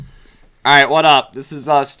All right, what up? This is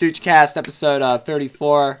Stoochcast episode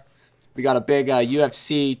 34. We got a big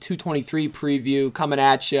UFC 223 preview coming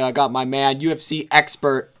at you. I got my man, UFC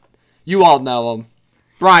expert. You all know him.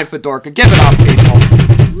 Brian Fedorka. Give it up,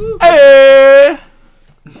 people. Hey!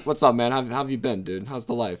 What's up, man? How have you been, dude? How's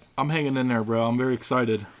the life? I'm hanging in there, bro. I'm very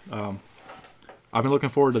excited. I've been looking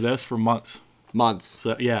forward to this for months. Months.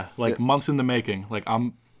 So yeah, months in the making. Like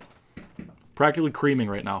I'm practically creaming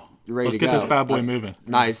right now. You ready Let's to get go. this bad boy moving.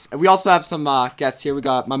 Nice. And we also have some guests here. We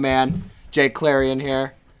got my man, Jake Clarion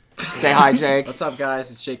here. Say hi, Jake. What's up,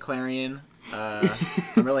 guys? It's Jake Clarion. I'm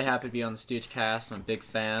really happy to be on the Stoochcast. I'm a big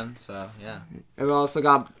fan, so yeah. And we also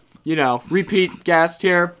got, repeat guest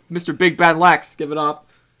here, Mr. Big Ben Lex. Give it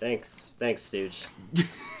up. Thanks, Stooge. Yeah,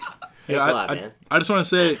 Thanks a lot, man. I just want to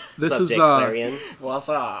say this What's up, is Jake Clarion? What's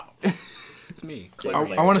up? It's me. Jake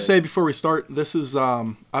I want to say before we start, this is I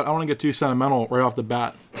don't want to get too sentimental right off the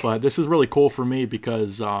bat, but this is really cool for me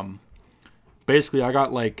because basically I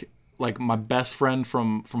got like my best friend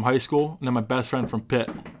from high school and then my best friend from Pitt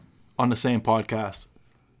on the same podcast.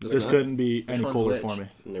 This couldn't be any one's cooler which? for me.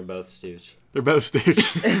 And they're both Stooge. They're both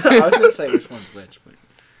Stooge. I was gonna say which one's which, but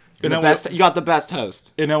You got the best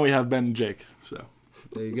host. And then we have Ben and Jake. So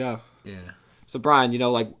There you go. yeah. So, Brian,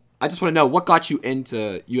 I just want to know what got you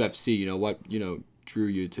into UFC. What drew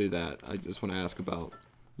you to that. I just want to ask about.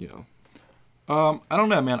 I don't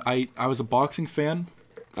know, man. I was a boxing fan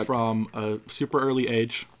from a super early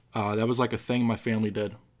age. That was like a thing my family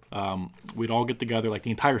did. We'd all get together, like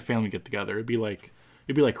the entire family get together. It'd be like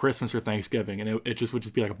Christmas or Thanksgiving, and it just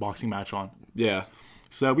would be like a boxing match on. Yeah.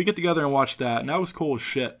 So we get together and watch that, and that was cool as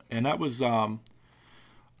shit. And that was I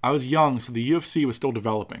was young, so the UFC was still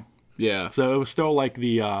developing. Yeah. So it was still like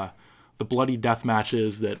the bloody death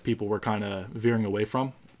matches that people were kind of veering away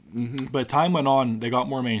from. Mm-hmm. But time went on, they got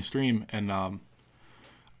more mainstream, and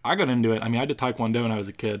I got into it. I mean, I did Taekwondo when I was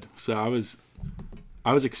a kid, so I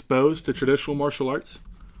was exposed to traditional martial arts.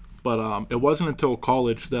 But it wasn't until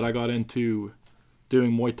college that I got into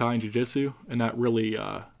doing Muay Thai and Jiu-Jitsu, and that really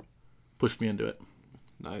pushed me into it.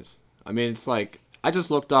 Nice. I mean, it's like I just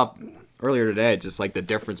looked up earlier today, just like the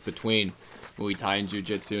difference between Muay Thai and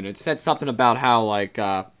Jiu-Jitsu, and it said something about how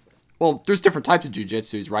there's different types of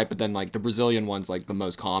Jiu-Jitsus, right? But then like the Brazilian one's like the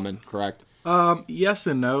most common, correct? Yes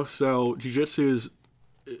and no. So Jiu-Jitsu is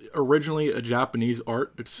originally a Japanese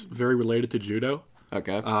art. It's very related to Judo.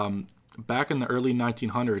 Okay. Back in the early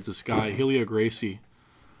 1900s, this guy, Helio Gracie,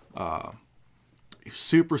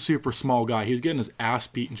 super, super small guy. He was getting his ass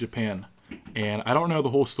beat in Japan. And I don't know the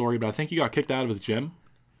whole story, but I think he got kicked out of his gym.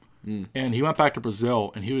 And he went back to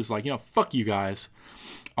Brazil, and he was like, fuck you guys.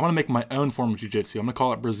 I'm going to make my own form of jiu-jitsu. I'm going to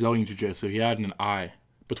call it Brazilian jiu-jitsu. He added an I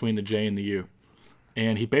between the J and the U.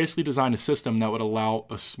 And he basically designed a system that would allow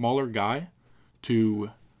a smaller guy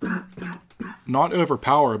to not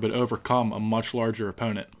overpower, but overcome a much larger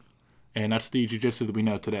opponent. And that's the jiu-jitsu that we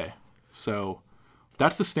know today. So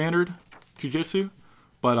that's the standard jiu-jitsu,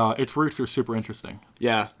 but its roots are super interesting.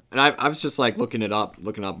 Yeah, and I was just like looking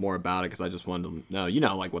up more about it because I just wanted to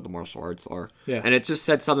know, like what the martial arts are. Yeah. And it just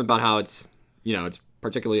said something about how it's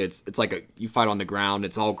particularly it's like you fight on the ground.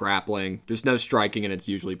 It's all grappling. There's no striking, and it's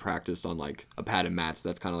usually practiced on like a padded mat. So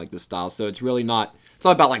that's kind of like the style. So it's really not. It's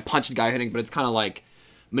not about like punching guy hitting, but it's kind of like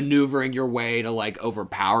maneuvering your way to like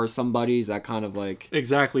overpower somebody. Is that kind of like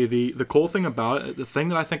Exactly. The cool thing about it, the thing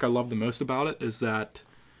that I think I love the most about it is that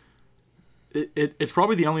it's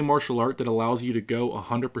probably the only martial art that allows you to go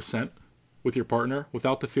 100% with your partner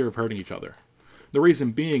without the fear of hurting each other. The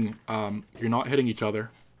reason being, you're not hitting each other.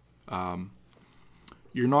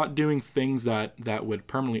 You're not doing things that would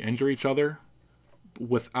permanently injure each other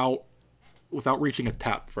without reaching a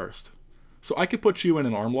tap first. So I could put you in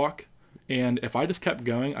an arm lock, and if I just kept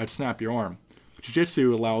going, I'd snap your arm.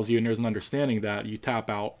 Jiu-Jitsu allows you, and there's an understanding that you tap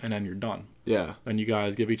out, and then you're done. yeah, Then you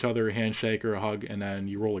guys give each other a handshake or a hug, and then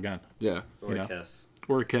you roll again. yeah, Or a kiss.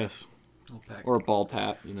 Or a kiss. or a ball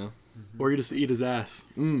tap, Or you just eat his ass.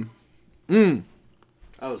 I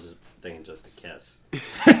was just thinking just a kiss.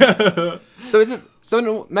 So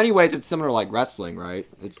in many ways it's similar to like wrestling, right?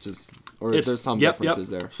 It's just there's some differences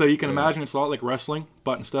there. So you can imagine it's a lot like wrestling,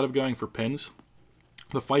 but instead of going for pins,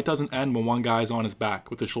 the fight doesn't end when one guy's on his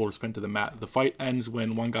back with his shoulders pinned to the mat. The fight ends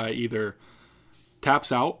when one guy either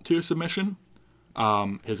taps out to a submission,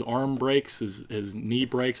 his arm breaks, his knee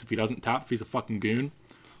breaks if he doesn't tap, if he's a fucking goon.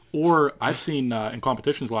 Or I've seen, in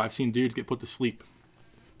competitions a lot, I've seen dudes get put to sleep.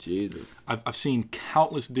 Jesus. I've seen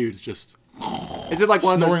countless dudes just Is it like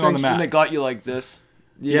one of those snoring on the things when mat. they got you like this?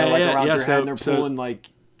 Yeah, around yeah, your head, and they're so- pulling like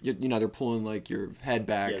they're pulling like your head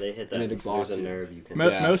back. Yeah, they hit and that. it exhausts There's a you. nerve you can.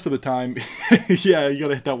 Yeah. most of the time. Yeah, you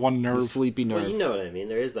gotta hit that one The nerve. sleepy nerve. Well, you know what I mean.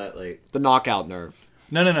 There is that like. The knockout nerve.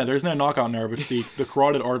 No. There's no knockout nerve. It's the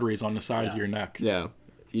carotid arteries on the sides of your neck. Yeah.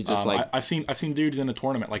 You just I've seen dudes in a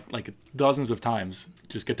tournament like dozens of times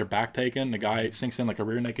just get their back taken. The guy sinks in like a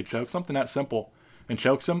rear naked choke, something that simple, and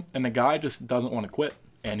chokes him, and the guy just doesn't want to quit,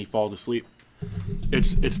 and he falls asleep.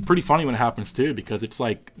 It's pretty funny when it happens too, because it's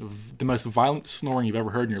like the most violent snoring you've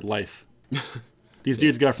ever heard in your life. These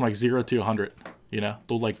dudes go from like 0 to 100. You know,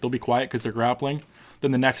 they'll be quiet because they're grappling.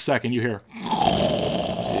 Then the next second you hear,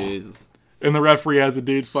 Jesus. and the referee has the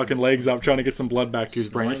dude's fucking legs up trying to get some blood back to his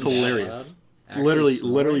brain. It's hilarious.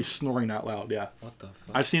 Literally snoring that loud. Yeah. What the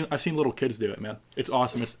fuck? I've seen little kids do it, man. It's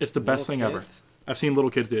awesome. It's the best thing ever. I've seen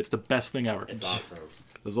little kids do it. It's the best thing ever. It's awesome.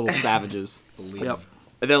 Those little savages. Believe Yep. me.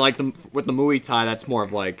 And then like with the Muay Thai, that's more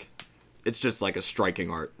of like, it's just like a striking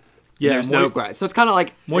art. And Yeah. there's no so it's kind of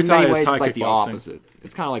like Muay in Thai many is ways Thai it's like the kickboxing. opposite.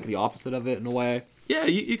 It's kind of like the opposite of it in a way. Yeah,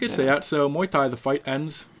 you could say that. So Muay Thai, the fight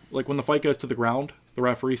ends like when the fight goes to the ground, the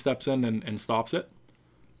referee steps in and stops it.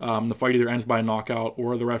 The fight either ends by a knockout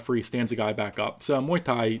or the referee stands the guy back up. So Muay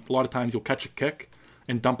Thai, a lot of times you'll catch a kick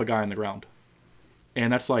and dump a guy on the ground.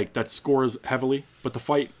 And that scores heavily, but the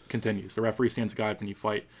fight continues. The referee stands the guy up and you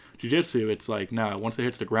fight. Jiu-Jitsu, it's like, no, once it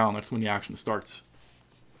hits the ground, that's when the action starts.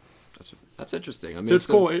 That's interesting. I mean, So it's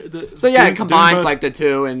cool. So yeah, it Doing combines both- like the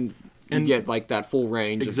two, and you and- get like that full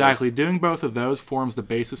range. Exactly. Of this. Doing both of those forms the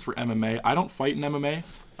basis for MMA. I don't fight in MMA.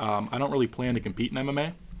 I don't really plan to compete in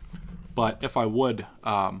MMA. But if I would,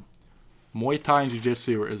 Muay Thai and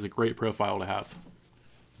Jiu-Jitsu is a great profile to have.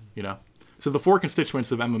 You know? So the four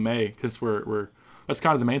constituents of MMA, since we're that's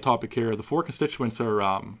kind of the main topic here, the four constituents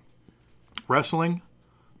are wrestling,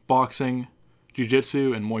 boxing,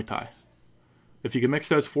 Jiu-Jitsu, and Muay Thai. If you can mix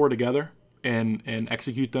those four together and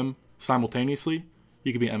execute them simultaneously,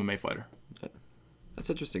 you could be an MMA fighter. That's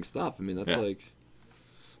interesting stuff. I mean, that's Yeah.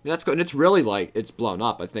 that's good. And it's really like it's blown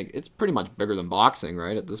up. I think it's pretty much bigger than boxing,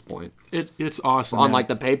 right? At this point, It's awesome. on man. like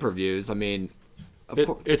the pay-per-views. I mean, of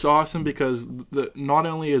course. It's awesome because not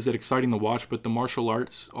only is it exciting to watch, but the martial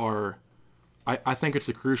arts are, I think it's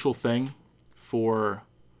a crucial thing for,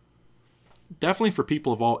 definitely for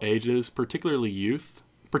people of all ages, particularly youth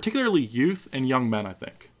and young men, I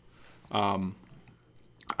think.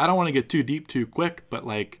 I don't want to get too deep too quick, but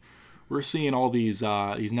like we're seeing all these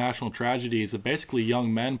national tragedies of basically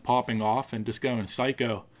young men popping off and just going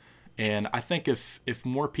psycho. And I think if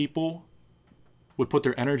more people would put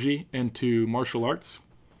their energy into martial arts,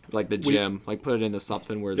 like the gym, like put it into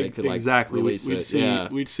something where they could like exactly release we'd it. see Yeah,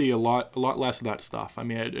 we'd see a lot less of that stuff. I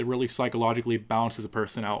mean, it really psychologically balances a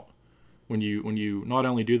person out when you not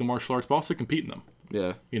only do the martial arts but also compete in them.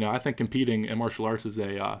 yeah. You know, I think competing in martial arts is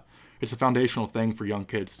it's a foundational thing for young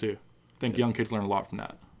kids too. I think young kids learn a lot from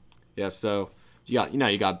that. Yeah, so you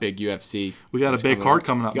got big UFC. We got a big card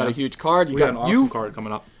coming up. You got a man. huge card. You We got an got awesome card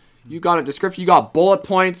coming up. You got a description. You got bullet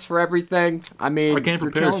points for everything. I mean, I came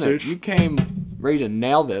you're prepared, killing it. Such. You came ready to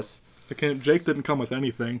nail this. Jake didn't come with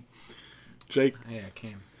anything. Jake Yeah, I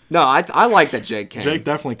came. No, I like that Jake came. Jake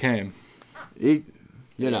definitely came. He, you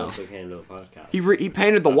He know, also came to the podcast. he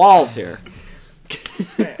painted the walls here.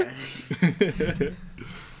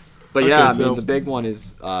 But yeah, I so- mean, the big one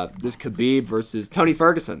is this Khabib versus Tony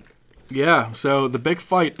Ferguson. Yeah, so the big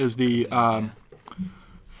fight is the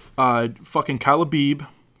fucking Khabib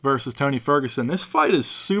versus Tony Ferguson. This fight is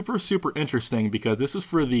super, super interesting because this is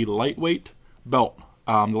for the lightweight belt.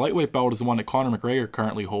 The lightweight belt is the one that Conor McGregor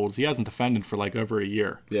currently holds. He hasn't defended for like over a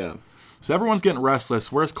year. Yeah. So everyone's getting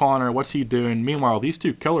restless. Where's Conor? What's he doing? Meanwhile, these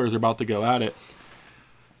two killers are about to go at it.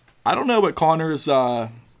 I don't know what Conor's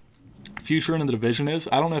future in the division is.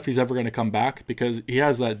 I don't know if he's ever going to come back because he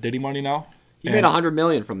has that Diddy money now. He made $100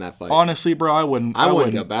 million from that fight. Honestly, bro, I wouldn't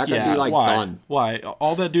go back. I'd be, like, why? done. Why?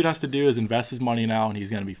 All that dude has to do is invest his money now, and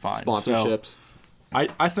he's going to be fine. Sponsorships. So,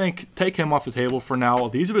 I think take him off the table for now.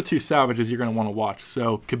 These are the two savages you're going to want to watch.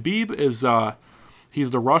 So Khabib is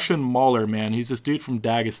he's the Russian Mauler, man. He's this dude from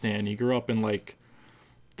Dagestan. He grew up in like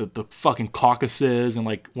the fucking Caucasus and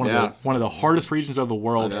like one of the hardest regions of the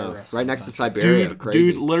world. Right next to Siberia.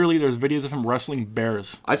 Crazy. Dude, literally, there's videos of him wrestling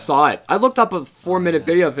bears. I saw it. I looked up a 4-minute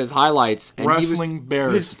video of his highlights, and Wrestling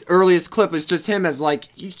bears. His earliest clip was just him as like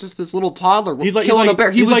he's just this little toddler He's like- killing he's a bear.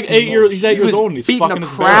 like- he's like 8 years old and he's beating fucking the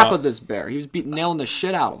his bear crap up. of this bear. He was nailing the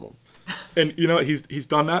shit out of him. And you know he's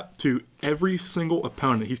done that to every single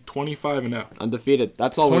opponent. He's 25-0. Undefeated.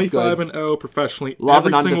 That's always 25-0 good. professionally. Love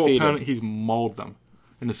Every an single undefeated. opponent, he's mauled them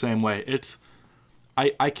in the same way. It's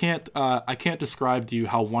I can't describe to you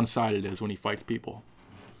how one-sided it is when he fights people.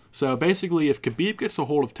 So basically, if Khabib gets a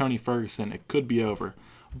hold of Tony Ferguson, it could be over.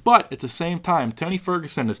 But at the same time, Tony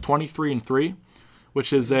Ferguson is 23-3,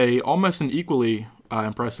 which is almost an equally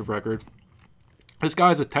impressive record. This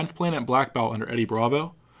guy is a 10th planet black belt under Eddie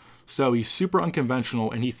Bravo. So he's super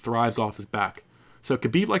unconventional, and he thrives off his back. So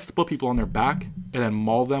Khabib likes to put people on their back and then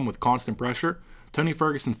maul them with constant pressure. Tony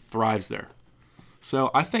Ferguson thrives there.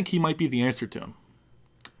 So I think he might be the answer to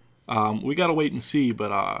him. We got to wait and see,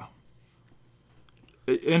 but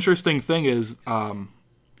interesting thing is one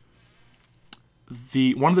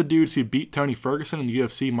of the dudes who beat Tony Ferguson in the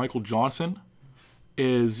UFC, Michael Johnson,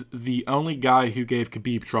 is the only guy who gave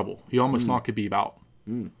Khabib trouble. He almost knocked Khabib out.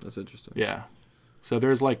 That's interesting. Yeah. So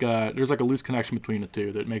there's like a loose connection between the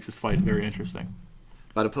two that makes this fight very interesting.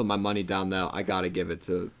 If I had to put my money down now, I gotta give it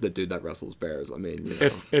to the dude that wrestles bears. I mean, you know,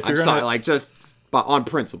 If you're I'm sorry, gonna- like just but on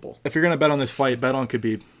principle. If you're gonna bet on this fight, bet on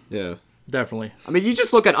Khabib. Yeah. Definitely. I mean, you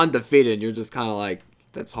just look at undefeated, and you're just kind of like,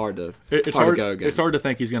 that's hard to It's hard hard to go against. It's hard to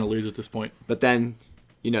think he's gonna lose at this point. But then,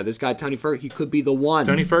 you know, this guy Tony Ferguson, he could be the one.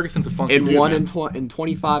 Tony Ferguson's a funky in dude, one man. in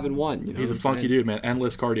 25 and 1. You know He's a what I'm funky saying? dude, man.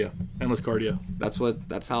 Endless cardio. That's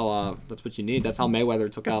what you need. That's how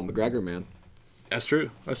Mayweather took out McGregor, man. That's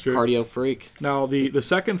true. Cardio freak. Now the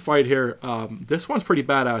second fight here, this one's pretty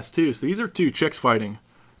badass too. So these are two chicks fighting.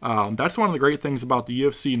 That's one of the great things about the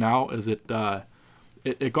UFC now is it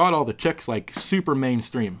got all the chicks like super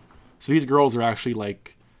mainstream. So these girls are actually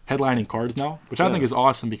like headlining cards now, which I think is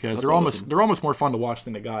awesome because That's they're almost more fun to watch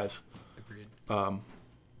than the guys. Agreed.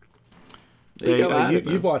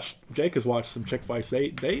 You've watched, Jake has watched some chick fights.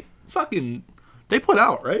 They put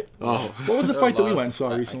out, right? Oh, What was the fight that we Love- went and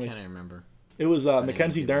saw I recently? can't even remember. It was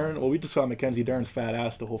Mackenzie Dern. Well, we just saw Mackenzie Dern's fat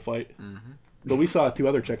ass the whole fight. But we saw two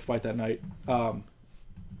other chicks fight that night.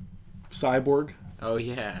 Cyborg Oh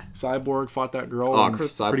yeah. fought that girl. Oh, and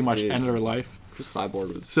Chris Cyborg, pretty much jeez. ended her life. Chris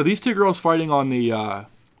Cyborg was. So these two girls fighting on the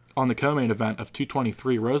co-main event of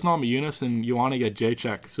 223, Rose Namajunas and Joanna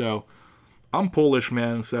Jędrzejczyk. So I'm Polish,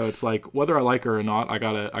 man. So it's like whether I like her or not, I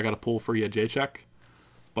gotta pull for Jędrzejczyk.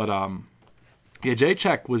 But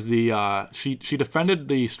Jędrzejczyk was the she defended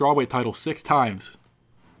the strawweight title 6 times,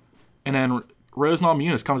 and then Rose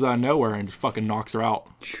Namajunas comes out of nowhere and just fucking knocks her out.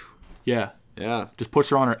 Yeah, Yeah. just puts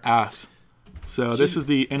her on her ass. So this is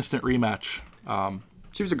the instant rematch.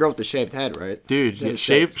 She was a girl with the shaved head, right? Dude, Yeah,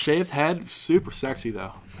 shaved head, super sexy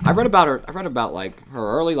though. I read about her. I read about like her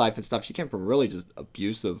early life and stuff. She came from really just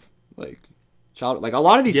abusive, like child. Like a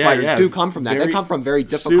lot of these fighters do come from that. They come from very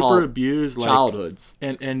difficult, super abused childhoods.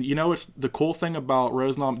 And you know, it's the cool thing about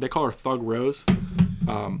Rose. They call her Thug Rose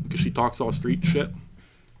because she talks all street shit.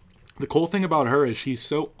 The cool thing about her is she's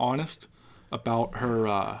so honest about her.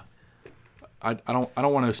 I don't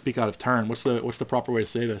want to speak out of turn. What's the proper way to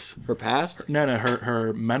say this? Her past. No,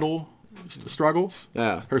 her mental struggles.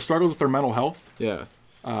 Yeah. Her struggles with her mental health. Yeah.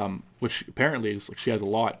 Which apparently is like she has a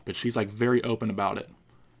lot, but she's like very open about it.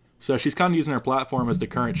 So she's kind of using her platform as the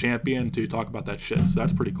current champion to talk about that shit. So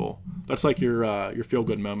that's pretty cool. That's like your feel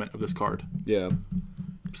good moment of this card. Yeah.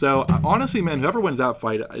 So honestly, man, whoever wins that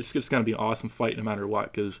fight, it's just gonna be an awesome fight no matter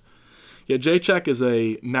what. Because Jędrzejczyk is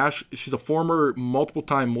she's a former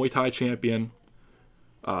multiple-time Muay Thai champion.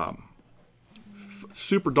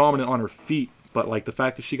 Super dominant on her feet, but like the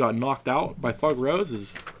fact that she got knocked out by Thug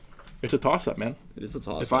Rose it's a toss-up, man. It is a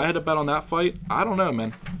toss. If I had to bet on that fight, I don't know,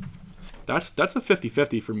 man. That's a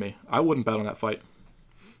 50-50 for me. I wouldn't bet on that fight.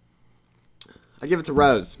 I give it to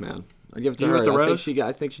Rose, man. I give it to You her. give it to Rose?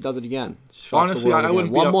 I think she does it again. Shocks the Honestly, world I again.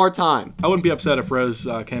 wouldn't be one up- more time. I wouldn't be upset if Rose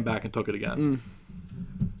came back and took it again.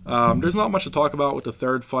 There's not much to talk about with the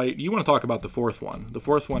third fight. You want to talk about the fourth one. The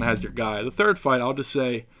fourth one has your guy. The third fight, I'll just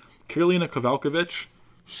say, Karolina Kowalkiewicz,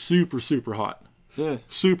 super, super hot. Yeah.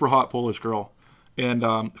 Super hot Polish girl. And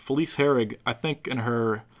Felice Herrig, I think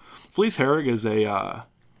Felice Herrig is a, I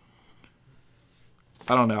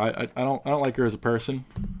don't know, I don't like her as a person.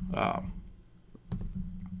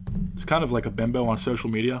 It's kind of like a bimbo on social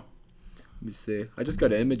media. Let me see. I just go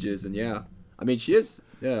to images and yeah. I mean, she is.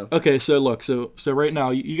 Yeah. Okay, so look, so right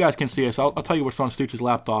now you guys can see us. I'll tell you what's on Stooch's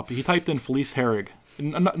laptop. He typed in Felice Herrig,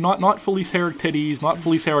 not Felice Herrig titties, not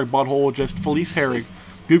Felice Herrig butthole, just Felice Herrig.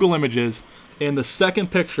 Google Images, and the second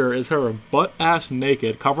picture is her butt ass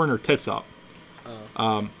naked, covering her tits up.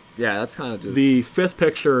 Yeah, that's kind of just. The fifth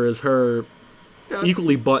picture is her Yeah,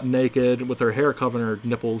 equally butt naked with her hair covering her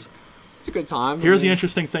nipples. It's a good time. Here's the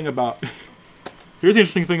interesting thing about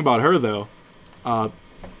her though.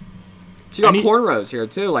 She got any- cornrows here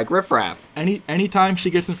too, like riffraff. Anytime she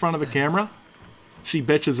gets in front of a camera, she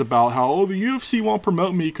bitches about how the UFC won't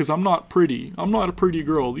promote me because I'm not pretty. I'm not a pretty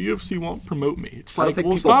girl. The UFC won't promote me. It's I don't like, think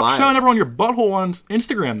well, people buy stop it. showing everyone your butthole on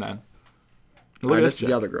Instagram then. Look Alright, at this is chick.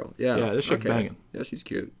 the other girl. Yeah. Yeah, this chick's banging. Yeah, she's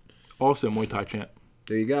cute. Also Muay Thai champ.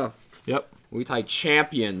 There you go. Yep. Muay Thai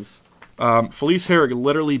champions. Felice Herrig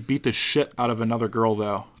literally beat the shit out of another girl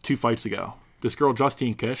though 2 fights ago. this girl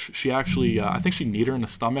Justine Kish, she actually, I think she kneed her in the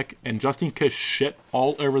stomach, and Justine Kish shit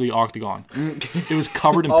all over the octagon. It was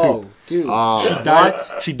covered in Oh, poop. dude.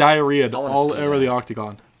 She diarrheaed wanna all see over that. the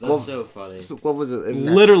octagon. That's so funny. So what was it?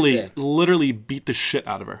 sick. Literally beat the shit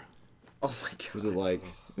out of her. Oh my god. Was it like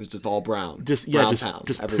it was just all brown? Just brown just towns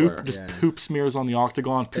just everywhere. poop, just Yeah. poop smears on the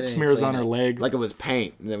octagon, poop didn't smears clean on her it. leg. Like it was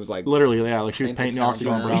paint, and it was like Literally, yeah, like she was painting the town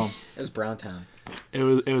octagon brown. brown. It was Brown Town. It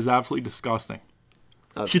was absolutely disgusting.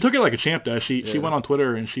 That's- She took it like a champ, though. She Yeah. went on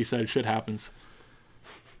Twitter and she said, "Shit happens."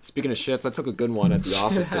 Speaking of shits, I took a good one at the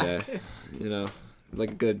office today. You know,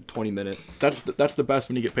 like a good 20-minute. That's the best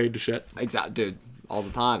when you get paid to shit. Exact, dude. All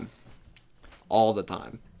the time. All the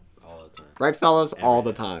time. All the time. Right, fellas? All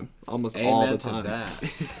the time. Almost all Amen the to time.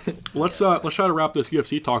 that. Let's try to wrap this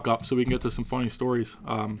UFC talk up so we can get to some funny stories.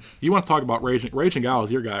 You want to talk about Raging Al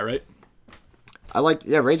is your guy, right? I like,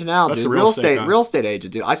 Raging Al, That's dude. the real estate guy. Real estate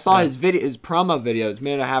agent, dude. I saw his promo videos,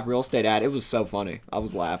 minute and a half real estate ad. It was so funny. I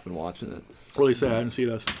was laughing watching it. Really sad. I didn't see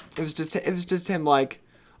this. It was just him like,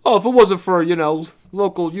 oh, if it wasn't for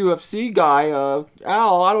local UFC guy,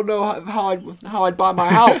 Al, I don't know how I'd buy my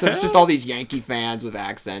house. It's just all these Yankee fans with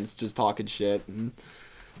accents just talking shit. And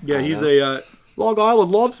Yeah, he's a Long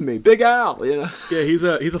Island loves me, Big Al. You know. yeah he's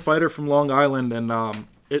a fighter from Long Island, and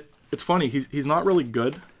it's funny. He's not really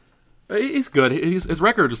good. He's good. His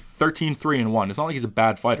record is 13-3-1. It's not like he's a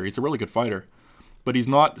bad fighter. He's a really good fighter, but he's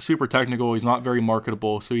not super technical. He's not very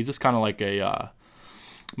marketable. So he's just kind of like a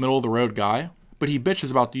middle of the road guy. But he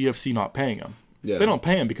bitches about the UFC not paying him. Yeah. They don't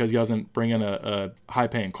pay him because he doesn't bring in a high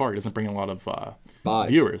paying card. He doesn't bring in a lot of Buys.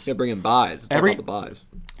 viewers. Yeah, bring in buys. It's all about the buys.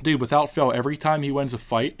 Dude, without fail, every time he wins a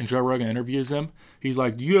fight and Joe Rogan interviews him, he's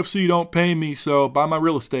like, the UFC don't pay me, so buy my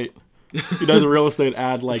real estate. He does a real estate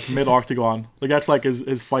ad like mid-octagon. Like that's like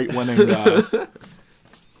his fight winning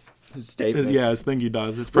Statement. his thing he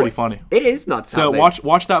does. It's pretty funny. It is nuts. So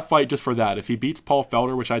watch that fight just for that. If he beats Paul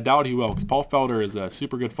Felder, which I doubt he will, because Paul Felder is a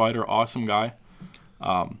super good fighter, awesome guy.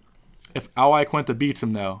 If Al Iaquinta beats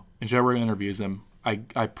him though, and Joe Rogan interviews him, I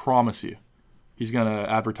promise you, he's gonna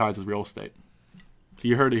advertise his real estate. So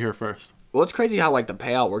you heard it here first. Well, it's crazy how like the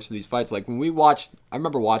payout works for these fights. Like when we watched, I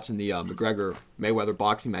remember watching the McGregor Mayweather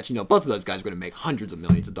boxing match. You know, both of those guys were going to make hundreds of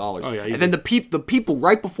millions of dollars. Oh, yeah, easy. and then the people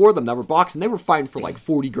right before them that were boxing, they were fighting for like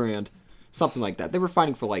 40 grand, something like that. They were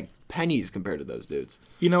fighting for like pennies compared to those dudes.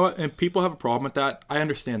 You know what? And people have a problem with that. I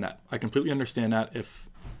understand that. I completely understand that. If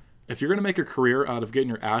you're going to make a career out of getting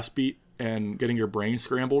your ass beat and getting your brain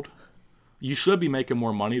scrambled, you should be making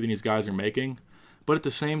more money than these guys are making. But at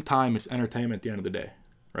the same time, it's entertainment at the end of the day,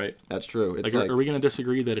 right? That's true. It's Like, are we going to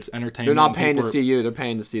disagree that it's entertainment? they're not and paying to people are- see you. They're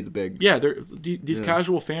paying to see the big. Yeah, these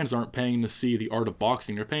casual fans aren't paying to see the art of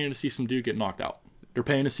boxing. They're paying to see some dude get knocked out. They're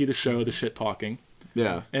paying to see the show, the shit talking.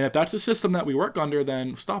 Yeah. And if that's the system that we work under,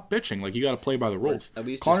 then stop bitching. Like, you got to play by the rules. At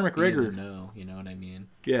least Conor just be in the McGregor. know, you know what I mean?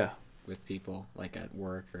 Yeah. With people, like at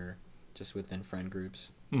work or just within friend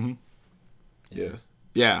groups. Yeah.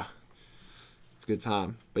 Yeah. It's a good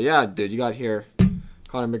time. But yeah, dude, you got here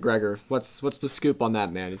Conor McGregor. What's the scoop on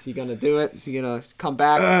that, man? Is he gonna do it? Is he gonna come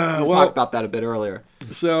back? We well- talked about that a bit earlier.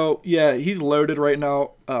 So, yeah, he's loaded right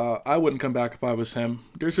now. I wouldn't come back if I was him.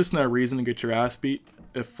 There's just no reason to get your ass beat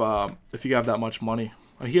if you have that much money.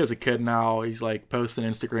 I mean, he has a kid now. He's, like, posting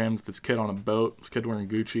Instagrams with his kid on a boat, his kid wearing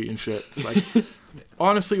Gucci and shit. It's like,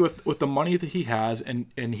 honestly, with the money that he has, and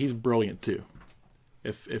he's brilliant, too.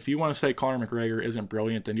 If you want to say Conor McGregor isn't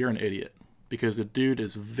brilliant, then you're an idiot. Because the dude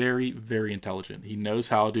is very, very intelligent. He knows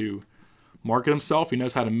how to market himself. He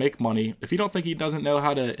knows how to make money. If you don't think he doesn't know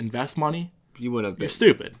how to invest money, You wouldn't have been. you're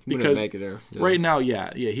stupid. You Because wouldn't make it there. Yeah. right now,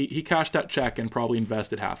 he cashed that check and probably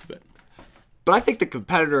invested half of it. But I think the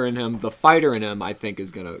competitor in him, the fighter in him, I think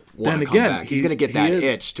is gonna want Then to come again, back. He's he- gonna get he that is-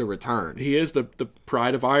 itch to return. He is the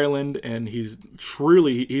pride of Ireland, and he's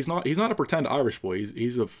truly he's not a pretend Irish boy.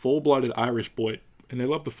 He's a full-blooded Irish boy, and they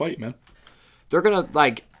love to fight, man. They're gonna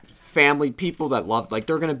like family people that love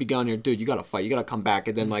they're gonna be going here, dude. You gotta fight. You gotta come back.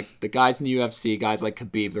 And then like the guys in the UFC, guys like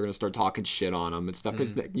Khabib, they're gonna start talking shit on him and stuff.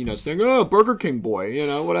 Cause saying, oh, Burger King boy. You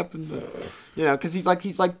know what happened? Because he's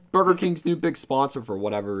like Burger King's new big sponsor for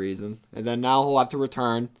whatever reason. And then now he'll have to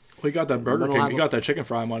return. Well, he got that Burger Then King. he'll He have got that chicken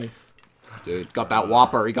fry money. Dude, got that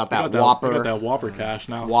Whopper. He got that He got Whopper. that Whopper cash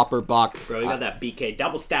now. Whopper buck. Bro, you got that BK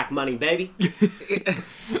double stack money, baby.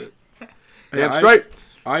 Damn straight.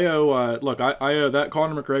 I owe I owe that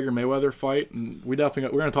Conor McGregor Mayweather fight, and we're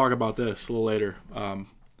gonna talk about this a little later.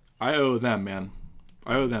 I owe them, man.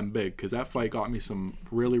 I owe them big because that fight got me some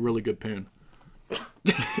really, really good poon.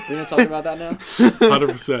 We're gonna talk about that now.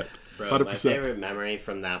 100%. Bro, 100%. my favorite memory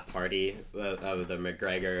from that party of the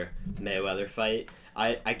McGregor Mayweather fight,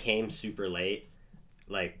 I came super late.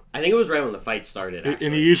 like I think it was right when the fight started. Actually.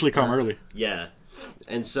 And you usually come early. Yeah,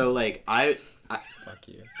 and so like I Fuck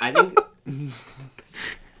you. I think.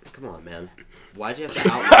 Come on, man. Why'd you have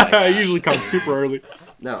to out? I usually come super early.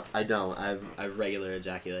 No, I don't. I have regular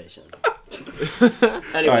ejaculation. Anyway,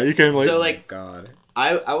 All right, you came late. so like God.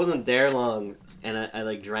 I wasn't there long, and I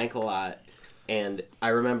like drank a lot, and I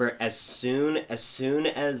remember as soon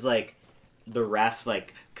as like the ref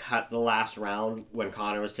like cut the last round when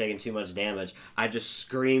Connor was taking too much damage, I just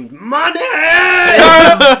screamed money.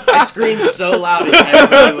 I screamed so loud and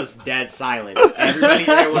everybody was dead silent. Everybody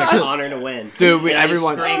there wanted Connor to win. Dude, And I just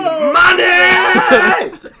everyone screamed money.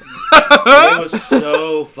 It was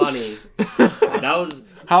so funny. That was.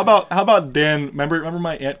 How about Dan? Remember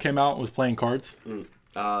my aunt came out and was playing cards.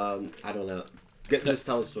 I don't know. Just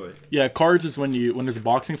tell the story. Yeah, cards is when there's a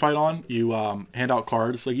boxing fight on, you hand out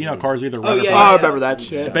cards. Like cards are either red or yeah, black. I remember that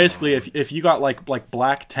shit. Basically, if you got like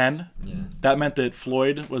black 10, that meant that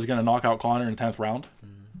Floyd was gonna knock out Connor in the 10th round.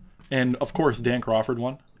 And of course, Dan Crawford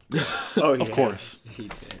won. Oh, Of course, He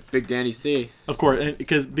did. Big Danny C. of course, and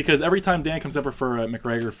because every time Dan comes over for a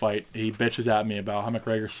McGregor fight, he bitches at me about how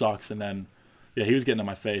McGregor sucks, and then he was getting in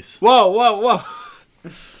my face. Whoa.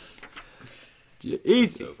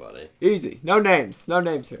 Easy. So funny. Easy. No names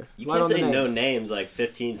here. You Light can't on the say no names. names like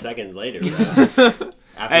 15 seconds later. Bro.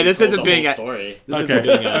 After Hey, you this told isn't the being whole a- story. This isn't Okay,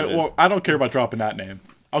 being edited. well, I don't care about dropping that name.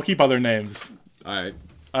 I'll keep other names. All right.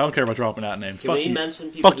 I don't care about dropping that name. Can Fuck we you.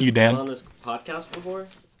 mention people Fuck you, who've been Dan. on this podcast before?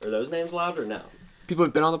 Are those names allowed or no? People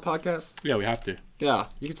have been on the podcast. Yeah, we have to. Yeah,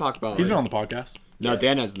 you can talk about. He's it. been on the podcast. No,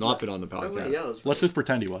 Dan has not been on the podcast. Oh, wait, yeah, that's Let's just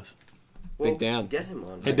pretend he was. Big Dan. Get him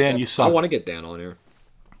on. Hey Dan, you I suck. want to get Dan on here.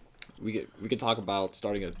 We could talk about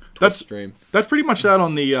starting a Twitch That's- stream. That's pretty much that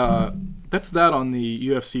on the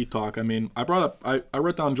UFC talk. I mean, I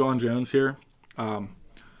wrote down John Jones here.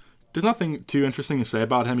 There's nothing too interesting to say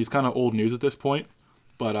about him. He's kind of old news at this point,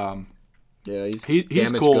 but Yeah, he's he's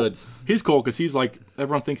damaged cool. goods. He's cool because he's like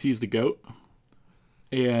everyone thinks he's the GOAT,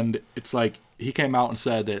 and it's like he came out and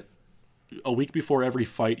said that a week before every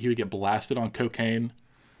fight he would get blasted on cocaine,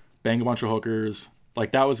 bang a bunch of hookers.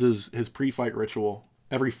 Like that was his pre-fight ritual.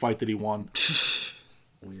 Every fight that he won.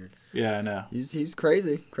 Weird. Yeah, I know. He's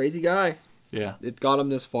crazy guy. Yeah. It got him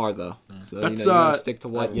this far though. So That's, you gotta uh, stick to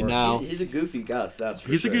what you know. He's a goofy Gus, that's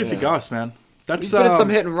for He's sure. a goofy Yeah. Gus, man. That's He's been in some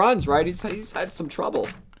hit and runs, right? He's had some trouble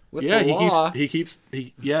with yeah, the law. he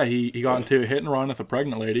got into a hit and run with a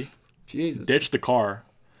pregnant lady, Jesus. ditched the car,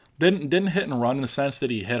 didn't hit and run in the sense that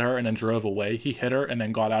he hit her and then drove away. He hit her and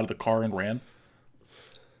then got out of the car and ran,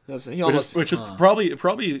 He almost, which is probably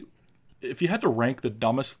if you had to rank the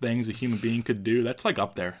dumbest things a human being could do, that's like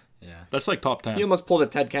up there. Yeah. That's like top 10. he almost pulled a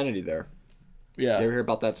Ted Kennedy there. Yeah, You ever hear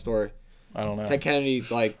about that story? I don't know. Ted Kennedy,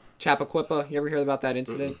 like Chappaqua. You ever hear about that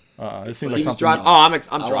incident? It seems He like was something. driving. Oh, I'm I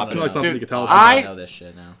dropping. wanna Seems like know. something you Dude, could tell us. I- I know this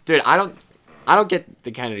shit now. Dude, I don't get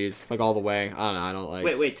the Kennedys like all the way. I don't know. I don't like.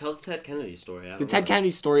 Wait, tell the Ted Kennedy story. I The don't Ted know.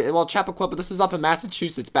 Kennedy story. Well, Chappaqua. This is up in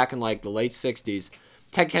Massachusetts back in like the late '60s.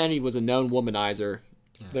 Ted Kennedy was a known womanizer.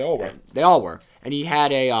 They all were. They all were, and he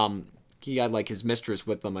had like his mistress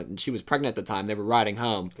with him, and she was pregnant at the time. They were riding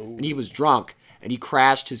home, and he was drunk, and he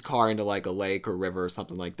crashed his car into like a lake or river or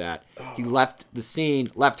something like that. He left the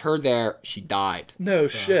scene, left her there. She died. No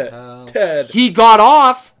shit, hell? Ted. He got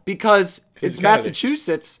off because it's Kennedy.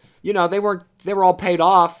 Massachusetts. You know, they were all paid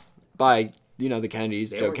off by the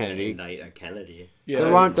Kennedys, They Joe were gonna Kennedy. indict a Kennedy. Yeah,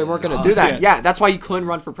 They weren't going to do that. can't. Yeah, that's why he couldn't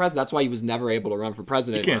run for president. That's why he was never able to run for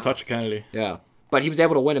president. you can't touch a Kennedy. Yeah, but he was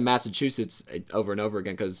able to win in Massachusetts over and over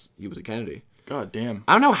again because he was a Kennedy. God damn.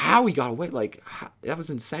 I don't know how he got away. Like that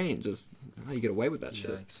was insane. Just how you get away with that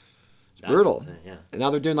shit. Yikes. It's brutal. insane, yeah. And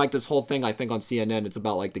now they're doing like this whole thing. I think on CNN, it's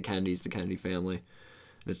about like the Kennedys, the Kennedy family.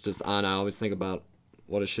 And it's just I don't know. I always think about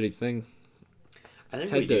what a shitty thing. I think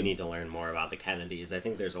Ted we do did. need to learn more about the Kennedys. I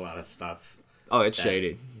think there's a lot of stuff Oh, it's that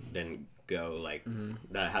shady. didn't go like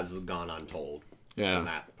that has gone untold Yeah. in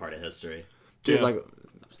that part of history. Dude, Yeah. like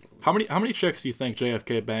How many chicks do you think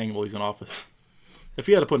JFK banged while he's in office? If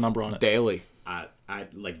you had to put a number on it. daily. I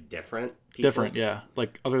like different people. Different, yeah.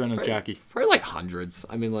 Like other than a Jackie. Probably like hundreds.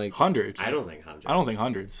 I mean, like Hundreds. I don't think hundreds. I don't think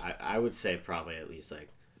hundreds. I would say probably at least like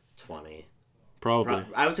 20. Probably.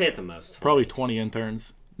 I would say at the most 20. Probably 20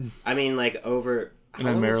 interns. I mean, like over. How then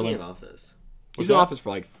long was he Maryland. in office? he was that? in office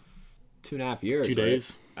for like 2.5 years. 2 right?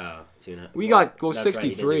 days. Oh, 2.5. We got That's right, he did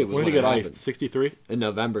 63 do- was When did he when get it iced? happened. 63? In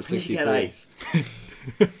November When did he 63. get iced?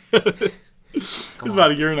 It was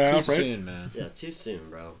about a year and a Too half, right? soon, man. Yeah, too soon,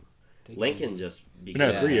 bro. Take it Lincoln easy. just No,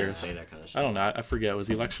 began 3 to years. say that kind of shit. I don't know. I forget. Was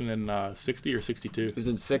the election in 60 or 62? It was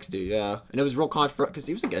in 60, yeah. And it was real controversial because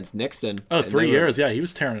he was against Nixon. Oh, and 3 they were- years. Yeah, he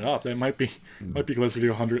was tearing it up. That might be closer to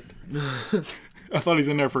 100. I thought he's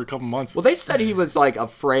in there for a couple months. Well, they said he was like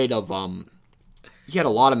afraid of he had a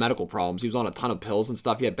lot of medical problems. He was on a ton of pills and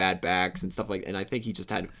stuff. He had bad backs and stuff and I think he just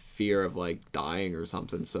had fear of like dying or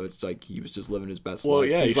something. So it's like he was just living his best life.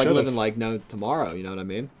 Yeah, he's he like should've. living like no tomorrow. You know what I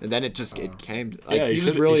mean? And then it came. Like Yeah, he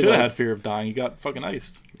was really should have like, had fear of dying. He got fucking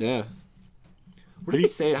iced. yeah. What Who did he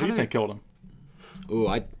say? Who do you think killed him? Ooh,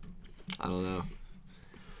 I don't know.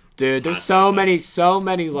 Dude, there's so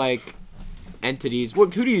many like entities. Who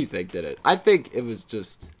do you think did it? I think it was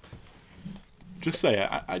just Just say it.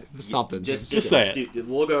 I something. Just say it.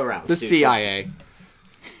 We'll go around. The Stu, CIA.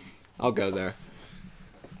 I'll go there.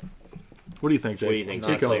 What do you think, Jake? What do you think, Not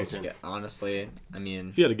Jake to Owens. guess. Honestly, I mean,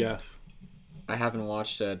 If you had a guess. I haven't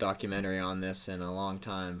watched a documentary on this in a long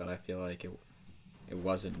time, but I feel like it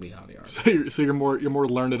wasn't Lee Harvey Oswald. So you're more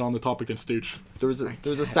learned on the topic than Stooch. There was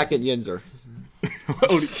a second Yinzer. what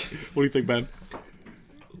do you think, Ben?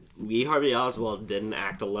 Lee Harvey Oswald didn't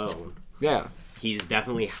act alone. Yeah. He's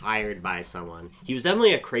definitely hired by someone. He was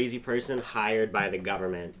definitely a crazy person hired by the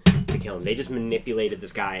government to kill him. They just manipulated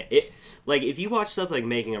this guy. Like, if you watch stuff like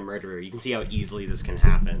Making a Murderer, you can see how easily this can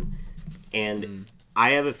happen. And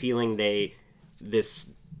I have a feeling this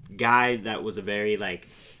guy that was a very, like,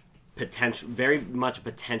 very much a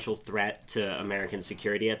potential threat to American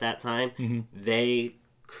security at that time, they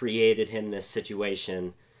created him this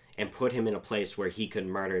situation and put him in a place where he could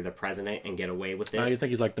murder the president and get away with it. You think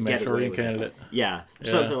he's like the Get away Manchurian with it. candidate? Yeah,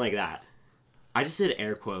 something like that. I just did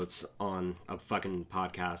air quotes on a fucking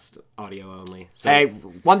podcast, audio only. So, Hey,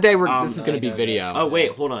 one day this is gonna be video. oh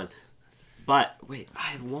wait, hold on. But wait, I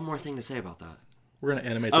have one more thing to say about that. We're gonna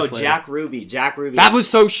animate Oh, this later. Jack Ruby. That was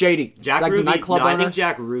so shady. Jack like Ruby. the nightclub No, I owner? think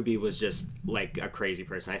Jack Ruby was just like a crazy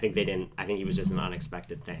person. I think he was just an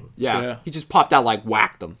unexpected thing. Yeah. He just popped out like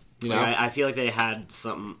whacked them. You know. Like, I feel like they had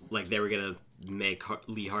something like they were gonna make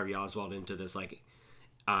Lee Harvey Oswald into this like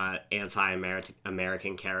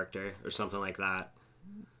anti-American character or something like that.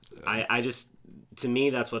 I just, to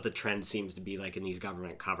me, that's what the trend seems to be like in these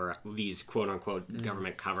government these quote unquote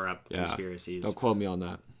government cover up conspiracies. Don't quote me on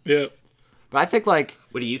that. Yeah. But I think like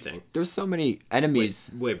What do you think? there's so many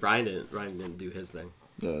enemies. Wait, Brian didn't do his thing.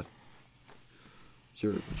 It's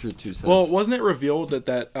your 2 cents. Well, wasn't it revealed that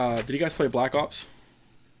did you guys play Black Ops?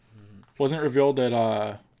 Wasn't it revealed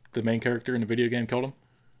that the main character in the video game killed him?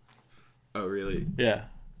 Oh, really? Yeah.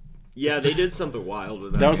 Yeah, they did something wild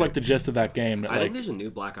with that. That was like the gist of that game. I Like think there's a new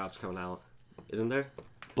Black Ops coming out, isn't there?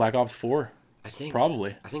 Black Ops 4. I think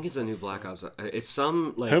Probably. I think it's a new Black Ops. It's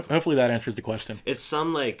some like Hopefully that answers the question. it's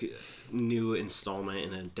some like new installment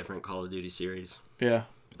in a different Call of Duty series. Yeah.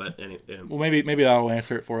 But Well, maybe that'll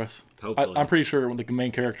answer it for us. Hopefully. I'm pretty sure the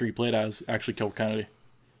main character he played as actually killed Kennedy.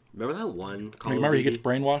 remember that one Call Remember of he Duty? gets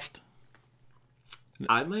brainwashed?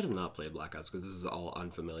 I might have not played Black Ops because this is all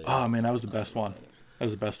unfamiliar. Oh man, that was the best one. That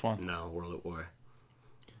was the best one. No, World at War.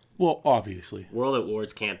 Well, obviously. World at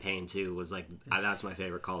War's campaign too was like that's my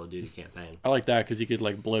favorite Call of Duty campaign. I like that because you could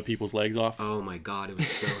like blow people's legs off. Oh my god, it was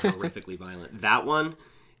so horrifically violent. That one,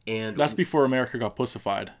 and That's before America got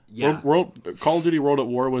pussified. Yeah. Call of Duty World at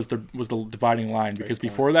War was the dividing line because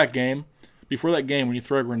before that game, when you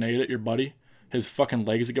throw a grenade at your buddy, his fucking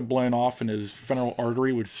legs would get blown off and his femoral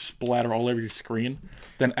artery would splatter all over your screen.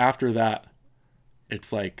 Then after that,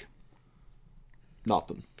 it's like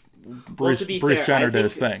Nothing. Bruce to be Bruce fair, Jenner I did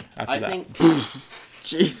his think- thing after I that. think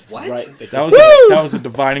Jeez. what? Right. That was the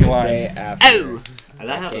dividing line. Day after.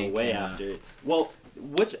 That happened game way came out. after. Well,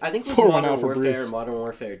 which I think was Pour one Modern out for Warfare, Bruce. Modern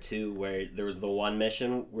Warfare 2, where there was the one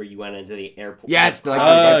mission where you went into the airport. Yes, like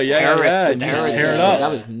Oh, the yeah, terrorist, yeah, the you just terrorist tear it mission. up.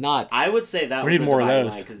 That was nuts. I would say that We was need the more of dividing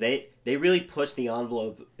those. line because they really pushed the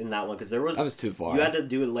envelope in that one because there was That was too far. You had to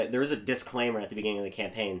do it like there was a disclaimer at the beginning of the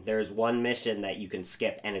campaign. There's one mission that you can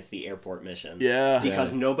skip and it's the airport mission. Yeah.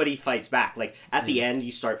 Because nobody fights back. Like at the end,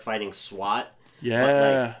 you start fighting SWAT. Yeah. But,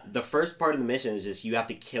 like, the first part of the mission is just you have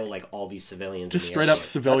to kill like all these civilians. Just in the straight up airport.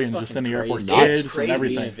 civilians That's just in the fucking airport, crazy. kids That's and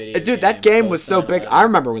crazy. everything. Dude, that game was so big. I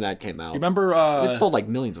remember when that came out. Remember? It sold like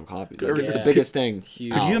millions of copies. Like, it's the Yeah. biggest thing.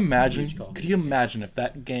 Huge. Could you out. imagine? Huge call. Could you imagine if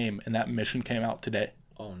that game and that mission came out today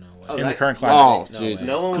Oh no way. Oh, in the that- current Oh, climate? No Jesus.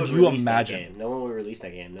 No one Could would you release imagine? that game. No one would release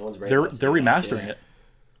that game. No one's brave They're enough to they're do that. remastering Yeah. it.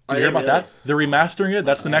 Are Did you they hear about really? that? They're remastering it.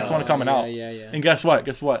 That's the next one coming out. Yeah. And guess what?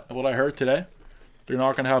 Guess what? What I heard today? They're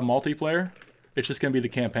not going to have multiplayer. It's just going to be the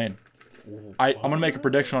campaign. I'm going to make a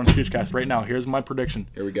prediction on Scoochcast right now. Here's my prediction.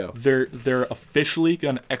 Here we go. They're officially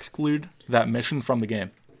going to exclude that mission from the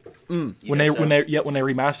game. When they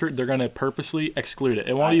remaster it, they're going to purposely exclude it.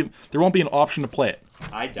 It won't even, there won't be an option to play it.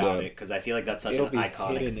 I doubt it because I feel like that's such It'll an be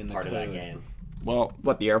hidden in iconic the part of that code. game. Well,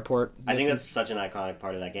 What, the airport? I think that's such an iconic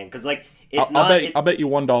part of that game because like I'll bet you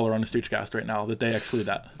 $1 on the Stoochcast right now that they exclude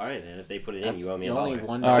that. All right, man. If they put it in, That's you owe me the only $1.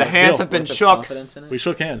 one. All right, The hands deal. have been Worth of shook. confidence in it? We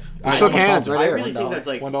shook hands. We shook hands right I there. really think that's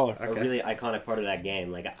like $1. a really iconic part of that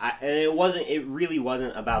game. Like, and it really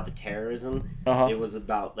wasn't about the terrorism. Uh-huh. It was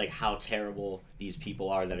about like how terrible these people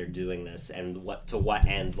are that are doing this, and what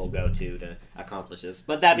ends they'll go to accomplish this.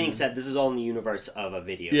 But that being said, this is all in the universe of a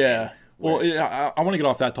video. Yeah. game, Well, where- I want to get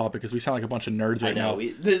off that topic because we sound like a bunch of nerds I right know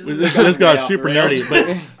now. this This guy's super nerdy,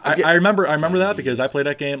 but I remember that Jeez. because I played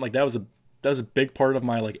that game. Like that was a big part of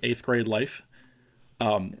my like 8th grade life.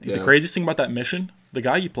 The Yeah. craziest thing about that mission, the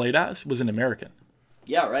guy you played as was an American.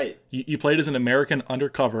 Yeah, right. You played as an American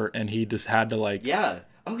undercover, and he just had to like Yeah.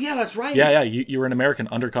 Oh yeah, that's right. yeah. You were an American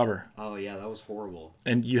undercover, Oh yeah, that was horrible.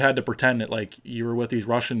 and you had to pretend that like you were with these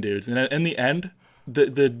Russian dudes. And in the end,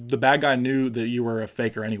 the bad guy knew that you were a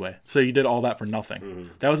faker anyway, so you did all that for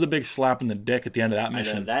nothing. That was a big slap in the dick at the end of that I know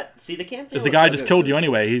mission. that. See, the campaign. Because the was guy so just good, killed too. you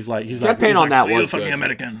anyway. He's like Campaign on that "Feel was fucking good.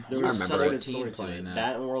 American. There I was remember such a it. good story to Playing it. that.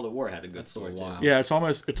 That and World at War had a good That's story a too. while. Yeah, it's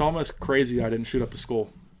almost crazy I didn't shoot up the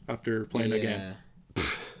school after playing that game.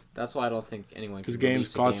 That's why I don't think anyone. 'Cause could games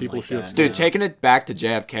release a cause game people like shit. that Dude, now. taking it back to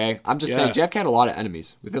JFK, I'm just saying Yeah. JFK had a lot of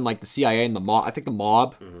enemies within like the CIA and the mob. I think the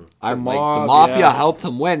mob, the mob, mafia yeah. helped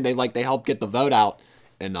him win. They helped get the vote out,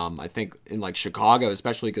 and I think in like Chicago,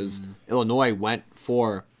 especially because Illinois went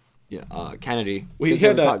for Kennedy. Well, he 'Cause they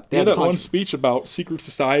had were that, talk- they he had had that one conscience. speech about secret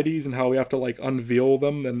societies and how we have to like unveil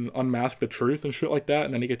them and unmask the truth and shit like that,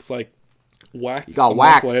 and then he gets like whacked. He got a month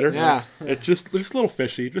whacked. later. Yeah. It's just a little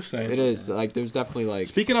fishy. Just saying. It is like there's definitely like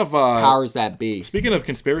Speaking of powers that be. Speaking of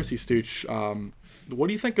conspiracy, Stooch, what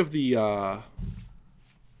do you think of the,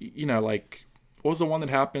 like, what was the one that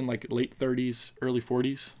happened, like, late 30s, early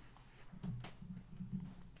 40s?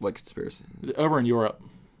 What conspiracy? Over in Europe.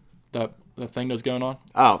 That thing that's going on?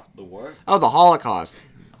 Oh, The war. the Holocaust.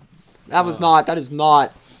 That was not. That is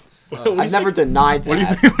not. I've never denied that.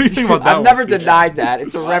 What do you think about that I've one, never Stooch? denied that.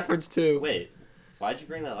 It's a reference to. Wait, why'd you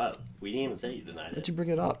bring that up? We didn't even say you denied Why'd it. you bring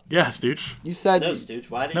it up? Yeah, Stooch. You said No, Stooch.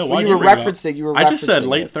 Why did No, you? why you did were bring it up? referencing. You were. I just said referencing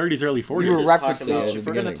late it. 30s, early 40s. You were just referencing talking it. about- at the If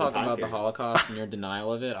we're gonna beginning. talk Time about the period. Holocaust and your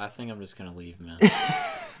denial of it, I think I'm just gonna leave, man.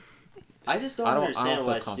 I just don't I don't understand feel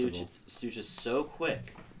why comfortable. Stooch is so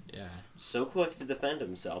quick Yeah. to defend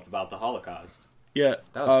himself about the Holocaust. Yeah,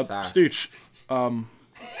 That was fast. Stooch,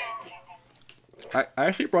 I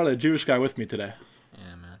actually brought a Jewish guy with me today.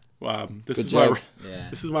 Yeah, man. This Good is why joke. Yeah.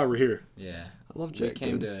 this is why we're here. Yeah. I love We Jake.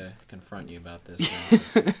 came Dude. to confront you about this.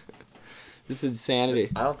 man. This is insanity.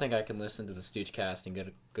 I don't think I can listen to the Stoochcast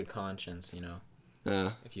in good conscience,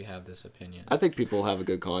 Yeah. if you have this opinion. I think people have a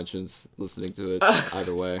good conscience listening to it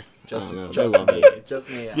either way. Just, I don't know. just They love me. it. Just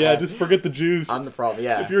me. Yeah, just forget the Jews. I'm the problem.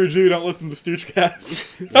 Yeah. If you're a Jew, don't listen to Stoochcast.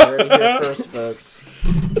 You heard it here first, folks.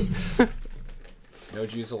 No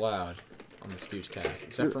Jews allowed on the Stoochcast,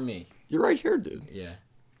 except for me. You're right here, dude. Yeah,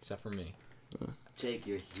 except for me. Jake,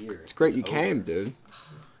 you're here. It's great you came, dude.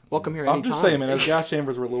 Welcome here I'm anytime. just saying, man, those gas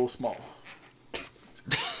chambers were a little small.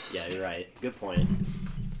 Yeah, you're right. Good point.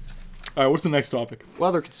 All right, what's the next topic? What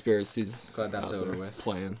other conspiracies? Glad that's out over there with.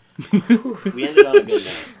 Playing. We ended on a good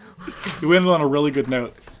note. We ended on a really good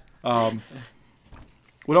note.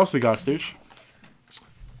 What else we got, Stooch?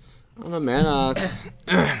 I don't know, man.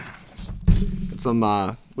 Some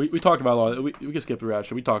We talked about all. We can skip through that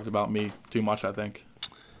shit. We talked about me too much, I think.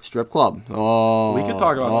 strip club. Oh, We could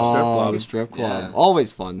talk about the strip club. The strip club. Yeah.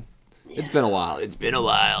 Always fun. It's been a while. It's been a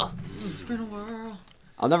while. It's been a while.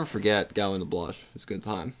 I'll never forget going to Blush. It was a good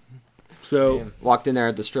time. So Walked in there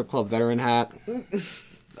at the strip club veteran hat.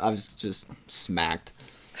 I was just smacked.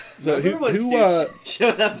 Remember when who Stooch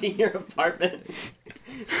showed up in your apartment?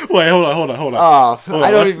 wait, hold on. Oh, Hold on,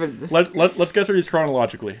 I don't let's, even. let's get through these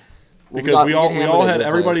chronologically. Well, Because we all get hammered had at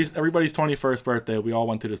a good place. everybody's 21st birthday. We all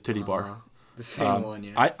went to this titty bar. The same one,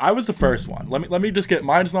 yeah. I was the first one. Let me just get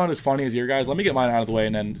mine's not as funny as your guys. Let me get mine out of the way,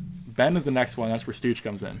 and then Ben is the next one. That's where Stooch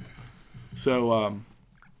comes in. So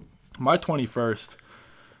my 21st,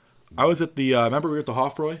 I was at the remember we were at the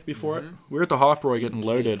Hofbräu before it. We were at the Hofbräu getting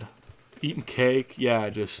loaded, eating cake. Yeah,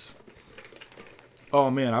 just oh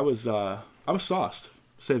man, I was sauced, to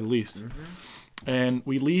say the least. And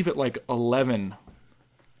we leave at like 11,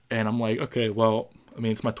 and I'm like, okay, well, I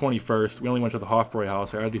mean, it's my 21st. We only went to the Hofbräu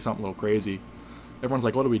house. I gotta do something a little crazy. Everyone's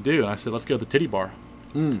like, what do we do? And I said, let's go to the titty bar.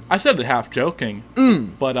 I said it half joking,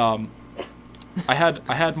 but I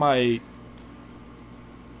had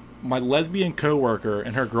my lesbian coworker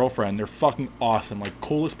and her girlfriend. They're fucking awesome, like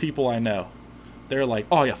coolest people I know. They're like,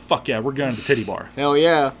 oh yeah, fuck yeah, we're going to the titty bar. Hell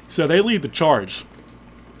yeah. So they lead the charge.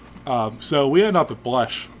 So we end up at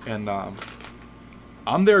Blush, and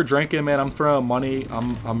I'm there drinking, man. I'm throwing money.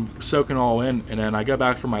 I'm soaking all in, and then I go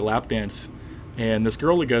back for my lap dance, and this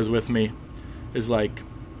girl that goes with me, is like,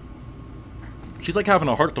 she's like having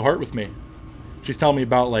a heart-to-heart with me. She's telling me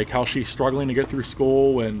about like how she's struggling to get through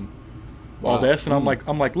school and all Wow. this, and I'm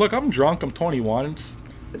like, look, I'm drunk, I'm 21, just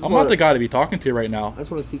I'm wanna- not the guy to be talking to right now. I just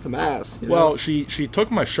want to see some ass. you know? Well, she took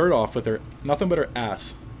my shirt off with her, nothing but her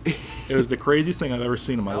ass. It was the craziest thing I've ever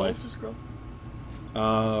seen in my How old life. is this girl?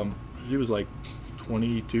 She was like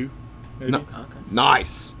 22, maybe. No. Okay.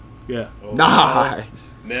 Nice. Yeah.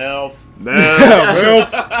 Nice. MILF.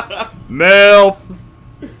 MILF.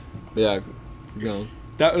 Yeah. Keep going.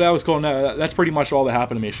 That was cool. No, that's pretty much all that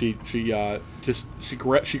happened to me. She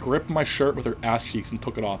gripped my shirt with her ass cheeks and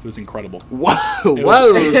took it off. It was incredible. Whoa.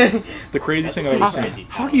 Whoa. The craziest thing I've ever how, seen.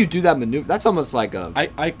 how do you do that maneuver? That's almost like a.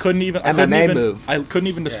 I couldn't even MMA move. I couldn't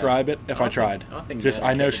even describe it if I tried. I don't think Just men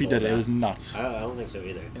are I know she capable did it. of It was that. nuts. I don't think so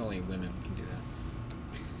either. Only women can do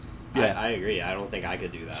that. Yeah. I agree. I don't think I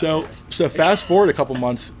could do that. So fast forward a couple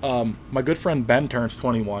months. My good friend Ben turns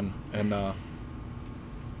 21, and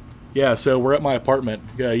yeah. So we're at my apartment.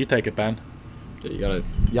 Yeah, you take it, Ben. You gotta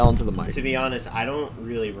yell into the mic. To be honest, I don't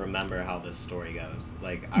really remember how this story goes.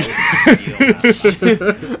 Like, I would feel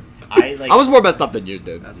that. I was more messed up than you,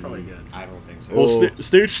 dude. That's probably good. I don't think so. Well, Oh.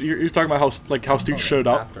 Stooch, you're talking about how Stooch showed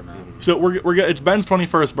up. Aftermath. So it's Ben's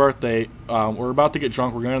 21st birthday. We're about to get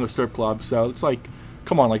drunk. We're going to the strip club. So it's like,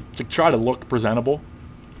 come on, like to try to look presentable.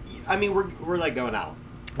 I mean, we're like going out.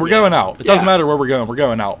 We're going out. It doesn't Yeah. matter where we're going. We're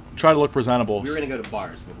going out. Try to look presentable. We were gonna go to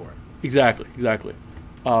bars before. Exactly.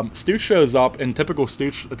 Stooch shows up in typical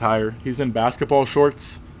Stooch attire. He's in basketball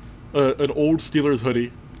shorts, an old Steelers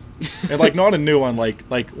hoodie, and like not a new one, like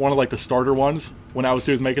one of like the starter ones when Alex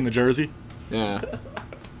was making the jersey. Yeah.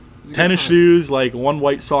 Tennis shoes, like one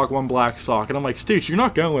white sock, one black sock, and I'm like, Stooch, you're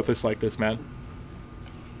not going with this like this, man.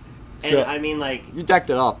 And So- I mean, like, You decked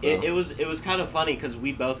it up. Though. it was kind of funny because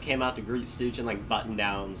we both came out to greet Stooch in like button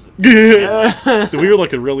downs. Dude, we were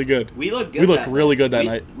looking really good. We looked good. We looked really good that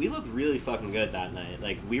night. We looked really fucking good that night.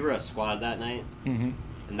 Like, we were a squad that night, and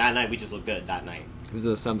that night we just looked good that night. It was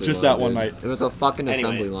an assembly Just line. that one dude. night. It was a fucking Anyway,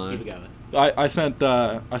 assembly keep line. it going. I sent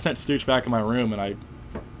Stooch back in my room, and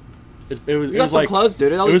it was You it got was some like clothes,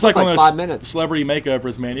 dude. It it only was took like like one of 5 those minutes. celebrity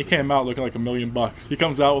makeovers, man. He came out looking like $1 million. He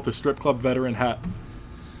comes out with a strip club veteran hat.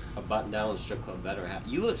 A button down strip club better hat.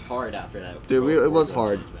 You looked hard after that. Dude, it was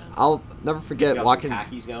hard. Man. I'll never You forget got walking. some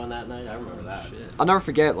khakis going that night. I remember that. I'll never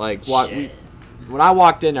forget like Shit. when I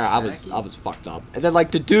walked in there, I was fucked up. And then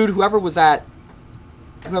like the dude, whoever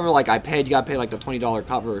like I paid, you got to pay like the $20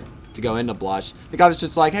 cover to go into Blush. The guy was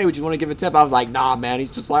just like, "Hey, would you want to give a tip?" I was like, "Nah, man." He's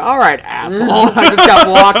just like, "All right, asshole." I just kept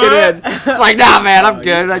walking in. Like, "Nah, man, I'm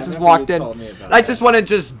good." I just walked in. I just wanted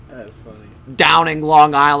just That's funny. downing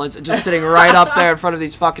Long Island's and just sitting right up there in front of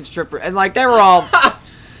these fucking strippers. And like they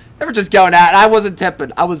were just going at it. I wasn't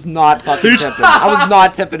tipping. I was not fucking tipping. I was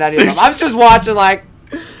not tipping any of them. I was just watching like,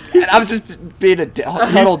 and I was just being a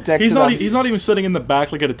total dick He's to not. them. He's not even sitting in the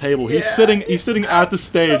back like at a table. He's Yeah. sitting. He's sitting at the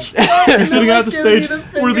stage. He's sitting at the Giving me stage the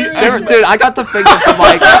where finger. They were- dude, I got the finger from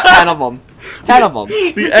like 10 of them. 10 of them.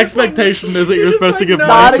 the expectation is that you're just, supposed to like, give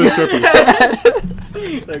nodding. money to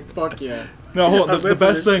strippers. Like, fuck yeah. No, hold on. I The live for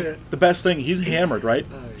best this thing. shit. The best thing. He's hammered, right?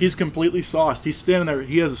 yeah. He's completely sauced. He's standing there.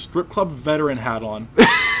 He has a strip club veteran hat on.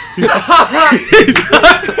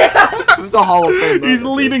 It was a Hall of Fame. He's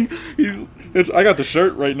moment, leaning. I got the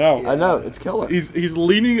shirt right now. dude. I know, it's killer. He's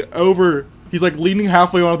leaning over. He's like leaning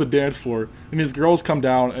halfway onto the dance floor, and his girls come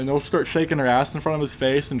down and they'll start shaking their ass in front of his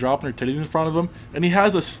face and dropping their titties in front of him. And he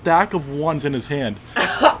has a stack of ones in his hand,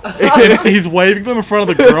 and he's waving them in front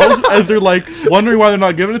of the girls as they're like wondering why they're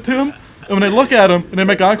not giving it to him. And when they look at him and they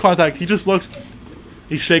make eye contact, he just looks.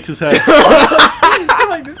 He shakes his head. I'm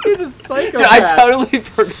like, this dude's a psychopath. Dude, I totally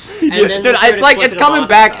forgot. And then Dude, they started it's like flipping it's them coming off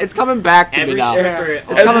back. and It's coming back to me Every now. stripper, It's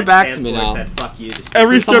on coming the back dance to me floor now. Said, "Fuck you." to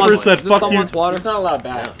Every Steve. stripper Someone's- said, is this "Fuck someone's you." water? It's not allowed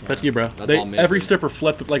back. That's you, bro. That's all me, Every dude. stripper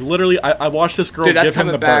flipped. Like literally, I watched this girl Dude, that's give him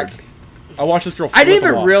coming the back. bird. I watched this girl. I didn't flip him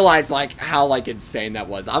even off. realize like how like insane that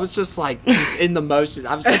was. I was just like just in the motions.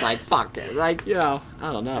 I was just like fuck it. Like, you know,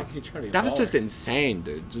 I don't know. He tried to That was baller. just insane,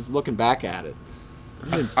 dude. Just looking back at it. It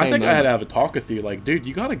was an I insane think I had to moment. have a talk with you. Like, dude,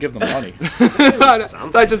 you gotta give them money.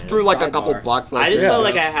 I just threw like a couple Sidebar. bucks. I Like, just Yeah. felt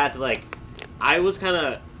like I had to like. I was kind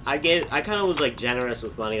of. I kind of was like generous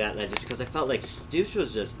with money that night just because I felt like Stoosh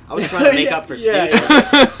was just. I was trying to make up for Yeah, Stoosh. yeah.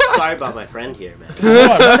 I was like, sorry about my friend here,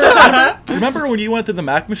 man. Remember when you went to the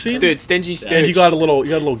Mac machine? dude, stingy and Stooge. you got a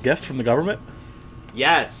little gift from the government.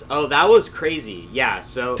 Yes. Oh, that was crazy. Yeah.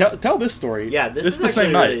 So. Tell this story. Yeah, this is is the same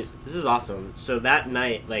actually night. really, this is awesome. So that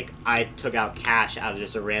night, like, I took out cash out of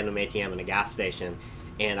just a random ATM in a gas station,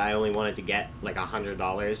 and I only wanted to get like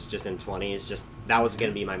 $100 just in 20s. Just that was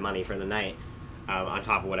gonna be my money for the night, on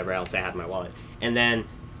top of whatever else I had in my wallet. And then,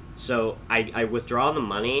 so I withdraw the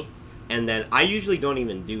money, and then I usually don't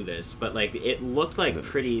even do this, but like it looked like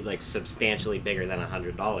pretty like substantially bigger than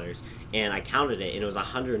 $100, and I counted it and it was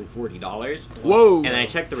 $140. Whoa! And I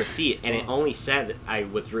checked the receipt and it only said I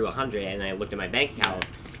withdrew 100, and I looked at my bank account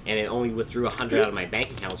and it only withdrew 100 out of my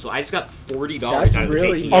bank account, so I just got $40 That's out of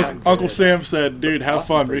really this ATM. young. Uncle Sam said, "Dude, have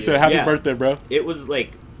Awesome fun." for He you. said, "Happy Yeah. birthday, bro." It was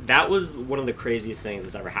like that was one of the craziest things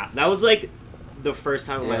that's ever happened. That was like the first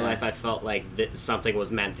time in my Yeah. life I felt like something was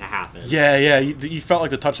meant to happen. Yeah. You felt like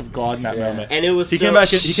the touch of God in that Yeah. moment. And it was He so, came back.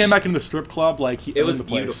 He came back into the strip club like he It owned was the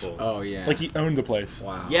place. beautiful. Oh yeah. Like he owned the place.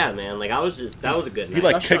 Wow. Yeah, man. Like I was just that was a good night. He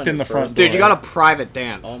like Especially kicked on in the your front birthday. door. Dude, you got a private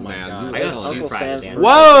dance, Oh my man. God. I This got is two Uncle private Sam's dances.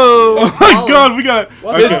 Whoa! Oh my God, we got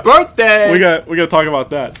What's His up? birthday. we got to talk about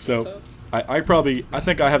that. So, I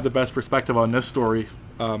think I have the best perspective on this story.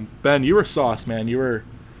 Ben, you were sauce, man. You were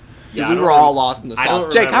Yeah, we I don't were all remember- lost in the I don't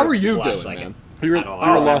sauce. Jake, how remember were you much, doing, like, man? you were I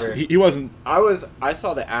don't lost. remember. He wasn't. I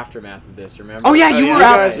saw the aftermath of this. Remember? Oh, yeah, you were out-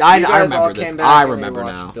 guys, I you guys all remember this. came back I and we remember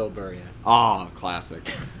watched now. Bill Burr. Yeah. Oh, classic.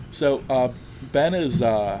 So Ben is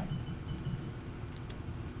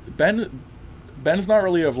Ben's not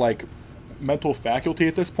really of like mental faculty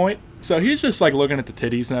at this point. So he's just like looking at the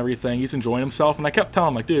titties and everything. He's enjoying himself, and I kept telling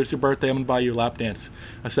him like, "Dude, it's your birthday. I'm gonna buy you a lap dance."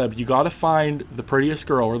 I said, "You gotta find the prettiest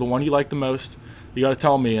girl or the one you like the most. You gotta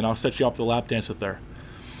tell me, and I'll set you up for the lap dance with her."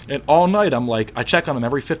 And all night, I'm like, I check on him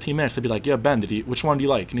every 15 minutes. I'd be like, "Yeah, Ben, which one do you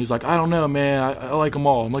like?" And he's like, "I don't know, man. I like them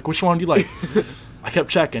all." I'm like, "Which one do you like?" I kept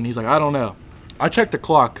checking. He's like, "I don't know." I checked the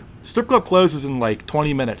clock. Strip club closes in like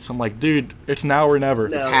 20 minutes. I'm like, "Dude, it's now or never."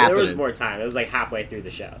 No, there was happening. more time. It was like halfway through the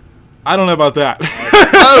show. I don't know about that.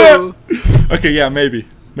 Oh! Okay, yeah, maybe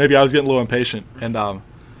I was getting a little impatient, and I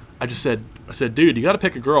said, "Dude, you got to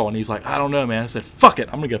pick a girl." And he's like, "I don't know, man." I said, "Fuck it,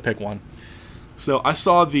 I'm gonna go pick one." So I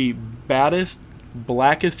saw the baddest,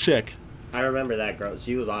 blackest chick. I remember that girl.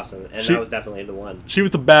 She was awesome, and She- that was definitely the one. She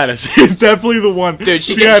was the baddest. She's definitely the one. Dude,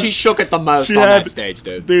 she had- shook it the most she on had- that stage,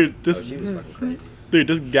 dude. Dude, Oh, this she was fucking crazy.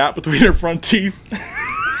 this gap between her front teeth.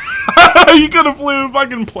 You could have flew a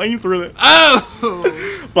fucking plane through it.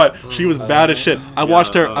 Oh! But she was bad as shit. I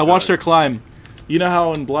watched her. oh, I watched God. her climb. You know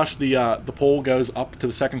how in Blush the pole goes up to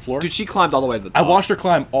the second floor? Dude, she climbed all the way to the I top. watched her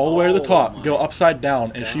climb all the way to the Oh top, my go upside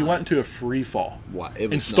down, and she God. went into a free fall. What? It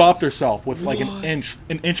And was stopped nuts. herself with like an inch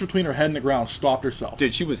between her head and the ground. Stopped herself.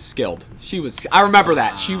 Dude, she was skilled. I remember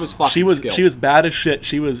that. She was fucking skilled. She was bad as shit.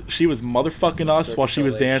 She was motherfucking us Some while she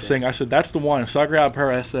was circulation. dancing. I said, "That's the one." So I grabbed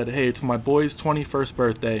her. I said, "Hey, it's my boy's 21st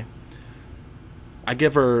birthday." I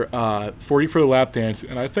give her 40 for the lap dance,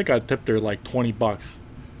 and I think I tipped her like $20.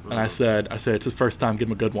 And I said, "It's his first time. Give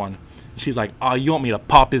him a good one." And she's like, "Oh, you want me to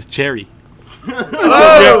pop his cherry?"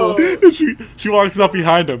 Oh! And she walks up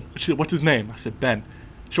behind him. She said, "What's his name?" I said, "Ben."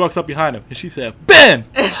 She walks up behind him, and she said, "Ben,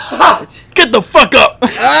 get the fuck up!"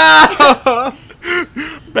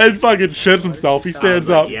 Ben fucking shits himself. He I was stands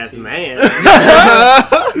like, up. yes, man.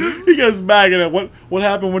 He goes back, and what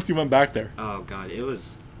happened once he went back there? Oh god, it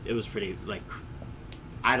was pretty like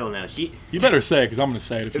I don't know. You better say it, because I'm gonna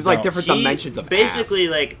say it. If It was like different She dimensions of basically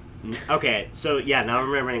ass. like okay, so yeah, now I'm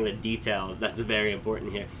remembering the detail that's very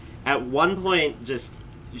important here. At one point, just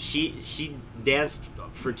she danced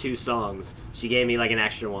for 2 songs. She gave me like an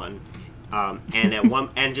extra one, and at one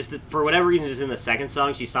and just for whatever reason, just in the second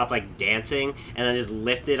song, she stopped like dancing and then just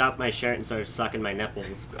lifted up my shirt and started sucking my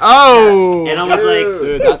nipples. Oh! And I was like,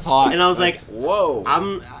 Dude, that's hot. and I was like, Whoa.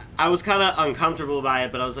 I was kind of uncomfortable by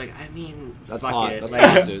it, but I was like, I mean, That's fuck hot. it. That's Like,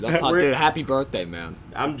 hot, dude. That's hot, we're- dude. Happy birthday, man.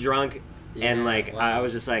 I'm drunk, and Yeah, like wow. I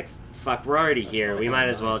was just like, "Fuck, we're already here. really We might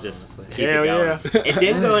as well nice, just honestly. keep Hell it going." yeah. It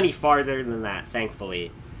didn't go any farther than that,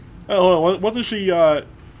 thankfully. Oh, hold on. Wasn't she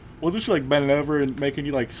like bending over and making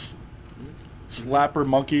you like slap her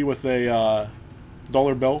monkey with a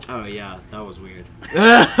dollar bill? Oh yeah, that was weird.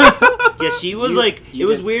 Yeah, she was You it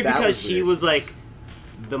was did- weird that because was she weird. was like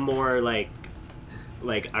the more like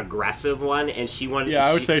aggressive one, and she wanted. Yeah,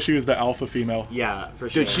 I would she- say she was the alpha female. Yeah, for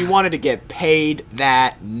sure. Dude, she wanted to get paid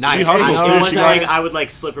that night. She hustled. I know It It she wasn't got- like I would like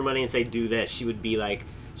slip her money and say do this. She would be like,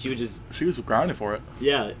 she would just She was grinding for it.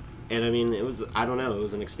 yeah. And I mean, it was I don't know, it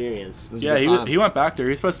was an experience. It was a Yeah, good time. he went back there.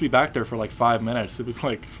 He was supposed to be back there for like 5 minutes. It was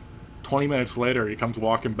like 20 minutes later, he comes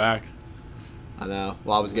walking back. I know.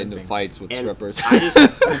 Well, I was getting into fights with And strippers.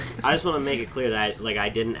 I just want to make it clear that like I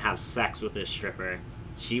didn't have sex with this stripper.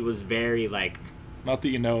 She was very like, Not that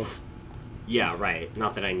you know of. yeah, right.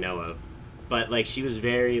 Not that I know of, but like she was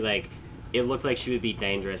very like, it looked like she would be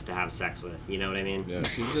dangerous to have sex with. You know what I mean? Yeah,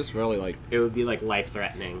 she was just really like. It would be like life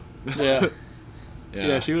threatening. Yeah. Yeah.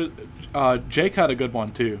 Yeah, she was. Jake had a good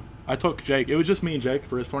one too. I took Jake. It was just me and Jake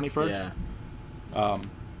for his 21st. Yeah.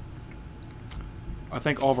 I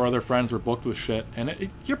think all of our other friends were booked with shit, and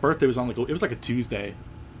your birthday was on it was like a Tuesday,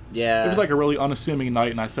 Yeah. It was like a really unassuming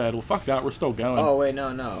night, and I said, well, fuck that, we're still going. Oh wait,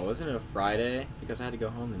 no. Wasn't it a Friday? Because I had to go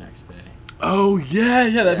home the next day. Oh, yeah,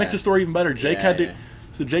 that Yeah. makes the story even better. Jake had to. Yeah.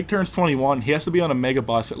 So Jake turns 21. He has to be on a mega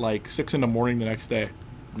bus at like 6 in the morning the next day.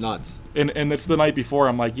 Nuts. And it's the night before.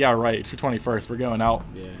 I'm like, yeah, right. It's your 21st. We're going out.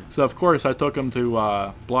 Yeah. So, of course, I took him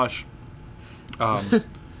to Blush.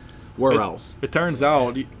 Where else? It turns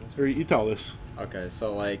out, you tell this. Okay,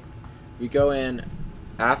 so like, we go in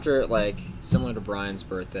after like similar to Brian's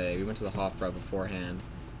birthday. We went to the Hofbräu beforehand,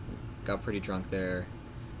 got pretty drunk there.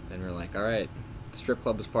 Then we were like, all right, the strip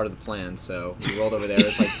club was part of the plan. So we rolled over there. It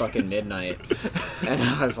was like fucking midnight, and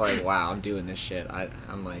I was like, wow, I'm doing this shit.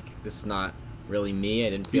 I'm like, this is not really me. I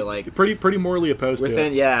didn't feel like Pretty morally opposed to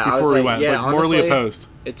within. it. Yeah, Before I was we like, went, yeah, like, honestly, morally opposed.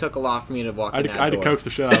 It took a lot for me to walk I in had that to door. coax the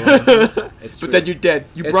shit out of him. It's true. But then you did.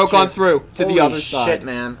 You It's broke true. on through to Holy the other shit, side.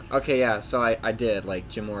 man. Okay, yeah. So I did like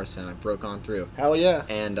Jim Morrison. I broke on through. Hell yeah.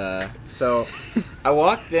 And so I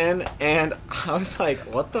walked in and I was like,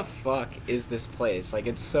 what the fuck is this place? Like,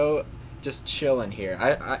 it's so just chill in here.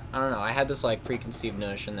 I don't know. I had this like preconceived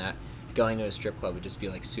notion that going to a strip club would just be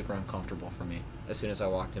like super uncomfortable for me as soon as I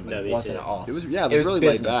walked in, but No, it me wasn't too. at all. It was really laid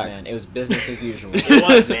business, back. man. It was business as usual. It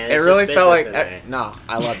was, man. It It's really just felt like business in there. no,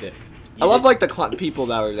 I loved it. I love like the people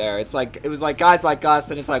that were there. It was like guys like us,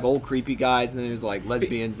 and it's like old creepy guys, and then there's like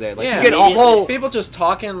lesbians there. Like Yeah, you get a whole people just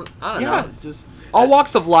talking. I don't yeah, know. it's just all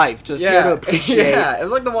walks of life, just here to appreciate yeah, it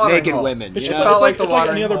was like the watering naked hole. women. It's You just know? felt like the it's like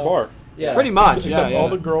any watering other hole. bar. Yeah, Pretty much, Except yeah. all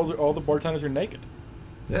the bartenders are naked.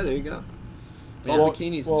 Yeah, there you go. It's Yeah. all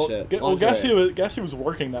bikinis and shit. Guess who was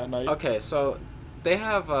working that night? Okay, so they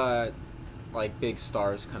have like big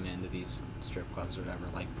stars come into these strip clubs or whatever,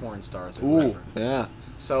 like porn stars or Ooh, whatever. yeah,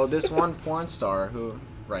 So this one porn star who,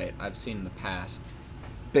 right, I've seen in the past.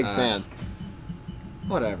 big Uh, fan.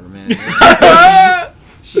 Whatever, man.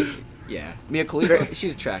 She's yeah. Mia Khalifa.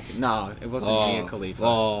 She's attractive. No, it wasn't Mia Khalifa.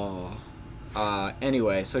 Oh,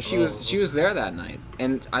 Anyway, so she was there that night,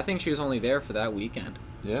 and I think she was only there for that weekend.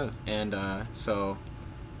 yeah. And so,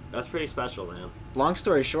 That's pretty special, man. long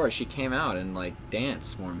story short, she came out and like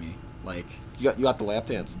danced for me. Like, You got the lap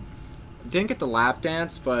dance. didn't get the lap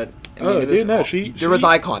dance, but I Oh, mean, it was dude, no, There was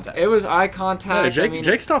eye contact. it was eye Yeah, contact. Jake, I mean,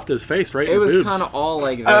 Jake stuffed his face right in it the was boobs. kind of all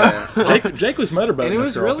like there. Jake was motorboating And it this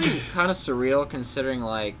was girl. really kind of surreal considering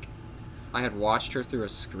like I had watched her through a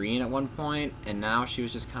screen at one point, and now she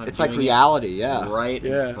was just kind of It's like doing it reality, yeah. right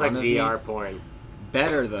Yeah. in It's like front of VR me. porn.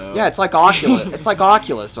 Better though. Yeah, it's like Oculus. It's like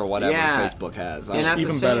Oculus or whatever Yeah. Facebook has. And at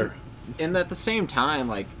Even the same, better. And at the same time,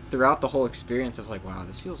 like throughout the whole experience, I was like, wow,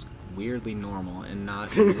 this feels weirdly normal and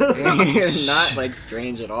not not like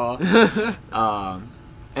strange at all.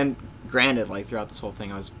 And granted, like throughout this whole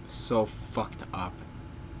thing, I was so fucked up.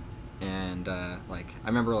 And like I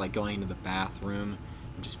remember like going into the bathroom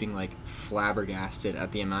and just being like flabbergasted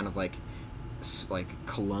at the amount of like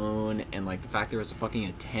cologne and like the fact there was a fucking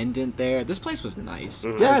attendant there. This place was nice.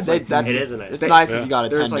 Mhm. yeah, It's like- that's It is a nice It's place. nice Yeah. if you got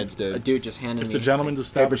There was attendance, like a dude. dude just handed It's me a gentleman's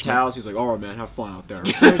paper establishment. towels. He's like, "Oh man, have fun out there."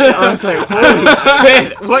 I was like, "Holy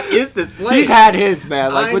shit! What is this place?" He's had his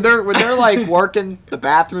man. Like I- when they're like working the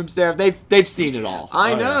bathrooms there, they've seen it all.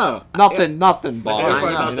 I Oh, yeah. know. Nothing What's bothers I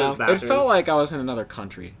fun know. about you those know. It bathrooms? felt like I was in another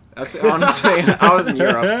country. That's honestly, I was in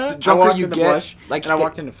Europe. I drunker walked you into get, Bush, like, and I you get-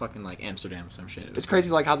 walked into fucking like Amsterdam or some shit. It was It's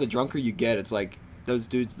crazy, like how the drunker you get, it's like those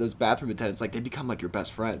dudes, those bathroom attendants, like they become like your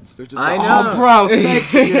best friends. They're just I like, know. oh, bro,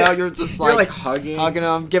 thank you. You know, you're just You're like, like hugging.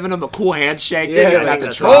 them, giving them a cool handshake. Yeah, They don't like, have to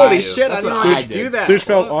that's try. Holy you. shit! That's I didn't what know I you did. do that. Stooge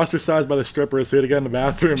felt What? ostracized by the strippers, so he had to get in the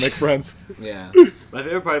bathroom and make friends. Yeah. My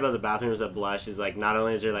favorite part about the bathrooms at Blush is like not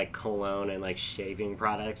only is there like cologne and like shaving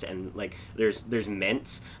products and like there's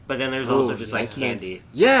mints, but then there's also Ooh, just nice like candy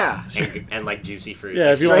Yeah. and like juicy fruits.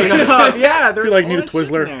 Yeah, if you Straight like, up. Yeah. There you was like all need a that shit in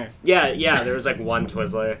Twizzler? there. yeah, there was like one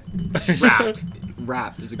Twizzler wrapped.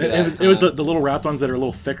 Wrapped. It's a good it ass was, it was time. the little wrapped ones that are a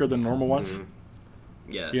little thicker than normal ones.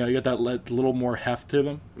 Yeah. You know, you got that little more heft to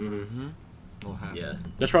them. We'll have Yeah. to.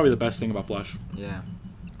 That's probably the best thing about Blush. Yeah.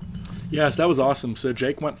 Yes, that was awesome. So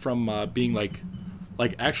Jake went from being like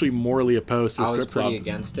actually morally opposed to a I was strip pretty club.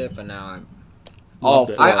 against it, but now I'm. all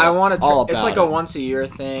Loved it. for it. I want to. all It's about like it. a once a year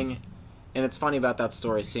thing, and it's funny about that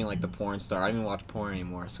story. Seeing like the porn star. I don't even watch porn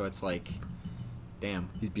anymore, so it's like, damn.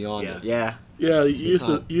 He's beyond Yeah. it. Yeah. Yeah, you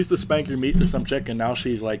time. used to spank your meat to some chick, and now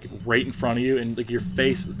she's like right in front of you, and like your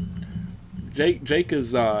face.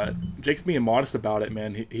 Jake's being modest about it,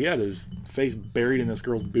 man. He had his face buried in this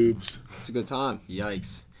girl's boobs. It's a good time.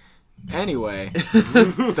 Yikes. Anyway,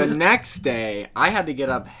 the next day I had to get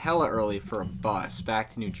up hella early for a bus back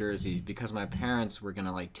to New Jersey because my parents were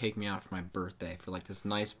gonna like take me out for my birthday for like this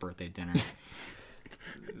nice birthday dinner.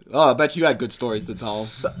 Oh, I bet you had good stories to tell.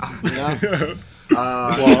 So, You know?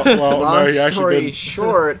 Well, Long no, he actually story didn't.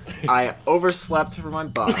 short, I overslept for my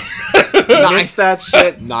bus. Missed that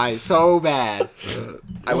shit Nice. so bad.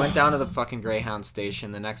 I went down to the fucking Greyhound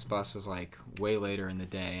station. The next bus was like way later in the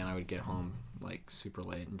day, and I would get home like super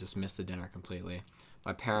late and just miss the dinner completely.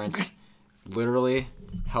 My parents literally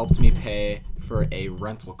helped me pay for a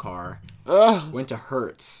rental car. Went to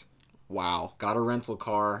Hertz, Wow. got a rental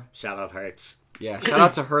car. Shout out Hertz. Yeah, shout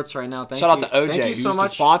out to Hertz right now. Thank Shout out you. to OJ, Thank you who so used much.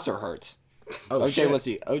 to sponsor Hertz. Oh, OJ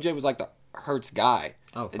shit. was like the Hertz guy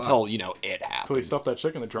Oh, fuck. until it So he happened. stuffed that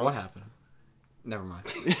chick in the trunk. What happened? Never mind.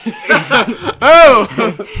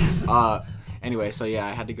 Oh! Anyway, so yeah,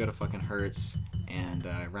 I had to go to fucking Hertz and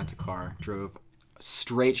rent a car. Drove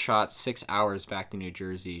straight shot 6 hours back to New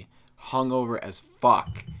Jersey. Hungover as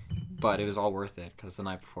fuck. But it was all worth it because the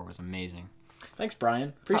night before was amazing. Thanks,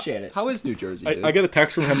 Brian. Appreciate it. How is New Jersey, dude? I get a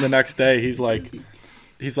text from him the next day. He's like,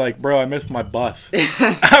 bro, I missed my bus.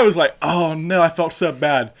 I was like, oh no, I felt so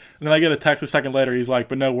bad. And then I get a text a second later. He's like,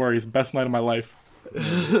 but no worries, best night of my life.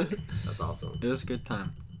 That's awesome. It was a good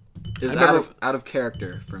time. It was I remember- out of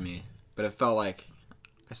character for me, but it felt like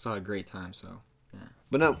I still had a great time. So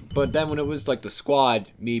But then when it was like the squad,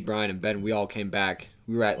 me, Brian, and Ben, we all came back.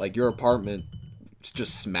 We were at like your apartment,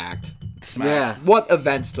 just smacked. yeah, What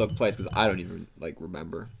events took place? Because I don't even like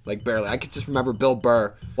remember, like barely. I could just remember Bill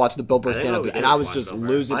Burr, watching the Bill Burr I didn't stand know up, we and did I was watch just Bill Burr.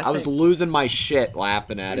 losing. I I was think- losing my shit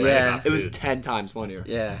laughing at it. Yeah. It was Food. 10 times funnier.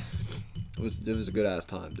 yeah. It was a good ass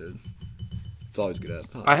time, dude. It's always a good ass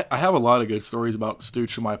time. I have a lot of good stories about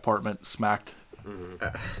Stooch in my apartment smacked.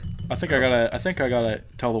 I think I gotta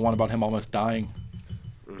tell the one about him almost dying.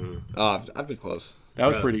 Oh, I've been close. That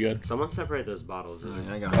was Bro, pretty good. Someone separate those bottles.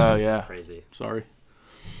 I got Oh yeah, Crazy. sorry.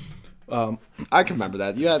 I can remember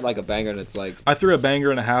that. You had like a banger, and it's like I threw a banger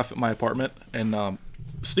and a half at my apartment, and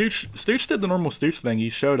Stooch did the normal Stooch thing. He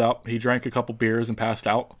showed up, he drank a couple beers and passed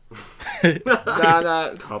out. nah.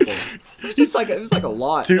 couple. It was like a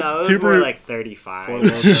lot. No, it was Two more brew- like 35.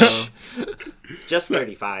 Just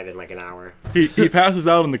 35 in like an hour. he passes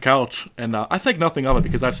out on the couch, and I think nothing of it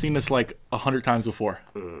because I've seen this like 100 times before.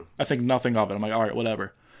 I think nothing of it. I'm like, all right,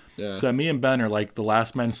 whatever. Yeah. So me and Ben are like the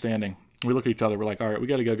last men standing. We look at each other. We're like, all right, we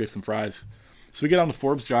got to go get some fries. So we get on to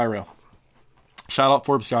Forbes Gyro. Shout out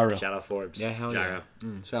Forbes Gyro. Shout out Forbes. Yeah, hell yeah.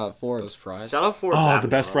 Gyro. Shout out Ford. Those fries. Shout out Forbes. Oh, the Avenue,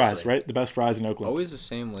 best fries, honestly. right? The best fries in Oakland. Always the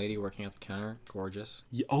same lady working at the counter. Gorgeous.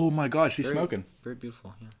 Oh my God, she's Very- smoking. Very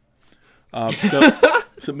beautiful. Yeah.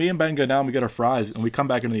 So me and Ben go down, we get our fries, and we come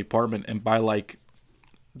back into the apartment, and by like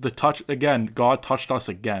the touch again, God touched us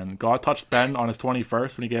again. God touched Ben on his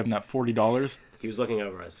 21st when he gave him that $40. He was looking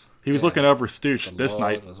over us. He was looking over Stooch this Lord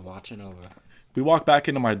night. was watching over. We walk back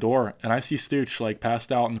into my door, and I see Stooch like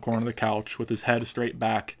passed out in the corner of the couch with his head straight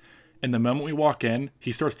back. And the moment we walk in,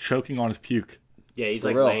 he starts choking on his puke. Yeah, he's For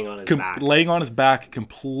like real. laying on his back. Laying on his back,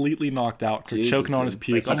 completely knocked out, Jesus, choking on dude. his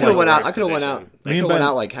puke. Like, I he's I'm could have like- went out. worst I could have went out. position. I Me could and have went Ben-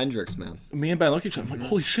 out like Hendrix, man. me and Ben look at each other. I'm like,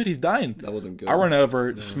 holy shit, he's dying. That wasn't good. I run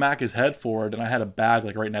over, smack his head forward, and I had a bag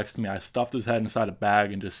like right next to me. I stuffed his head inside a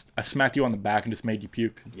bag and I smacked you on the back and just made you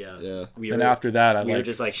puke. Yeah. Yeah. We And were, after that, we were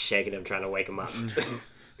just like shaking him, trying to wake him up.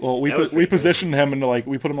 well, we that was put, we pretty crazy. positioned him into like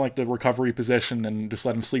we put him in, like the recovery position and just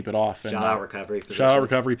let him sleep it off. And, Shout out recovery position. shout out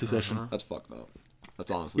recovery position. That's fucked up. That's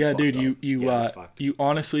honestly. Yeah, fucked dude, up. you that's fucked. you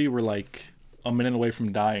honestly were like a minute away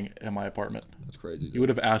from dying in my apartment. That's crazy. You would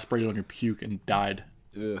have aspirated on your puke and died.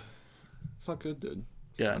 Yeah. It's not good, dude.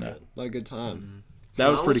 Yeah, no, Not a good time. that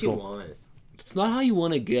was Not pretty what you cool. want. It's not how you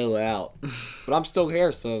want to go out. But I'm still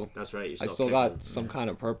here, so That's right. You're I still still kicking. got some kind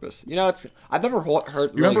of purpose. You know, it's I've never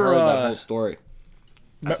heard remember, that uh, whole story.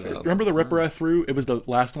 Remember the Ripper I threw? It was the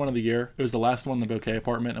last one of the year. It was the last one in the Bouquet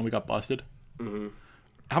apartment, and we got busted. Mm-hmm.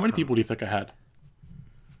 How many people do you think I had?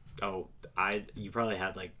 Oh, you probably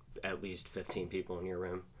had like at least 15 people in your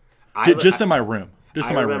room. Just in my room. Just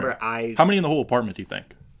in I my remember room. How many in the whole apartment do you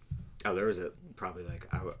think? there was probably like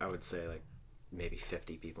I would say like maybe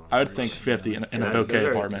 50 people. I would think 50 in a Those Bouquet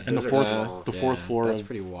are- apartment. In the those are fourth, small. the fourth Yeah, floor that's of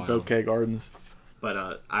pretty wild. Bouquet Gardens.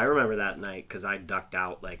 But I remember that night because I ducked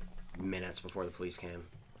out like minutes before the police came.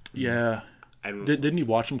 Yeah. And Didn't you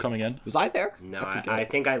watch them coming in? Was I there? no, forget. I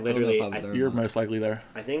think I don't know if literally I was there. You're most likely there.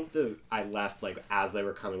 I think I left like as they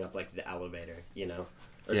were coming up like the elevator, you know,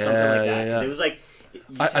 or Yeah, something like that. yeah, 'Cause yeah. it was like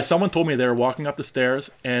Someone told me they were walking up the stairs,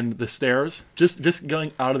 and the stairs, just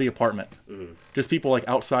going out of the apartment. Just people like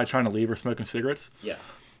outside trying to leave or smoking cigarettes. yeah.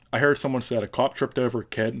 I heard someone said a cop tripped over a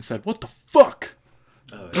kid and said, "What the fuck?"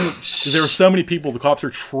 Oh, yeah. 'Cause there were so many people, the cops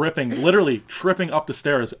are literally tripping up the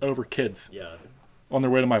stairs over kids Yeah. on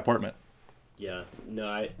their way to my apartment. Yeah. No,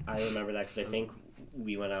 I remember that because I think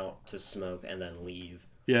we went out to smoke and then leave.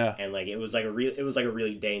 Yeah. And like it was like a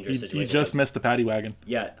really dangerous He situation. just Like, missed the paddy wagon.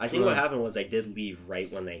 yeah, I think what happened was I did leave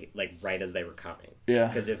right when they right as they were coming. Yeah.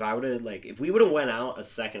 Because if we would have went out a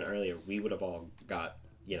second earlier, we would have all got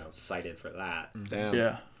cited for that. Damn.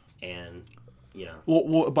 Yeah. And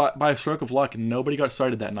Well, by a stroke of luck, nobody got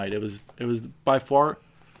cited that night. It was by far.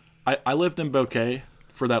 I lived in Bouquet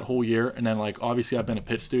for that whole year, and then like obviously I've been a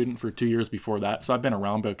Pitt student for 2 years before that, so I've been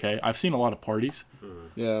around Bouquet. I've seen a lot of parties.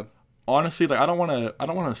 Yeah. Honestly, like I don't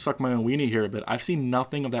want to suck my own weenie here, but I've seen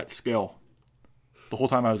nothing of that scale the whole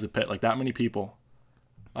time I was at Pitt. Like that many people.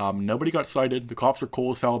 Nobody got cited. The cops were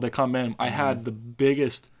cool as hell. They come in. I had the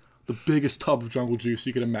biggest tub of jungle juice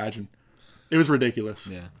you could imagine. It was ridiculous.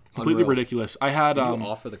 Yeah. Completely Unreal. ridiculous. I had You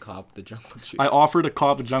offer the cop the jungle juice. I offered a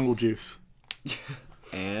cop a jungle juice.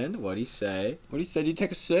 And what'd he say? What he said? You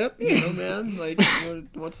take a sip, man. Like,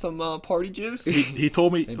 want some party juice? He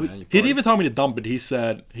told me Hey, man, you he didn't party. even tell me to dump it. He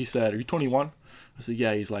said, "Are you 21?" I said,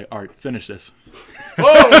 "Yeah." He's like, "All right, finish this." and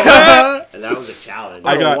that was a challenge.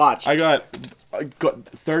 I got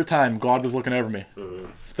third time. God was looking over me.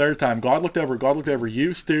 Third time, God looked over you,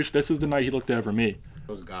 Stoosh. This is the night he looked over me.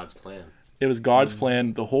 It was God's plan. It was God's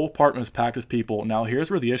plan. The whole apartment was packed with people. Now here's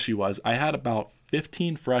where the issue was. I had about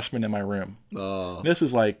 15 freshmen in my room. Oh, This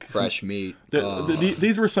is like fresh meat.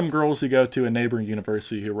 These were some girls who go to a neighboring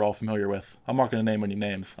university who we're all familiar with. I'm not going to name any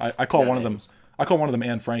names. I call one of them. I call one of them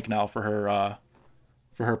Anne Frank now for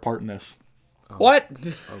her part in this. What?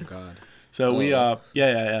 Oh God. So we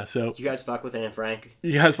yeah. So You guys fuck with Anne Frank?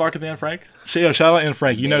 you guys fuck with Anne Frank? Shout out Anne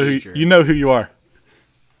Frank. You know Major. who you are.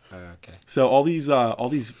 Okay. So all these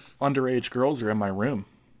underage girls are in my room.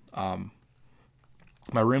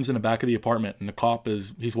 My room's in the back of the apartment, and the cop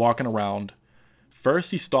he's walking around.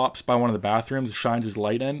 First, he stops by one of the bathrooms, shines his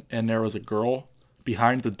light in, and there was a girl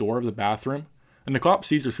behind the door of the bathroom. And the cop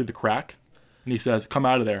sees her through the crack, and he says, "Come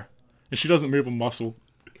out of there." And she doesn't move a muscle.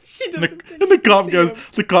 She And the cop goes,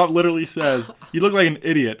 the cop literally says, "You look like an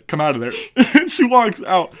idiot. Come out of there." And she walks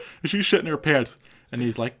out, and she's shitting her pants. And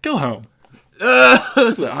he's like, "Go home."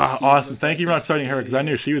 Like, awesome. Thank you for not citing her, because I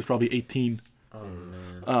knew she was probably 18. Oh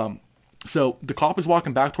man. So the cop is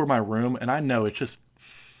walking back toward my room, and I know it's just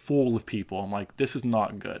full of people. I'm like, this is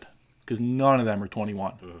not good, because none of them are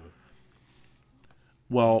 21.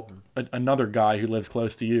 Well, another guy who lives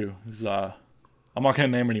close to you is, I'm not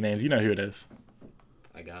going to name any names. You know who it is.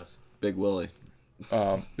 I guess. Big Willie.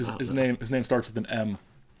 His name starts with an M.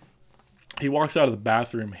 He walks out of the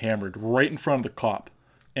bathroom hammered right in front of the cop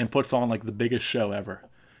and puts on like the biggest show ever.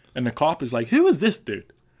 And the cop is like, "Who is this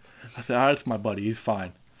dude?" I said, "It's my buddy. He's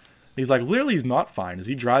fine." He's like, "Literally, he's not fine. Is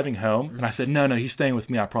he driving home?" And I said, No, he's staying with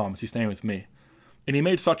me. I promise. He's staying with me. And he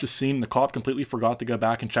made such a scene, the cop completely forgot to go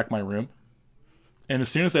back and check my room. And as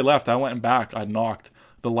soon as they left, I went back. I knocked.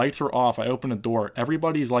 The lights were off. I opened the door.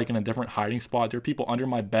 Everybody's like in a different hiding spot. There are people under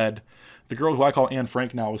my bed. The girl who I call Anne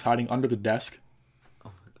Frank now was hiding under the desk.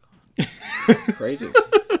 Crazy.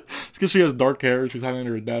 It's because she has dark hair. She's hiding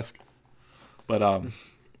under her desk. But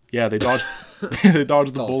yeah, they dodged. They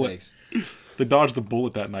dodged the All bullet. takes. They dodged the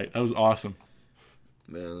bullet that night. That was awesome.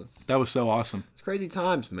 Man, That was so awesome. it's crazy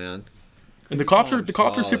times, man. And the cops are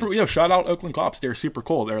College. super. Yo, shout out Oakland cops. They're super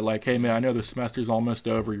cool. They're like, "Hey man, I know the semester's almost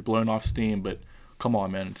over. You're blowing off steam, but come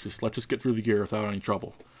on, man. Let's just get through the year without any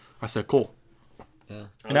trouble." I said, "Cool." Yeah.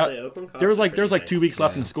 And I- Honestly, Oakland cops There was are like pretty 2 nice. weeks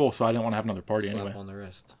left in Yeah. school, so I didn't want to have another party Slap anyway. on the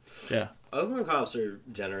wrist. Yeah. Oakland cops are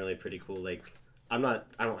generally pretty cool. Like, I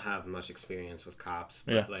don't have much experience with cops,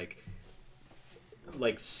 but Yeah. like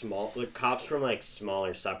cops from like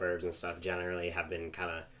smaller suburbs and stuff generally have been kind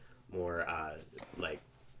of more like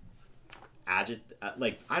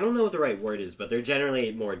like I don't know what the right word is, but they're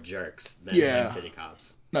generally more jerks than Yeah. like, city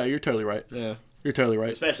cops, No, you're totally right. Yeah. You're totally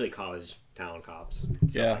right. especially college town cops. Stuff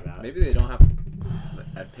Yeah. like that. Maybe they don't have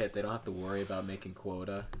at Pitt. They don't have to worry about making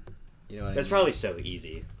quota. You know what I It's mean? probably so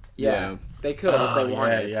easy. Yeah, Yeah. they could if they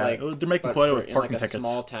wanted. yeah, It's yeah. like They're making but quota for- with in parking like a tickets.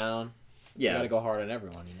 small town. You Yeah. gotta go hard on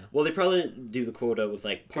everyone. You know. Well, they probably do the quota with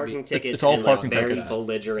like parking be- tickets it's all and parking like very tickets.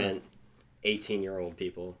 belligerent 18-year-old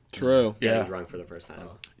people True. getting Yeah. drunk for the first time.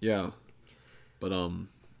 Yeah. But how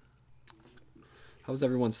was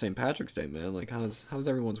everyone's St. Patrick's Day, man? Like, how was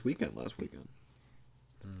everyone's weekend last weekend?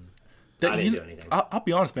 I didn't do anything. I'll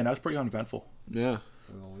be honest, man. That was pretty uneventful. Yeah.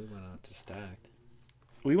 Well, we went out to Stacked.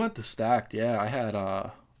 We went to Stacked. Yeah, I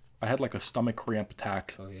had like a stomach cramp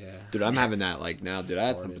attack. Oh yeah. Dude, I'm having that like now. Dude, I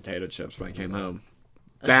had some Farted. potato chips when I came home.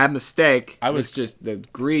 Bad mistake. I was- It's just the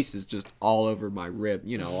grease is just all over my rib.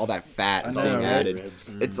 You know, all that fat is know, being right? added. Ribs.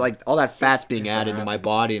 It's like all that fat's being That's what added to my happens.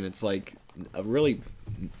 body, and it's like a really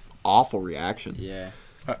awful reaction. Yeah.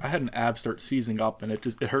 I had an ab start seizing up, and it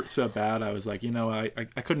hurt so bad. I was like,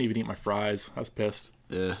 I couldn't even eat my fries. I was pissed.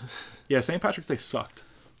 Yeah. Yeah, St. Patrick's Day sucked.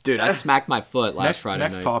 Dude, I smacked my foot last Friday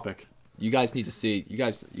Next night. topic. You guys need to see. You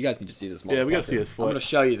guys need to see this. Yeah, we gotta motherfucker. see his foot. I'm gonna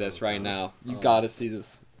show you this right now. You gotta see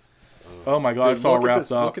this. Oh my god, Dude, it's all look at wrapped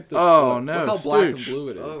this, up. Look at this Oh foot. no, Look how black and Stooge. blue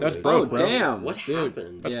it is. That's dude. broke, Oh, bro. damn. What Dude.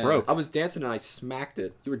 happened? That's Yeah. broke. I was dancing and I smacked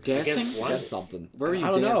it. You were dancing? Against what? Against something. Where were you I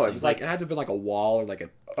don't know. dancing? It was like it had to have been like a wall or like a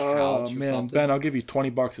Oh couch or man, something. Ben, I'll give you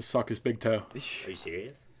 $20 to suck his big toe. Are you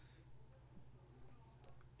serious?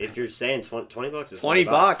 If you're saying $20 is $20.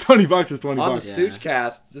 $20 is $20. On the Yeah.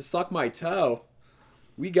 Stoogecast to suck my toe.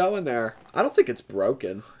 We go in there. I don't think it's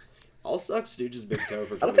broken. I'll suck Stooge's big toe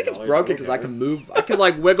for $20. I don't think it's broken because I can move. I can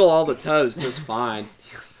like wiggle all the toes just fine.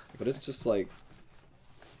 But it's just like,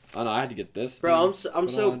 I don't know. I had to get this. Bro, thing I'm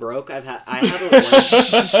put so on. broke. I haven't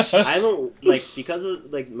worked, I haven't like because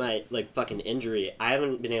of like my like fucking injury. I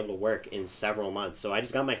haven't been able to work in several months. So I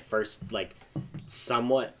just got my first like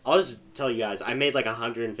somewhat. I'll just tell you guys. I made like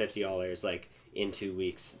 $150 like in 2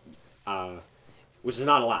 weeks, which is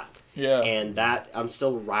not a lot. Yeah. And that I'm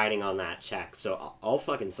still riding on that check. So I'll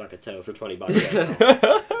fucking suck a toe for $20. Right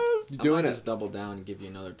now. You I doing might it? just double down and give you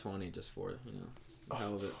another 20 just for, you know, the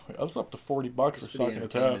hell of it. I was up to $40 for Just for the sucking a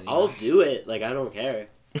toe. entertainment. I'll do it. Like I don't care.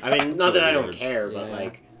 I mean, not that I don't Weird. care, but Yeah.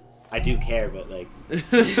 like I do care. But like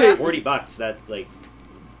 $40,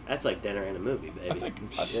 that's like dinner and a movie, baby. I think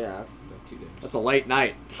Yeah, that's like 2 days. That's a late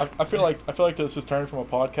night. I feel like this has turned from a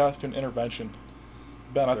podcast to an intervention.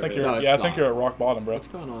 Ben, I think No, you're it's I think not. you're at rock bottom, bro. What's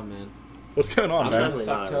going on, man? What's going on, I'm man? definitely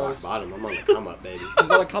Suck not at rock toes. bottom. I'm on the come up, baby.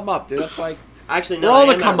 Who's on the come up, dude? That's like Actually, We're no. all I on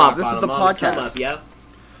am the at come up. rock This is bottom. the I'm on come podcast. up, yeah.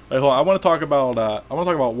 Hey, hold on. I want to talk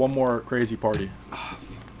about one more crazy party.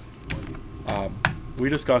 We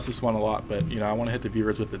discussed this one a lot, but you know I want to hit the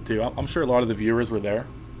viewers with it too. I'm sure a lot of the viewers were there.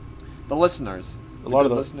 the listeners. A lot of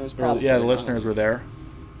the listeners, or, probably. yeah, the listeners were there.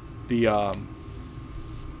 The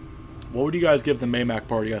what would you guys give the Maymac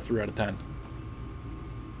party a 3 out of 10?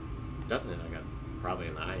 Definitely, I got probably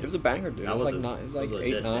a 9. It was a banger, dude. That It was like a- 9. It was that like a 8,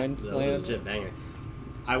 legit- 9. That was a legit banger.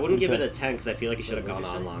 I wouldn't give it a 10 because I feel like it should have gone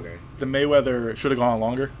on longer. The Mayweather should have gone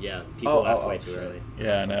longer. Yeah, people left way too shit. early.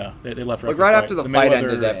 Yeah, no, they left Like the right fight. after the fight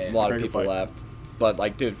Mayweather- ended, a lot of Gregor people fight. left. But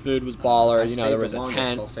like, dude, food was baller. I You know, there stayed was the a longest,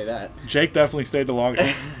 tent. I'll say that. Jake definitely stayed the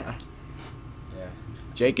longest. Yeah.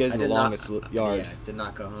 Jake is I the did not- longest yard. Yeah, did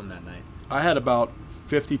not go home that night. I had about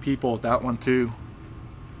 50 people at that one too.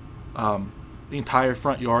 The entire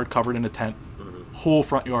front yard covered in a tent. Whole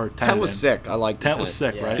front yard tent. Tent was sick. I like the Tent was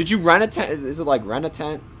sick, Yeah. right? Did you rent a tent? Is it like rent a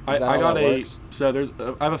tent? I Is that how got that a works? so there's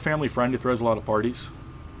I have a family friend who throws a lot of parties,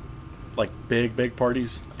 like big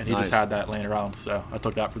parties, and he just Nice. had that laying around. So I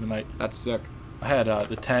took that for the night. That's sick. I had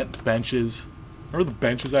the tent, benches. Remember the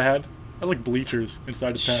benches I had? I had like bleachers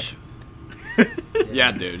inside the tent.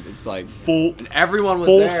 Yeah, dude. It's like Full everyone was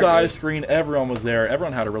full there. size dude. screen. Everyone was there.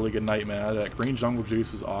 Everyone had a really good night, man. That green jungle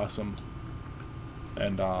juice was awesome.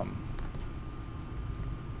 And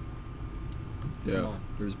Yeah. Come on.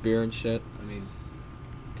 There was beer and shit. I mean,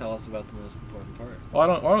 tell us about the most important part. why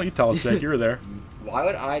don't you tell us, Jake? You were there. Why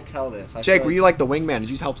would I tell this? I Jake, feel were you like the wingman? Did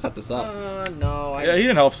you help set this up? No, I. Yeah, he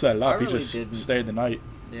didn't help set it up. I He really just didn't. stayed the night.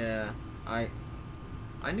 Yeah, I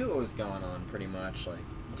knew what was going on pretty much. Like,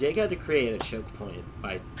 Jake had to create a choke point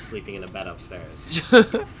by sleeping in a bed upstairs.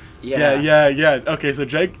 Yeah. Okay, so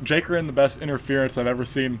Jake ran the best interference I've ever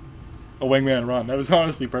seen a wingman run. That was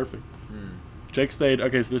honestly perfect. Jake stayed.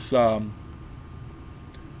 Okay, so this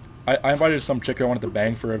I invited some chick I wanted to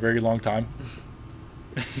bang for a very long time.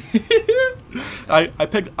 I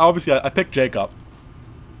picked Jake up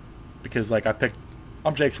because like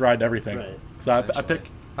I'm Jake's ride to everything. Right. So I Essentially.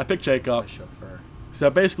 picked Jake my up. chauffeur. So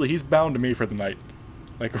basically he's bound to me for the night.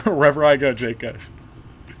 Like wherever I go, Jake goes.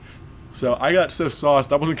 So I got so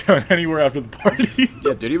sauced I wasn't going anywhere after the party.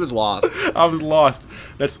 Yeah, dude, he was lost. I was lost.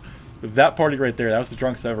 That party right there. That was the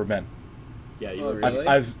drunkest I've ever been. Yeah, you Oh, were. really?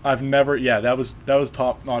 I've never. Yeah, that was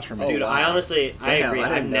top notch for me. Dude, wow. I honestly, I Damn, agree. I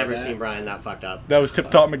didn't I've know never that. seen Brian that fucked up. That was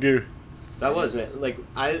Tip Top Magoo. That was it. Like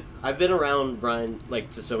I've been around Brian like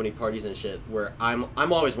to so many parties and shit where I'm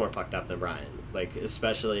always more fucked up than Brian. Like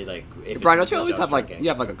especially like if Brian, it's don't you always just have like drinking. you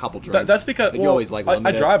have like a couple drinks? That's because like, well, you always like I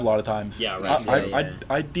limit it. drive a lot of times. Yeah, right.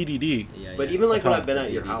 I DDD. Yeah, But yeah. even like when That's I've been how-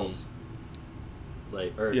 at your DDD. house,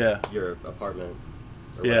 like or Yeah. your apartment.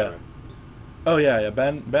 Or Yeah. whatever. Oh yeah.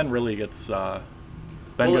 Ben really gets. Ben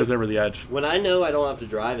Well, goes over the edge. When I know I don't have to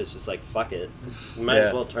drive, it's just like fuck it. We might Yeah.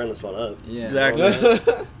 as well turn this one up. Yeah.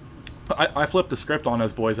 Exactly. I flipped the script on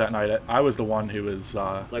those boys that night. I was the one who was.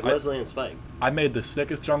 Like Wesley and Spike. I made the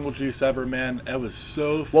sickest jungle juice ever, man. It was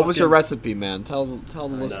so. What was your fucking- recipe, man? Tell the No,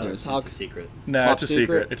 listeners. it's a secret. Nah, Top it's a secret?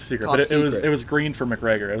 secret. It's a secret. Top But it secret. was green for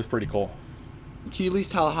McGregor. It was pretty cool. Can you at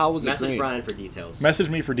least tell how was it Message green? Brian for details. Message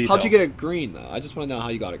me for details. How'd you get it green though? I just want to know how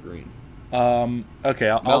you got it green. Okay,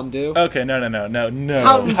 Mountain Dew? Okay, no.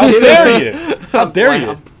 How How dare you? How dare playing.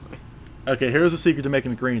 you? Okay, here's the secret to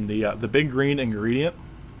making it green. The big green ingredient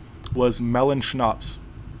was melon schnapps.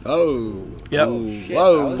 Oh. Yep. Oh, shit,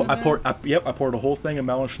 whoa. that was- I poured a whole thing of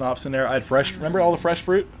melon schnapps in there. I had fresh. Remember all the fresh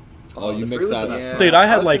fruit? Oh, you the mixed fruit was that. the best part. Dude, I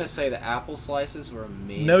had was like- gonna say the apple slices were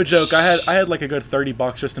amazing. No joke. I had like a good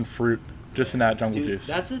 $30 just in fruit, just in that jungle Dude, juice.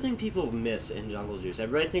 that's the thing people miss in Jungle Juice.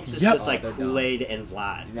 Everybody thinks it's Yep. just like Oh, they're dumb. Kool-Aid and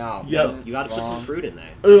Vlad. No. Yep. No, you got to put some Wrong. fruit in there.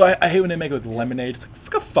 Ooh, I hate when they make it with lemonade. It's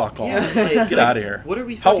like, fuck off. Like, Get out of here. What are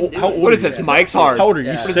we How- fucking how doing? old What are is you? this? Mike's Hard. How old are you?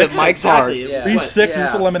 Yeah. What is Six? it? Mike's Hard. Exactly. Yeah. Are you What? 6? Is this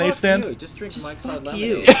a fuck lemonade stand? You. Just drink Just Mike's Hard fuck Lemonade.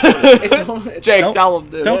 you. It's Jake, Don't- tell him.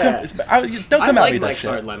 Dude. Don't Yeah. come. Don't I come at like me that Mike's shit.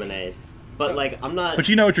 Hard Lemonade, but like I'm not. But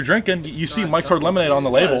you know what you're drinking. It's You see not Mike's Hard jungle Lemonade on the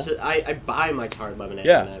juice. label. Yeah, so I buy Mike's Hard Lemonade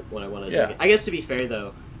Yeah. when I want to Yeah. drink it. I guess to be fair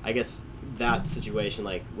though, I guess that situation,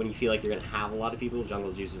 like when you feel like you're gonna have a lot of people,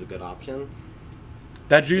 Jungle Juice is a good option.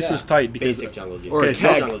 That juice Yeah. was tight because Basic Jungle Juice. Or a Basic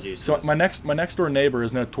keg. Jungle Juice. so my next door neighbor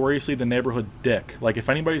is notoriously the neighborhood dick. Like if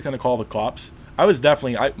anybody's gonna call the cops, I was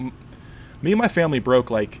definitely me and my family broke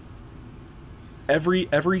like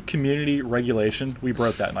every community regulation we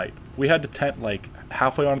broke that night. We had to tent like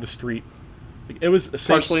halfway onto the street. It was a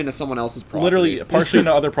safe, Partially into someone else's property. literally partially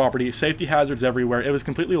into other property. Safety hazards everywhere. It was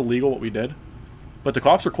completely illegal what we did, but the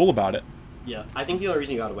cops were cool about it. Yeah, I think the only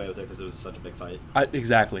reason you got away with it because it was such a big fight.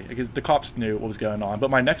 Exactly, because the cops knew what was going on. But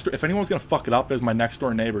my next, if anyone was gonna fuck it up, it was my next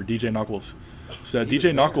door neighbor, DJ Knuckles. So He was DJ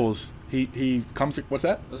there. Knuckles, he comes. What's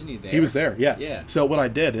that? Wasn't he there? He was there, yeah. Yeah. So what I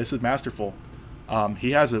did, this is masterful.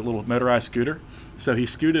 He has a little motorized scooter, so he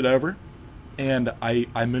scooted over, and I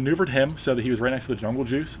maneuvered him so that he was right next to the jungle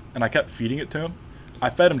juice, and I kept feeding it to him. I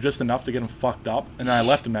fed him just enough to get him fucked up, and then I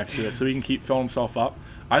left him next to it so he can keep filling himself up.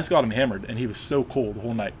 I just got him hammered, and he was so cool the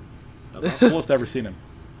whole night. That's That's awesome. the coolest I've ever seen him.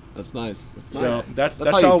 That's nice. That's So nice. that's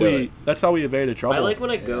That's how how you do we it. that's how we evaded trouble. I like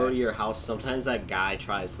when I go Yeah. to your house. Sometimes that guy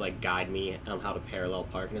tries to like guide me on how to parallel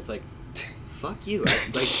park, and it's like, fuck you. I'm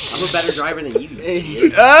a better driver than you. you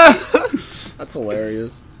idiot. That's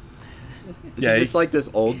hilarious. Is Yeah, it just like this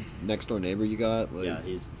old next door neighbor you got? Like, Yeah,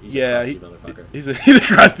 he's yeah, a crusty motherfucker. he's a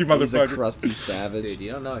crusty he's a motherfucker. crusty savage. Dude,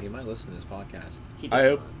 you don't know. He might listen to this podcast. He I does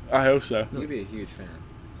hope not. I hope so. You'd be a huge fan.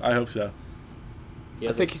 I hope so. He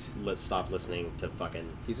I hasn't think- stopped listening to fucking.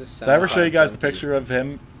 He's a. Did I ever show you guys the junkie. picture of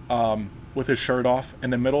him with his shirt off in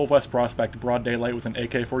the middle of West Prospect, broad daylight, with an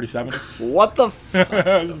AK-47? What the?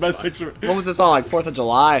 The best picture. What was this on? Like 4th of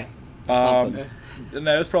July? Or Um, something.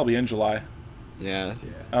 no, it was probably in July. Yeah.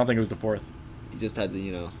 I don't think it was the 4th. He just had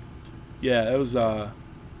to, Yeah, it was. he had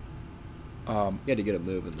to get it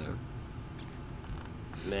moving there.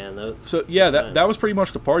 Man, those, So yeah, that was pretty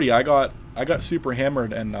much the party. I got super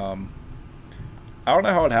hammered, and I don't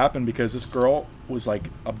know how it happened because this girl was like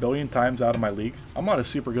a billion times out of my league. I'm not a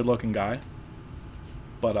super good looking guy,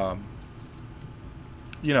 but I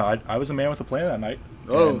was a man with a plan that night.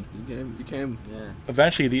 Oh, And you came. Yeah.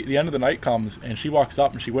 eventually the end of the night comes, and she walks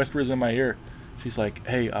up and she whispers in my ear. She's like,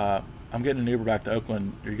 "Hey, I'm getting an Uber back to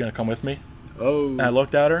Oakland. Are you gonna come with me?" Oh. And I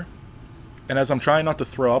looked at her, and as I'm trying not to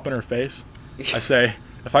throw up in her face, I say,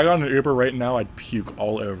 "If I got an Uber right now, I'd puke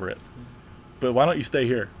all over it. But why don't you stay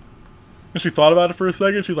here?" And she thought about it for a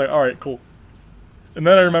second. She's like, "All right, cool." And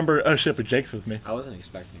then I remember, oh shit, but Jake's with me. I wasn't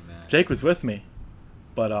expecting that. Jake was with me,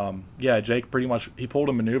 but yeah, Jake pretty much he pulled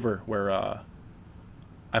a maneuver where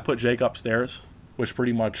I put Jake upstairs, which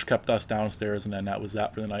pretty much kept us downstairs, and then that was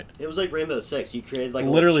that for the night. it was like Rainbow Six. You created like a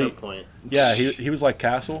Literally- little choke point. Yeah, he was like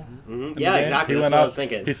Castle. Hmm. in the Yeah, game. exactly. He That's went what I up, was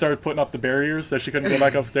thinking. He started putting up the barriers so she couldn't go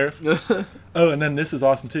back upstairs. Oh, and then this is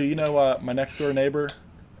awesome too. You know, my next door neighbor,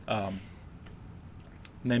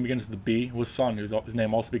 name begins with the B, was son. His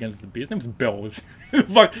name also begins with the B. His name's Bill. Who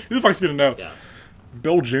the fuck's gonna know? Yeah.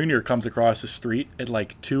 Bill Jr. comes across the street at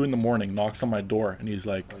like 2 a.m, knocks on my door, and he's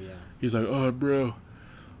like, Oh yeah. "Oh, bro,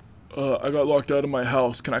 I got locked out of my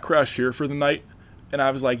house. Can I crash here for the night?" And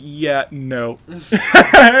I was like, "Yeah, no." Close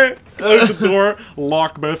the door,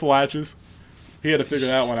 lock both latches. He had to figure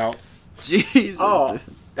that one out. Jesus. Oh,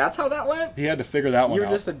 that's how that went. He had to figure that one You were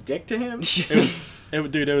out. just a dick to him.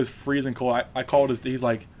 Dude, it was freezing cold. I called he's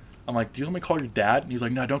like, I'm like, "Do you want me to call your dad?" And he's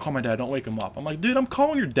like, "No, don't call my dad. Don't wake him up." I'm like, "Dude, I'm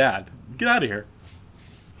calling your dad. Get out of here."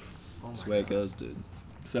 Oh That's my the way it God. goes, dude.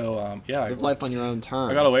 So, yeah. Live life on your own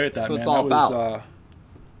terms. I got away with that, That's what man. it's all that about. Was,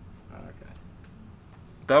 Oh, okay.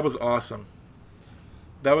 that was awesome.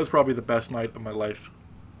 That was probably the best night of my life.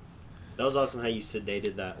 That was awesome how you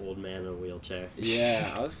sedated that old man in a wheelchair.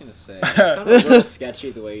 Yeah, I was gonna say. It sounded a little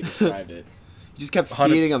sketchy the way you described it. You just kept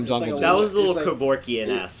 100 feeding him It's like jungle a That juice. was a little It's like-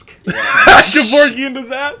 Kevorkian-esque. Kevorkian in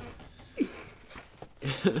his ass.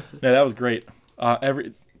 No, that was great.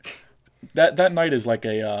 That night is like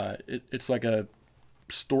it's like a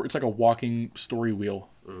story. It's like a walking story wheel.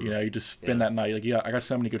 You know, you just spin that night. Like, yeah, I got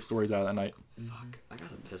so many good stories out of that night. Fuck, I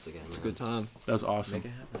gotta piss again. It's a good time. That was awesome. Make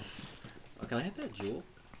it happen. Oh, can I hit that jewel?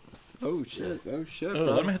 Oh shit! Oh shit! Oh,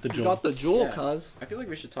 let me hit the You jewel. got the jewel, Yeah. cuz. I feel like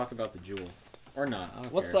we should talk about the jewel. Or not. I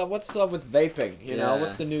don't What's care. up? What's up with vaping? You know, Yeah.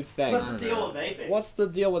 what's the new thing? What's the deal with vaping? What's the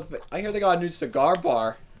deal with? I hear they got a new cigar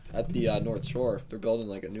bar at the North Shore. They're building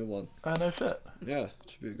like a new one. No shit. Yeah, it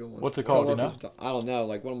should be a good one. What's it called, you Coworkers I don't know.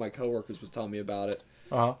 Like one of my coworkers was telling me about it.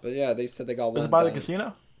 Uh-huh. But yeah, they said they got one. Is it by the down-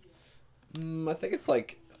 casino? I think it's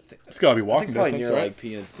like. It's gotta be I walking think probably distance, near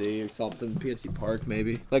right? like PNC or something, PNC Park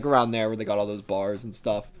maybe, like around there where they got all those bars and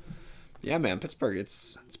stuff. Yeah, man, Pittsburgh,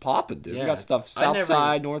 it's popping, dude. Yeah, we got stuff I south never-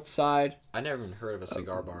 side, north side. I never even heard of a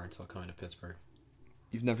cigar bar until coming to Pittsburgh.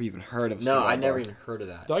 You've never even heard of. No, cigar I never bar. even heard of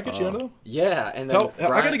that. Did I get you into them? Yeah, and then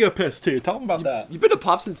I gotta go piss too. Tell them about that. You've been to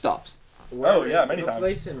Puffs and Stuffs. Oh, yeah, many the times.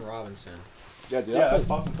 place in Robinson. Yeah, dude. Yeah, that's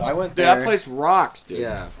awesome stuff. I went Dude, there. that place rocks, dude.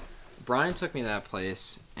 Yeah, Brian took me to that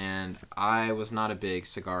place, and I was not a big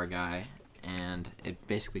cigar guy, and it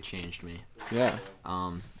basically changed me. Yeah.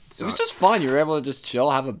 So It was just fun. You were able to just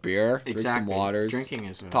chill, have a beer, drink some exactly. waters, Drinking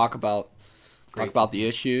is a talk about great the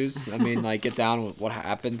issues. I mean, like get down with what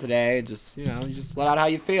happened today. Just you just let out how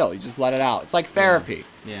you feel. You just let it out. It's like therapy.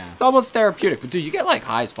 Yeah, It's almost therapeutic. But dude, you get like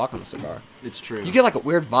high as fuck on a cigar. it's true. You get like a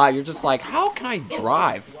weird vibe. You're just like, how can I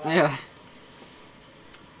drive? Yeah.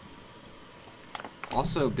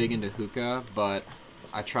 Also big into hookah, but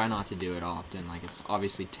I try not to do it often. Like it's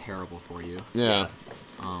obviously terrible for you. Yeah,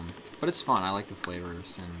 But it's fun. I like the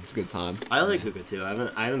flavors and it's a good time. I like hookah too. I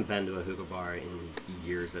haven't been to a hookah bar in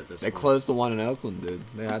years at this They point. closed the one in Oakland, dude.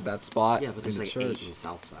 They had that spot. Yeah, but in there's the like church. 8 in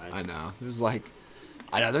Southside. I know. There's like,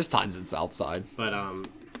 I know. There's tons in Southside. But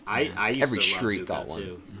I used Every to street love hookah got one.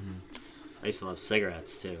 too. I used to love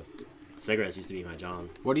cigarettes too. Cigarettes used to be my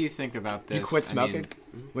John what do you think about this? You quit I mean, smoking?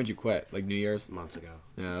 When'd you quit? Like New Year's? months ago.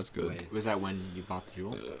 Yeah, that's good. Wait. was that when you bought the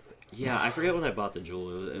jewel? Yeah, I forget when I bought the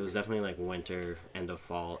Juul. It was definitely like winter, end of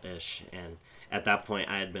fall ish, and at that point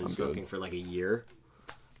I had been smoking for like a year,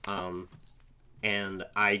 and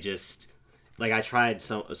I just like I tried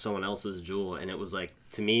someone else's Juul, and it was like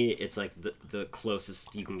to me it's like the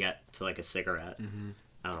closest you can get to like a cigarette,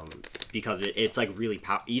 because it's like really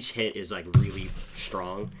each hit is like really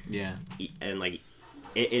strong, Yeah. and like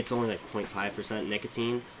it's only like 0.5%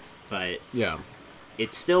 nicotine, but Yeah.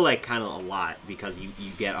 it's still like kind of a lot because you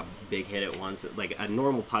get a big hit at once. Like a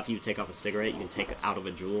normal puff you would take off a cigarette, you can take it out of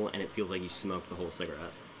a Juul and it feels like you smoked the whole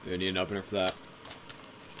cigarette. You need an opener for that.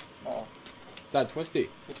 Oh, Is that Twisty?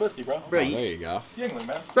 it's a twisty, bro. Bro, Oh, you, there you go. It's Yingling,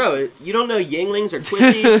 man. bro, you don't know Yinglings or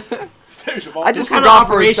Twisties? Seriously, I just What kind of forgot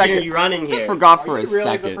for a operation second. are you running Just here? forgot for a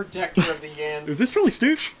second. protector of the yams? Is this really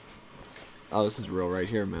Stoosh? Oh, this is real right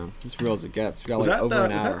here, man. This real as it gets. We got Was like that, over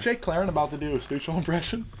an is hour. that Jake Claren about to do a Stoochel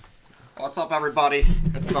impression? What's up, everybody?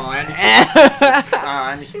 It's Andy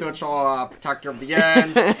Stutchel, protector of the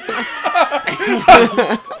yams.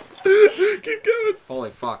 Keep going. Holy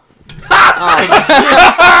fuck.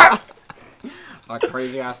 A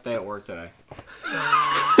crazy ass day at work today.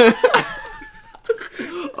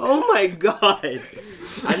 Oh my god.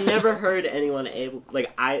 I've never heard anyone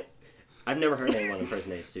I've never heard anyone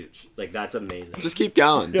impersonate Stooch. Like that's amazing. Just keep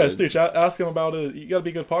going. Yeah, dude. Stooch, ask him about it. You gotta be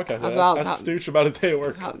a good podcast. How's Ask that- Stooch about a day at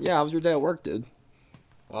work. Yeah, how was your day at work, dude?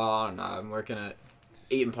 Well, I don't know. I'm working at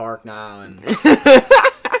Eaton Park now, and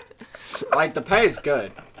like the pay is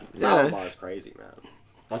good. Salad Yeah. bar is crazy, man.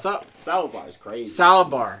 What's up? Salad bar is crazy. Salad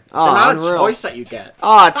bar. Oh, the amount unreal. of choice that you get.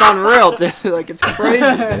 Oh, it's unreal, dude. Like it's crazy,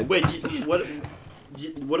 dude. Wait,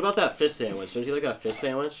 what about that fish sandwich? Don't you like that fish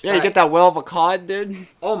sandwich? Yeah, you get that will of a cod, dude.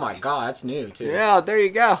 Oh my god, that's new too. Yeah, there you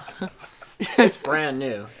go. It's brand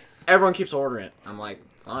new. Everyone keeps ordering it. I'm like,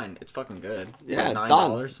 fine, it's fucking good. Yeah, like it's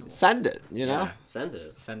 $9. done. Send it, you know? Yeah. Send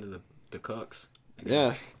it. Send to the cooks.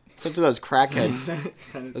 Yeah. Send to those crackheads.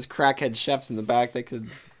 Send it. Those crackhead chefs in the back, they could,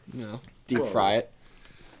 deep Whoa. fry it.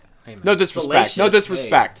 Hey, man. No disrespect. No Salacious.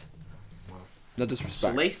 disrespect. No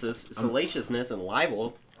disrespect. Salaciousness and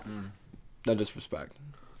libel. No disrespect.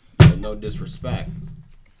 No disrespect.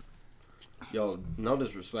 Yo, no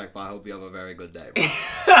disrespect, but I hope you have a very good day.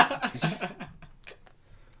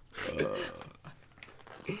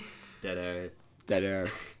 Dead air. Dead air.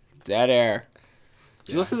 Dead air.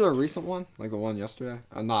 Did you listen to the recent one? Like the one yesterday?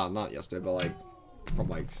 Not yesterday, but like from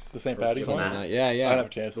like The St. Patty's Sunday one? Matt. night. Yeah, I didn't have yeah. a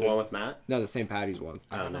chance The to. one with Matt? No, the St. Patty's one.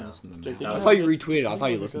 I don't know. Listen to Jake, me. did I saw you retweet it. I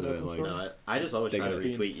thought you listened to it. Like, No, I just always try to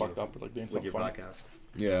Being retweet you fucked up or like doing with something your funny. podcast.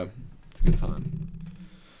 yeah, it's a good time.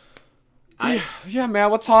 I Yeah, man.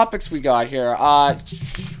 What topics we got here?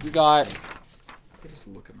 We got Just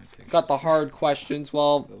look at my picture. got the hard questions.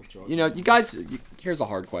 Well, you guys. Here's a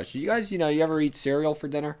hard question. You guys, you ever eat cereal for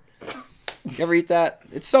dinner? You ever eat that?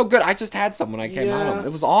 It's so good. I just had some when I came Yeah. home.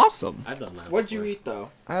 It was awesome. I've done that. What'd you before. eat though?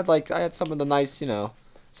 I had some of the nice, some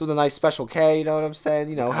of the nice Special K. You know what I'm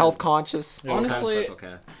saying? Health conscious. Yeah. Honestly,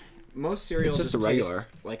 Okay. most cereal It's just a regular.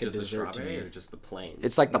 tastes like a Just the dessert to strawberry me. or just the plain?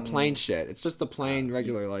 It's like the plain shit. It's just the plain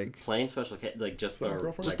regular like. plain Special K, like just the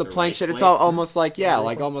girlfriend? Just like the plain rice shit. It's flakes? almost like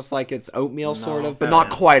almost like it's oatmeal sort of, but No. not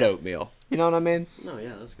quite oatmeal. You know what I mean? No,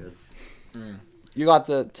 yeah, that's good. You got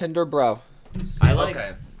the Tinder Bro. I like.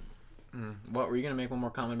 Okay. What were you gonna make one more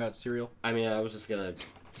comment about cereal? I mean, I was just gonna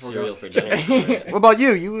cereal for dinner. What about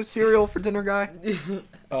you? You a cereal for dinner guy?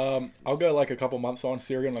 I'll go like a couple months on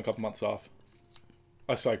cereal and a couple months off.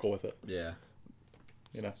 I cycle with it. Yeah.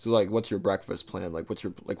 So like, what's your breakfast plan? Like, what's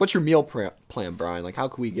your meal plan, Brian? Like, how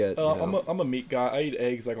can we get? I'm a meat guy. I eat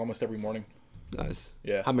eggs like almost every morning. Nice.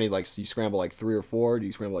 Yeah. How many like do you scramble like 3 or 4? Or do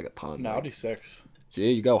you scramble like a ton? No, I'll Like, do 6.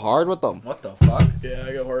 gee, you go hard with them. What the fuck? Yeah,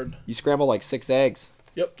 I go hard. You scramble like 6 eggs.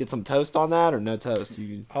 Yep. Get some toast on that or no toast?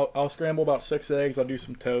 I'll scramble about 6 eggs. I'll do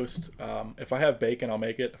some toast. If I have bacon, I'll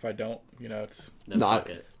make it. If I don't, it's Then not fuck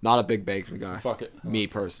it. not a big bacon guy. fuck it. Me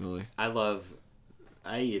personally,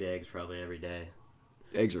 I eat eggs probably every day.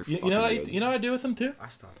 eggs are You fucking know what good. you know what I do with them too? I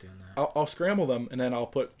stopped doing that. I'll scramble them and then I'll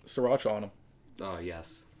put siracha on them. Oh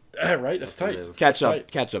yes. Right, that's the tight. move. Ketchup,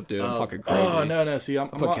 Right. dude. I'm fucking crazy. Oh no. See, I'm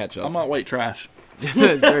put not, ketchup. I'm not white trash.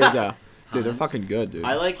 There you go. Dude, they're fucking good, dude.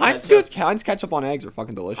 I like Heinz ketchup. good. Heinz ketchup on eggs are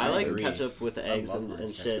fucking delicious. I like dude. ketchup with eggs love and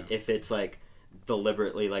Heinz shit ketchup. if it's like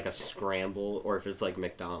deliberately like a scramble or if it's like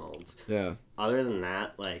McDonald's. Yeah. Other than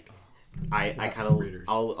that, like I kind of Raiders.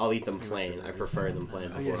 I'll eat them plain. I prefer them plain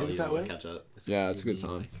before I'll who's eat that them with way? ketchup. Yeah, it's a good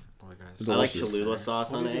time. I like Delicious. Cholula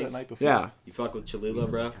sauce on eggs. Yeah. You fuck with Cholula,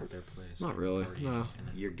 bro? Not really. No.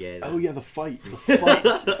 You're gay. Oh yeah, the fight.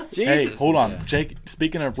 Hey, Jesus. hold on, Yeah. Jake.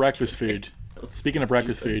 Speaking of breakfast food,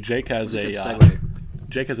 Jake has Good a segue.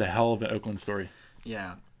 Jake has a hell of an Oakland story.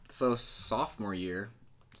 Yeah. So sophomore year,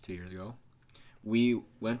 it's 2 years ago, we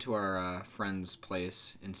went to our friend's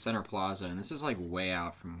place in Center Plaza, and this is like way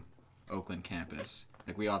out from Oakland campus.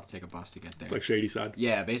 Like we ought to take a bus to get there. Like Shady Side.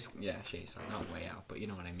 Yeah, basically, yeah, Shady Side, not way out, but you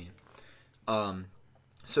know what I mean.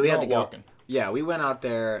 So we had to go. Walking. Yeah, we went out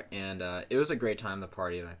there, and it was a great time to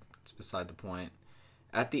party. Like, it's beside the point.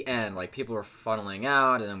 At the end, like people were funneling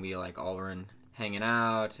out, and then we like all were hanging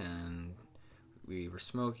out, and we were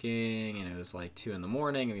smoking, and it was like 2 a.m,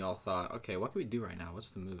 and we all thought, okay, what can we do right now? What's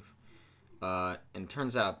the move? And it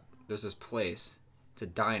turns out there's this place. It's a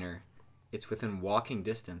diner. It's within walking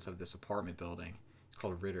distance of this apartment building. It's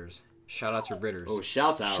called Ritter's. Shout out to Ritter's. Oh,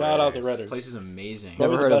 shouts out! Shout out the This Redders. place is amazing.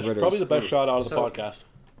 Never heard of Ritter's. Probably the best shout out of the So- podcast.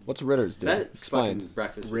 What's Ritter's, dude? That Explain. fucking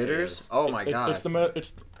breakfast. Ritter's? potatoes. Oh my It- god. It's the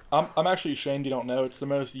most. I'm actually ashamed you don't know. It's the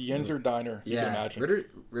most Yinzer diner you can Yeah, imagine.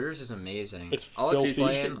 Ritter's is amazing. It's I'll filthy. We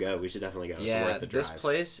explain. should go. We should definitely go. It's Yeah, worth the drive. this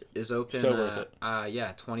place is open. So worth it.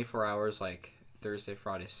 Yeah, 24 hours, like Thursday,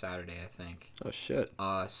 Friday, Saturday, I think. Oh shit.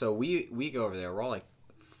 So we go over there. We're all like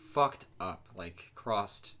fucked up, like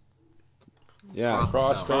crossed. Yeah.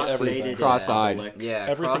 Crossfade, Crossfaded, everything. Cross-eyed. Alcoholic. Yeah,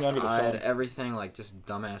 Everything under the crossed-eyed, sun. everything like just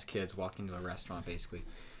dumbass kids walking to a restaurant, basically.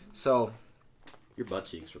 So Your butt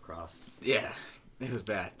cheeks were crossed. yeah, it was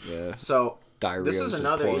bad. Yeah. So Diarrhea this was is just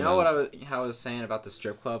another. You pouring know out. what how I was saying about the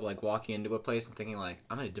strip club, like walking into a place and thinking like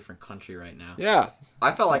I'm in a different country right now. Yeah.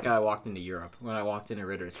 I felt like I walked into Europe when I walked into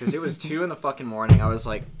Ritter's because it was 2 in the fucking morning. I was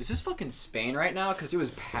like, is this fucking Spain right now? Because it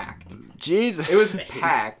was packed. Jesus. It was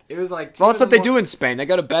packed. It was like 2 Well, that's in what they the do in Spain. They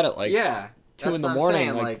go to bed at like Yeah. 2 in that's the what I'm morning,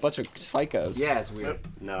 saying, like a bunch of psychos. yeah, it's weird.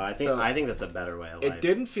 No, I So- think that's a better way of life. It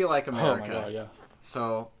didn't feel like Oh America. my god, yeah.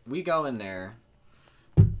 So we go in there.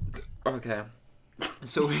 Okay.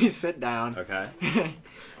 So we sit down. Okay.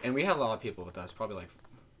 And we had a lot of people with us, probably like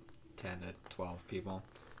 10 to 12 people.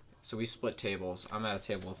 So we split tables. I'm at a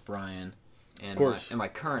table with Brian and, Of course. and my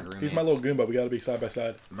current roommates. He's my little Goomba. We got to be side by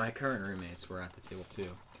side. My current roommates were at the table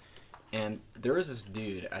too. And there was this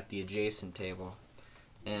dude at the adjacent table.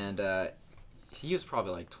 And he was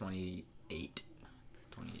probably like 28.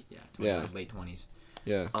 20, yeah, 20, Yeah. late 20s.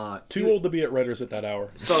 Yeah. Too old to be at Redders at that hour.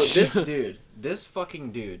 So this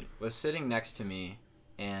fucking dude was sitting next to me,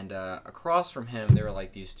 and across from him there were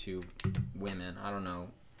like these 2 women. I don't know.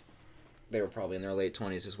 They were probably in their late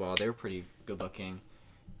 20s as well. They were pretty good looking,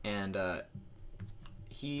 and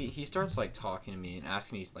he starts like talking to me and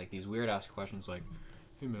asking me like these weird ass questions like,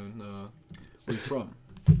 "Hey man, where you from?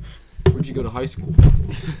 Where'd you go to high school?"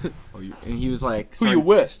 And he was like, Who you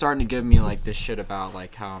with? starting to give me like this shit about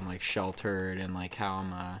like how I'm like sheltered and like how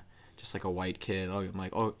I'm just like a white kid. Oh, I'm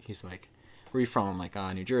like, oh, he's like, where are you from? I'm like,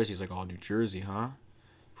 New Jersey. He's like, oh, New Jersey, huh?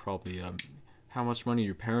 Probably. How much money do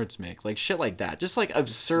your parents make? Like shit like that. Just like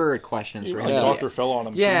absurd questions. Like Right? Yeah. Dr. Phil on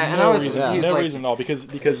him. Yeah, For and no I was- reason, he was no like- reason at all.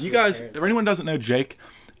 Because you guys, if anyone doesn't know Jake,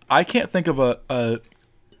 I can't think of a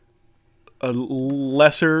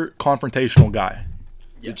lesser confrontational guy.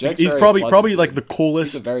 Yeah. Jake's He's very probably pleasant, like dude. the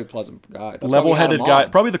coolest, He's a very pleasant guy. That's why we had level-headed him guy.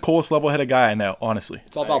 on. Probably the coolest level-headed guy I know. Honestly,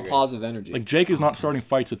 It's all about positive energy. like Jake is not starting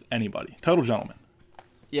fights with anybody. Total gentleman.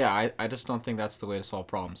 Yeah, I just don't think that's the way to solve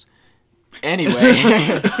problems.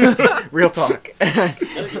 Anyway, real talk.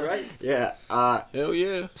 No, you're right. Yeah. Hell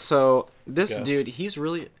yeah. So this Yes. dude, he's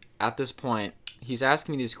really at this point. He's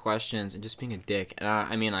asking me these questions and just being a dick. And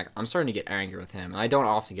I mean, like, I'm starting to get angry with him. And I don't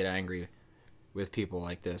often get angry with people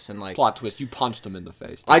like this. And like, Plot twist: you punched him in the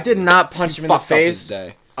face. I did not punch him in the Fucked up his face.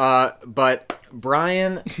 day. But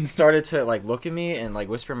Brian started to like look at me and like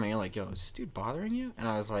whisper in my ear, like, "Yo, is this dude bothering you?" And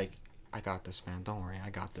I was like, "I got this, man. Don't worry, I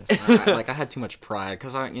got this." And I had too much pride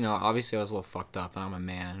because obviously I was a little fucked up and I'm a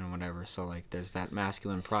man and whatever. So like, there's that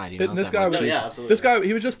masculine pride, you know. And this that guy, machismo. yeah, absolutely. this guy,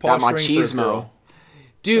 he was just That posturing for his machismo. girl.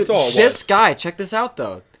 Dude, That's all it this was. guy, check this out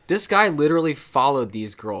though. This guy literally followed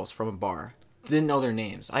these girls from a bar. Didn't know their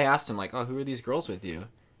names. I asked him like, "Oh, who are these girls with you?"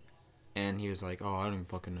 And he was like, "Oh, I don't even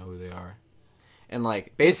fucking know who they are." And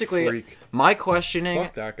like basically freak. my questioning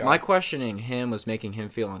Fuck that guy. my questioning him was making him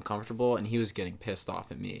feel uncomfortable and he was getting pissed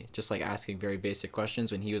off at me. Just like asking very basic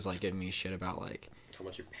questions when he was like giving me shit about like How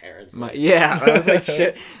much your parents? my I was like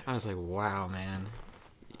shit. I was like, "Wow, man.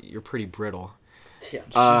 You're pretty brittle."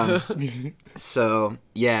 Yeah. So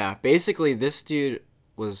yeah, basically this dude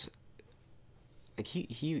was like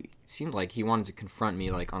he seemed like he wanted to confront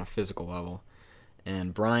me like on a physical level,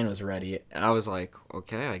 and Brian was ready. I was like,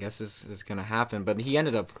 okay, I guess this is gonna happen, but he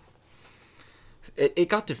ended up. It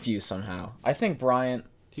got diffused somehow. I think Brian.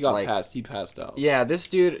 He got like, passed. He passed out. Yeah, this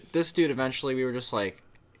dude eventually we were just like.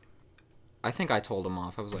 I think I told him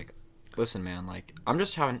off. I was like, listen, man, like, I'm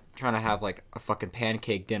just trying to have, like, a fucking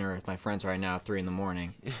pancake dinner with my friends right now at 3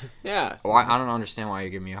 a.m. Yeah. Why I don't understand why you're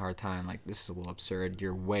giving me a hard time. Like, this is a little absurd.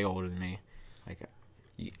 You're way older than me. Like,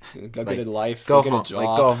 Go like, get a life. go Go get home. a job.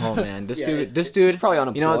 Like, go home, man. This Yeah, dude. he's probably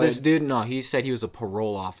You know, this unemployed. dude. No, he said he was a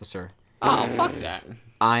parole officer. Oh, fuck that.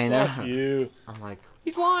 I know. Fuck you. I'm like,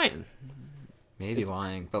 He's lying. maybe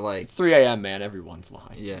lying, but like, It's 3 a.m., man. Everyone's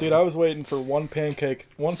lying. yeah. Dude, I was waiting for one pancake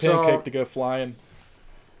So- to go flying.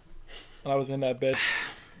 And I was in that bitch.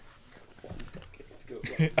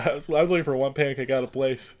 I was waiting for one pancake out of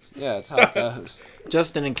place. Yeah, that's how it goes.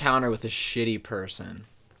 Just an encounter with a shitty person.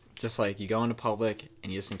 Just like you go into public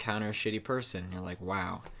and you just encounter a shitty person, and you're like,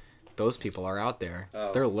 wow, those people are out there.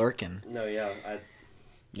 Oh. They're lurking. No, yeah.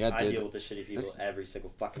 Yeah, I dude. deal with the shitty people every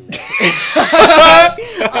single fucking day.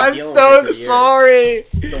 I'm dealing so with it for years. sorry.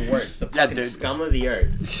 The worst. The fucking dude. scum of the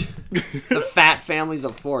earth. The fat families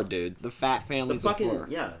of 4, dude. The fat The families of 4.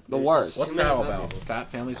 fucking, yeah. The there's worst. just What's too that many all fat about? people. Fat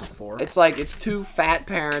families of 4? It's like it's 2 fat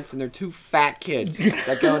parents and they're 2 fat kids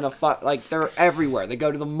that go into like they're everywhere. They go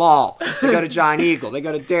to the mall. They go to Giant Eagle. They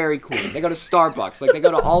go to Dairy Queen. They go to Starbucks. Like they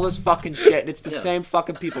go to all this fucking shit. And it's the Yeah. same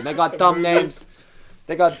fucking people. And they got dumb names.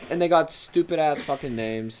 They got stupid ass fucking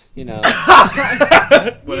names. You know.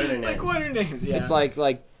 What are their names? what are names? Yeah. It's like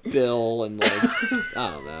Bill and like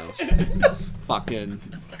I don't know. Fucking.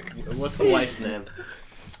 What's the wife's name?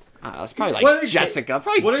 I don't know, it's probably What like are their Jessica.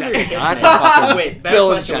 Probably What are their Jessica. kids' That's names? a fucking Wait, better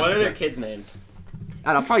Bill and question. What are their Jessica. kids' names?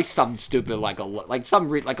 I don't know, probably something stupid like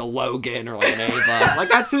like a Logan or like an Ava.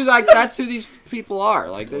 that's who these people are.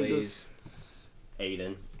 Like they're just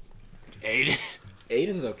Aiden. Aiden.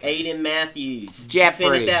 Aiden's okay. Aiden Matthews. Jeffrey.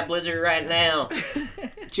 Finish that blizzard right now,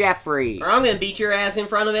 Jeffrey. or I'm gonna beat your ass in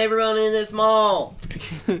front of everyone in this mall.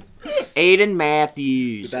 Aiden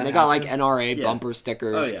Matthews. Did that And they got like happen? NRA Yeah. bumper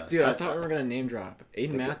stickers. Oh yeah. Dude, I thought we were gonna name drop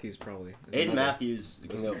Aiden Matthews probably. Is Aiden another- Matthews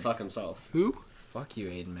can go fuck himself. Who? Fuck you,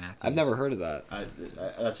 Aiden Matthews. I've never heard of that.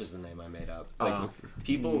 That's just the name I made up. Like Oh.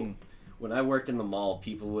 people, when I worked in the mall,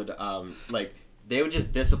 people would like they would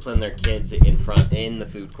just discipline their kids in the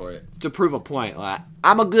food court. To prove a point, like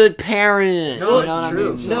I'm a good parent. No, You it's know what I true.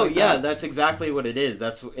 mean? Shit No, like yeah, that. that's exactly what it is.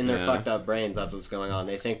 That's in their Yeah. fucked up brains. That's what's going on.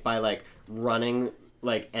 They think by like running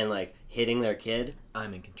and hitting their kid.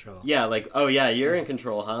 I'm in control. Yeah, like oh yeah, you're in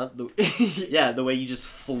control, huh? Yeah, the way you just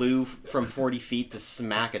flew from 40 feet to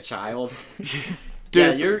smack a child. Dude,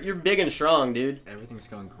 Yeah, it's- you're big and strong, dude. Everything's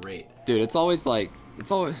going great. Dude, it's always Oh my god.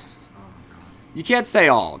 you can't say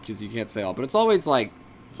all because you can't say all, but it's always like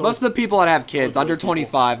most of the people that have kids under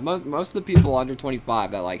 25, most of the people under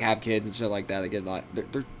 25 that like have kids and shit like that, they get like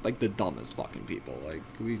they're like the dumbest fucking people. Like,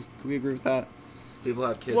 can we agree with that? People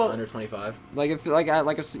have kids Well- under 25. Like if you know what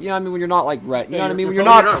I mean, when you're not like ready, you know what I mean, when you're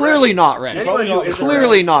you're probably not clearly not ready, Anyone who isn't clearly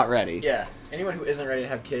ready. not ready. Yeah. Anyone who isn't ready to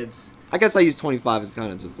have kids, I guess I use 25 as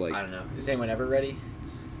kind of just like I don't know. Is anyone ever ready?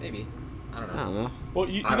 Maybe. I don't know. I don't know. Well,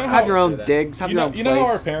 you I know don't how Have your own consider that. digs. Have you your know, own you know how our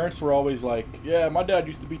place. parents were always like, yeah, my dad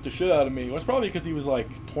used to beat the shit out of me. Well, it's probably because he was like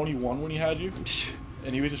 21 when he had you.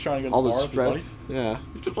 and he was just trying to go to All the the bar with his stress. buddies. Yeah.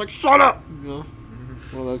 He's just like, shut up! You know?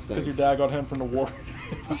 One of those Because things. your dad got him from the war.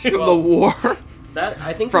 From the war. That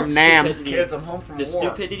I think From the Nam. stupidity- Kids, I'm home from the war.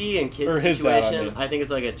 stupidity in kids Or his dad, situation, I mean. I think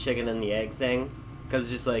it's like a chicken and the egg thing, because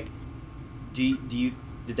just like, did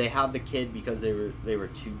they have the kid because they were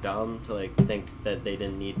too dumb to like think that they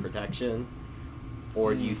didn't need protection,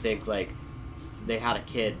 or do you think like they had a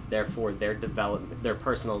kid, therefore their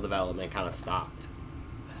personal development kind of stopped?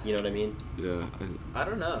 You know what I mean? Yeah. I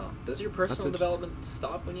don't know. Does your personal a- development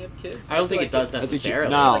stop when you have kids? I don't feel think it does That's a huge- necessarily.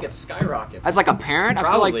 no. I feel like it skyrockets. As like a parent, I feel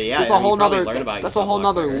like Probably, yeah, there's yeah, a whole you probably nother. learn about That's a yourself whole a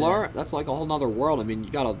lot nother quicker. learn. That's like a whole nother world. I mean, you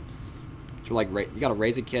gotta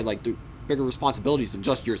raise a kid like do bigger responsibilities than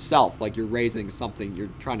just yourself. Like you're raising something. You're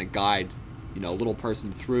trying to guide, a little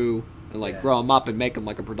person through and like Yeah. grow him up and make him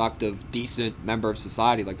like a productive, decent member of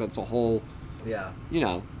society. Like that's a whole. Yeah.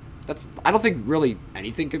 That's. I don't think really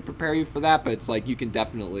anything could prepare you for that, but it's like you can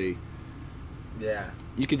definitely. Yeah.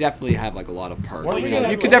 You could definitely have like a lot of perks. What are we You gonna-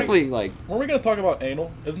 could what are we- definitely like. Were we going to talk about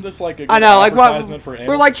anal? Isn't this like a good I know, like advertisement for anal?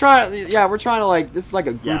 we're like trying. Yeah, we're trying to like. This is like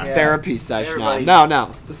a group Yeah. therapy session Everybody- now.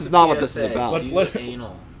 No, this is not what this is PSA, about. Let- do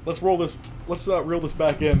anal. Let's roll this. Let's reel this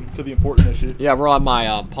back in to the important issue. Yeah, we're on my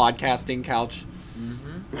podcasting couch.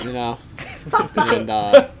 And yeah,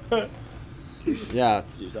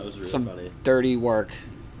 Dude, that was really some funny. dirty work.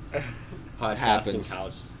 Podcasting happens.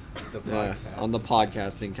 couch. The Yeah, podcast. on the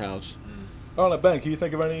podcasting couch. I don't know, Ben. Can you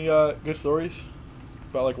think of any good stories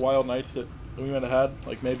about like wild nights that we might have had?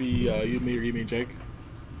 Like maybe you, me, or you, me, and Jake.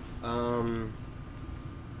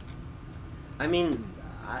 I mean,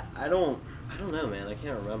 I don't know, man. I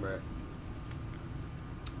can't remember.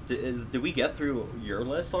 Did we get through your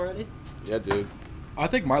list already? Yeah, dude. I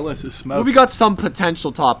think my list is smoke. Well, we got some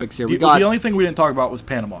potential topics here. We got. the only thing we didn't talk about was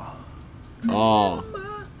Panama. Oh.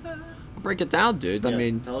 Break it down, dude. I Yeah,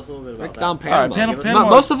 mean, tell us a little bit break about down that. Panama. All right, Give us- Panama-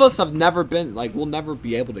 Most of us have never been. Like, we'll never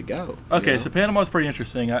be able to go. Okay, you know? so Panama is pretty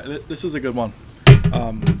interesting. This is a good one.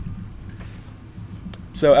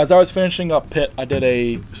 So as I was finishing up Pitt, I did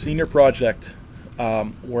a senior project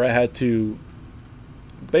where I had to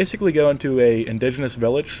basically go into a indigenous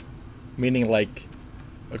village, meaning like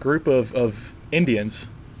a group of Indians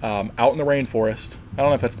out in the rainforest. I don't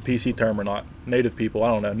know if that's the PC term or not. Native people, I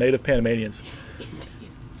don't know. Native Panamanians.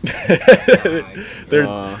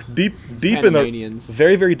 They're deep in the Panamanians.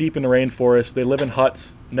 very, very deep in the rainforest. They live in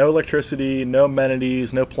huts, no electricity, no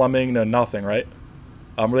amenities, no plumbing, no nothing, right?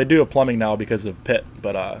 They do have plumbing now because of Pitt,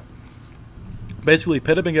 but basically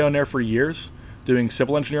Pitt had been going there for years doing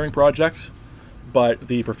civil engineering projects, but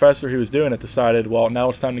the professor who was doing it decided, well, now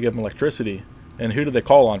it's time to give them electricity. And who did they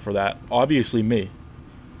call on for that? Obviously me.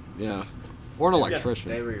 Yeah. Or an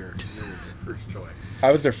electrician. They were your first choice.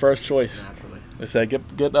 I was their first choice. Naturally. They said, get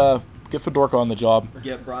Fedorka on the job.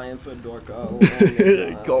 Get Brian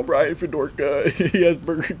Fedorka. Call Brian Fedorka. He has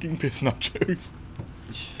Burger King piss nachos.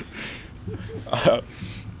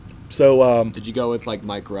 Did you go with like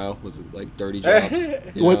Mike Rowe? Was it like Dirty Job?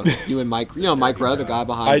 You and Mike. Mike Rowe, the guy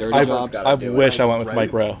behind Dirty Jobs. I wish I went with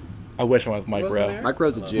Mike Rowe. I wish I went with Mike Wasn't Rowe. there? Mike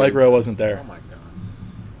Rowe's a Jew. Mike Rowe wasn't there. Oh my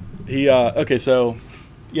god. He okay, so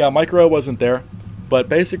yeah, Mike Rowe wasn't there, but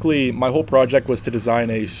basically my whole project was to design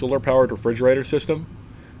a solar-powered refrigerator system,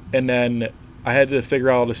 and then I had to figure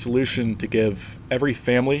out a solution to give every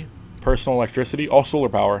family personal electricity, all solar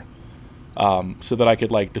power, so that I could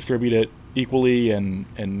like distribute it equally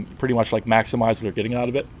and pretty much like maximize what they're getting out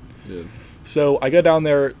of it. Yeah. So I go down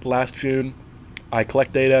there last June, I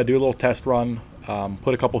collect data, do a little test run,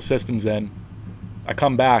 put a couple systems in. I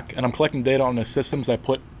come back and I'm collecting data on the systems I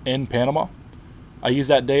put in Panama. I use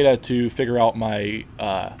that data to figure out my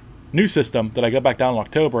new system that I go back down in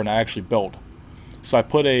October and I actually build. So I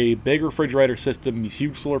put a big refrigerator system, these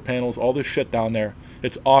huge solar panels, all this shit down there.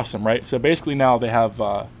 It's awesome, right? So basically now they have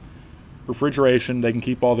refrigeration. They can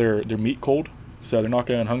keep all their meat cold, so they're not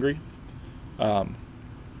going hungry. And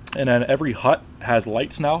then every hut has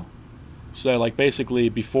lights now. So like basically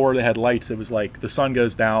before they had lights, it was like the sun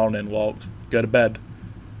goes down and well, go to bed.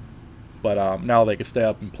 But now they can stay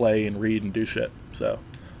up and play and read and do shit. So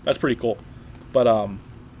that's pretty cool. But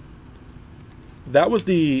that was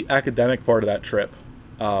the academic part of that trip.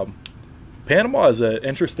 Panama is an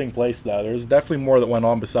interesting place, though. There's definitely more that went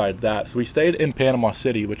on beside that. So we stayed in Panama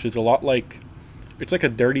City, which is a lot like, it's like a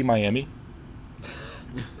dirty Miami.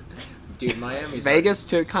 Dude, Miami's Vegas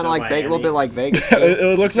too, kind So of like Vegas, a little Miami. bit like Vegas too.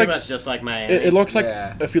 It looks Pretty like much just like Miami. it looks like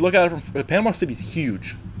Yeah. if you look at it from Panama City's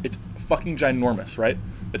huge. It's fucking ginormous, right?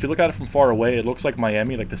 If you look at it from far away, it looks like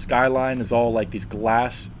Miami. Like the skyline is all like these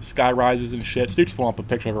glass sky rises and shit. Steve's pulling up a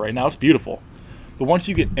picture of it right now. It's beautiful. But once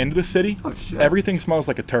you get into the city, Oh, shit. everything smells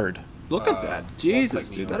like a turd. Look at that. Jesus, like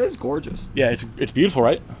dude, New that is gorgeous. Yeah, it's beautiful,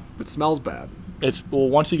 right? It smells bad. It's well,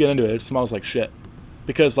 once you get into it, it smells like shit.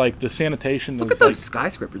 Because like the sanitation Look is at those like,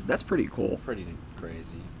 skyscrapers. That's pretty cool. Pretty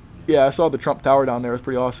crazy. yeah, I saw the Trump Tower down there. It's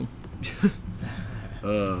pretty awesome.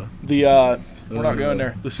 We're not going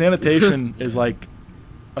there. The sanitation is like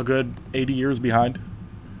a good 80 years behind.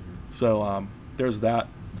 So there's that.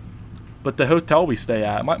 But the hotel we stay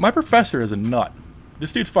at, my professor is a nut.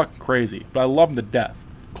 This dude's fucking crazy, but I love him to death.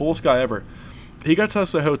 Coolest guy ever. He got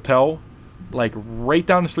us a hotel like right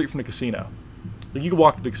down the street from the casino. Like, you can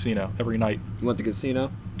walk to the casino every night. You went to the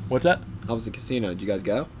casino? What's that? How was the casino? Did you guys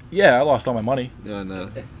go? Yeah, I lost all my money. No,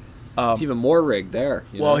 no. It's even more rigged there.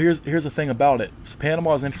 You Well, know? here's the thing about it. So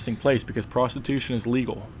Panama is an interesting place because prostitution is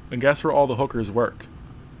legal. And guess where all the hookers work?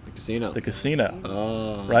 The casino. The casino.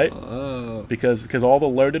 Oh. Right? Oh. Because all the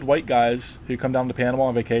loaded white guys who come down to Panama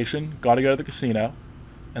on vacation got to go to the casino,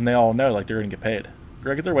 and they all know like they're gonna get paid. They're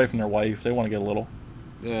gonna get their away from their wife. They want to get a little.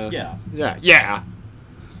 Yeah. Yeah. Yeah. Yeah.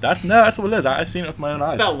 That's what it is. I've seen it with my own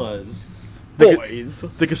eyes. Fellas. Boys.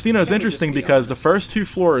 The casino is Can we interesting just be because the honest? first 2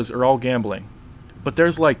 floors are all gambling, but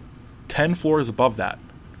there's like 10 floors above that.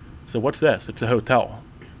 So what's this? It's a hotel.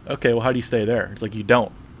 Okay, well, how do you stay there? It's like, you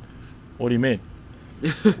don't. What do you mean?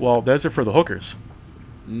 Well, those are for the hookers.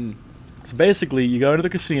 So basically, you go to the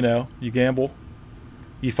casino, you gamble,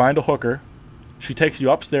 you find a hooker, she takes you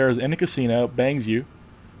upstairs in the casino, bangs you,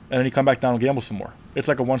 and then you come back down and gamble some more. It's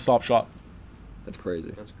like a one-stop shop. That's crazy.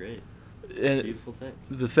 That's great. And Beautiful thing.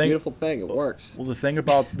 the thing, Beautiful thing. It works. well, the thing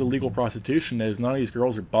about the legal prostitution is none of these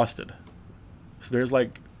girls are busted. So there's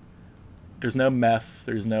no meth,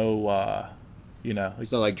 there's no,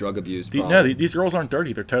 It's not like drug abuse. these girls aren't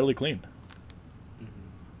dirty. They're totally clean.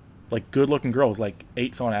 Like good-looking girls, like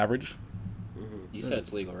 8s on average. You said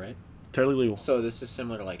it's legal, right? Totally legal. So this is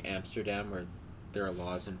similar to like Amsterdam, where there are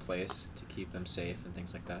laws in place to keep them safe and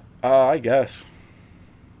things like that. I guess.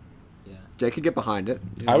 Yeah. Jay could get behind it.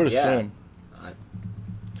 I would Yeah. assume. I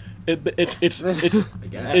It's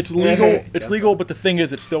guess. it's legal. It's Guess legal, so. but the thing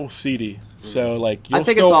is, it's still seedy. So like, I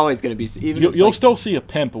think it's always going to be even. you'll like, still see a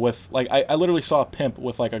pimp with like I literally saw a pimp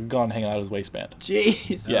with like a gun hanging out of his waistband.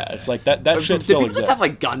 Jeez. Yeah, it's like that Do shit still people exists. just have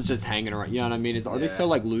like guns just hanging around? You know what I mean? Are they so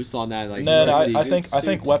like loose on that? Like, No, you I see-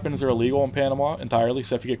 think weapons are illegal in Panama entirely.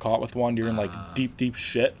 So if you get caught with one, you're in like deep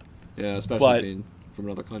shit. Yeah, especially but- being from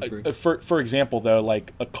another country. For example, though,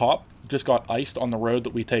 like a cop just got iced on the road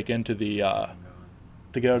that we take into the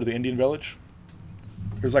to go to the Indian village.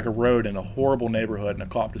 There's like a road in a horrible neighborhood, and a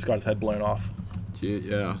cop just got his head blown off.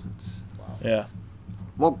 Yeah. Yeah.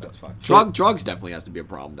 Well, fucked. drugs definitely has to be a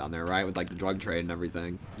problem down there, right? With like the drug trade and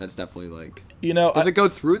everything. That's definitely like. You know, Does it go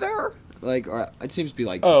through there? Like, or it seems to be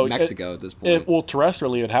like Oh, Mexico at this point. well,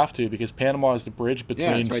 terrestrially, it'd have to because Panama is the bridge between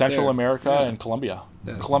it's right Central there. America Yeah. and Colombia.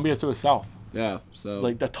 Yeah. Colombia's to the south. Yeah, so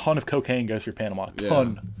Like a ton of cocaine goes through Panama. Yeah.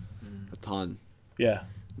 Ton. a ton. Yeah.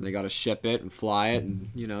 And they got to ship it and fly it, and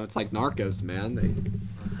you know it's like Narcos, man.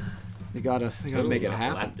 They gotta make it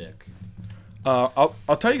happen. Galactic.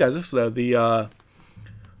 I'll tell you guys this though, the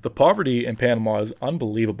poverty in Panama is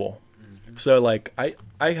unbelievable. So like I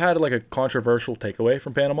had like a controversial takeaway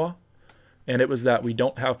from Panama, and it was that we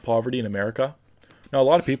don't have poverty in America. Now a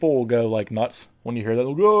lot of people will go like nuts when you hear that.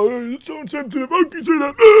 They'll go, "Oh, it's so insensitive. How can you say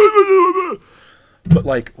that?" But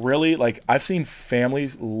like really, like I've seen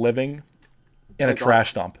families living in a Like,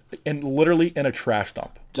 trash dump, and literally in a trash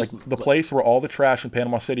dump, Just like the place where all the trash in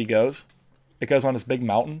Panama City goes. It goes on this big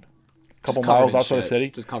mountain, a couple covered miles in outside the shit. city,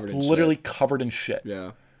 Just covered in literally shit. covered in shit.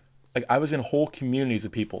 Yeah, Like I was in whole communities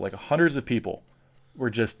of people, like hundreds of people, were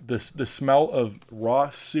just the smell of raw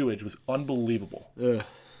sewage was unbelievable. Ugh.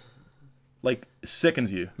 Like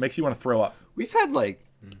sickens you, makes you want to throw up. we've had like.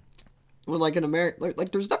 Well, like in America,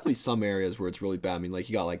 like there's definitely some areas where it's really bad. I mean, like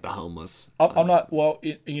you got like the homeless. I'm not. Well,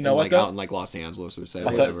 you know and, what like though? out in like Los Angeles or say tell-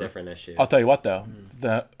 That's whatever. a different issue. I'll tell you what though.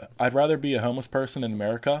 I'd rather be a homeless person in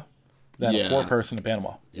America than Yeah. a poor person in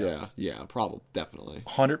Panama. Yeah, probably, definitely.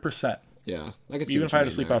 100%. Yeah, I could see Even what if I had you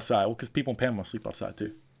to sleep mean there. outside, well, because people in Panama sleep outside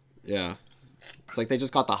too. Yeah, it's like they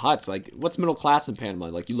just got the huts. Like, what's middle class in Panama?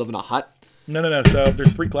 Like, you live in a hut. No. So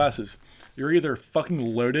there's 3 classes. You're either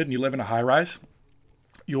fucking loaded and you live in a high rise.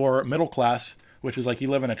 You're middle class, which is like you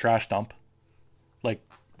live in a trash dump, like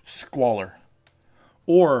squalor,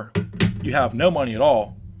 or you have no money at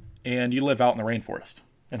all and you live out in the rainforest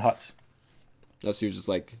in huts. That's you just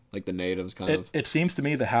like the natives kind of. It seems to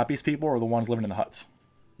me the happiest people are the ones living in the huts.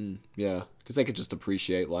 Yeah, because they could just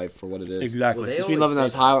appreciate life for what it is. Exactly. Well, they If you always live in say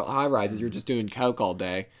those that. high rises, you're just doing coke all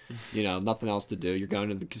day. You know, nothing else to do. You're going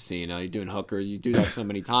to the casino. You're doing hookers. You do that so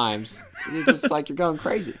many times. You're just like you're going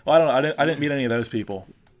crazy. Well, I don't know. I didn't meet any of those people,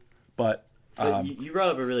 but But you brought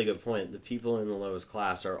up a really good point. The people in the lowest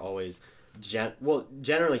class are always,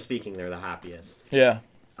 generally speaking, they're the happiest. yeah.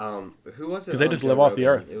 Who was it? 'Cause they on just Joe live off the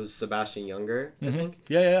Rogan? earth. It was Sebastian Younger, I think,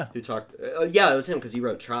 Yeah. who talked. Yeah, it was him because he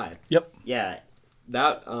wrote Tribe. Yep. Yeah,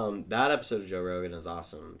 that episode of Joe Rogan is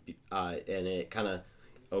awesome, and it kind of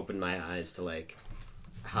opened my eyes to like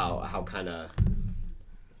how kind of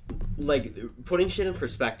like putting shit in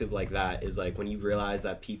perspective like that is like when you realize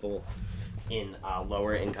that people in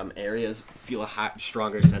lower income areas feel a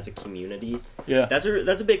stronger sense of community. Yeah. That's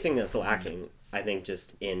a big thing that's lacking, I think,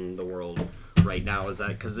 just in the world right now, is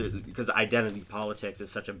that because identity politics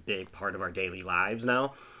is such a big part of our daily lives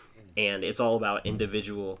now, and it's all about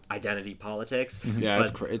individual identity politics. Yeah,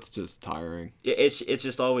 but it's just tiring. it's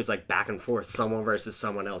just always like back and forth, someone versus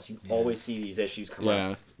someone else. You always see these issues come Yeah.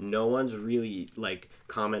 up. No one's really like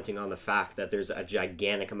commenting on the fact that there's a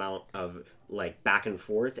gigantic amount of like back and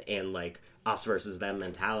forth and like us versus them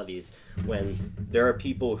mentalities, when there are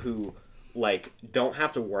people who like don't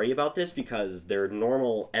have to worry about this because their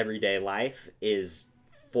normal everyday life is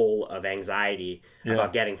full of anxiety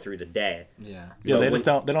about getting through the day. Yeah. Yeah,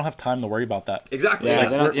 But they don't have time to worry about that. Exactly. Yeah, Like,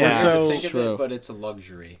 they don't- we're- yeah. so- Think of true. it, but it's a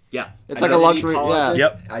luxury. yeah. It's like a Identity luxury. politics- Yeah,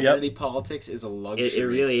 Yep. Identity politics is a luxury. It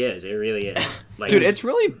really is. It really is. Like, dude,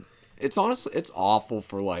 it's honestly, it's awful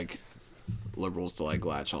for like liberals to like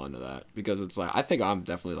latch on to that, because it's like, I think I'm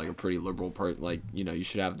definitely like a pretty liberal person. Like, you know, you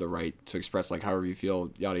should have the right to express like however you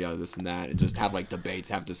feel, yada yada, this and that, and just have like debates,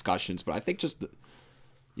 have discussions. But I think just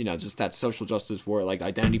you know, just that social justice war, like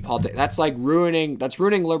identity politics, that's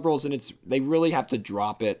ruining liberals, and they really have to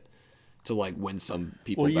drop it to like win some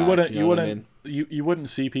people. Well, you back, wouldn't you you know what I wouldn't mean? you wouldn't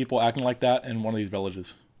see people acting like that in one of these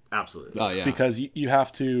villages, absolutely. Oh yeah, because you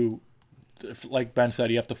have to, like Ben said,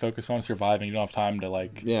 you have to focus on surviving. You don't have time to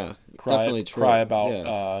like yeah, definitely true. cry about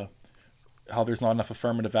Yeah. how there's not enough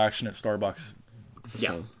affirmative action at Starbucks. Yeah.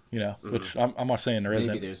 So, You know, which I'm not saying there Maybe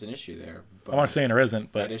isn't. there's an issue there. But I'm not saying there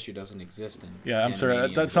isn't, that but issue doesn't exist in. yeah, I'm sure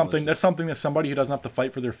Panamanian that's something. villages. That's something that somebody who doesn't have to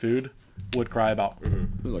fight for their food would cry about. let me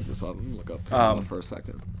look this up. Let me look up for a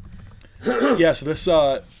second. Yeah. So this.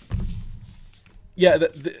 Yeah.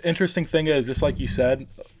 The interesting thing is, just like you said,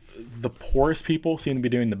 the poorest people seem to be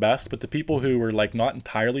doing the best, but the people who are like not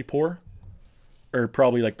entirely poor are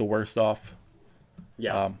probably like the worst off.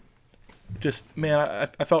 Yeah. Just man,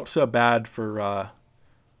 I felt so bad for.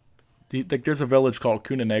 Like there's a village called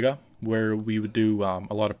Cunanega where we would do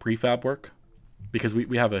a lot of prefab work, because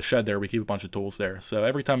we have a shed there. We keep a bunch of tools there. So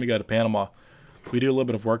every time we go to Panama, we do a little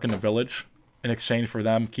bit of work in the village in exchange for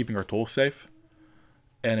them keeping our tools safe.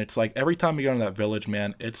 And it's like every time we go into that village,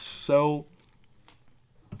 man, it's so.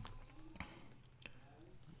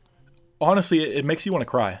 Honestly, it makes you want to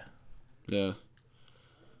cry Yeah.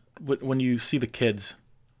 when you see the kids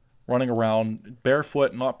running around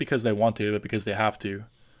barefoot, not because they want to, but because they have to.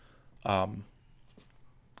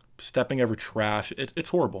 Stepping over trash. It's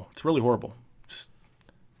horrible. It's really horrible.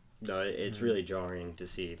 No, it's really jarring to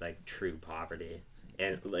see like true poverty,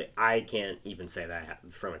 and like I can't even say that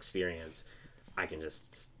from experience. I can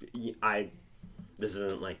just this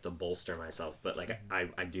isn't like to bolster myself, but like I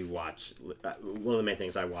do watch. One of the main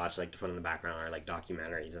things I watch, like to put in the background, are like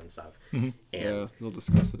documentaries and stuff. And Yeah, we'll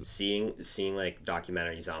discuss it. seeing like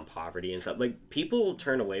documentaries on poverty and stuff, like people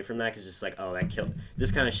turn away from that because it's just like, oh,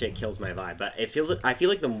 this kind of shit kills my vibe. But I feel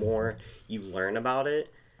like the more you learn about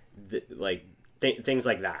it, things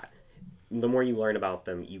like that, the more you learn about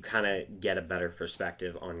them, you kind of get a better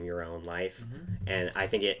perspective on your own life, and I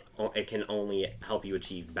think it can only help you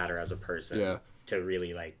achieve better as a person. Yeah. To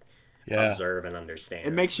really like Yeah. observe and understand.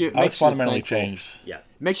 It makes you. I was makes you fundamentally thankful. changed. Yeah. It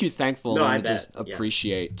makes you thankful No, I and bet, just yeah.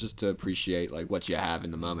 appreciate like what you have in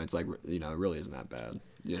the moment. It's like, you know, it really isn't that bad.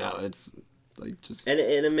 You know, it's like just And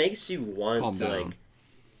it makes you want Calm to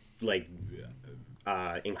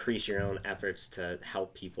down. increase your own efforts to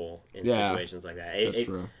help people in Yeah, situations like that. that's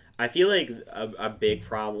true. I feel like a big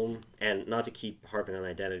problem, and not to keep harping on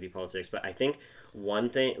identity politics, but I think one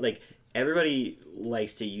thing, like everybody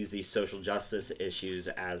likes to use these social justice issues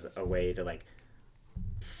as a way to like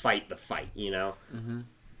fight the fight, you know? Mm-hmm.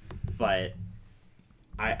 But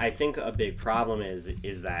I think a big problem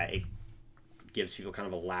is that it gives people kind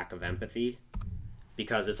of a lack of empathy,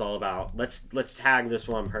 because it's all about let's tag this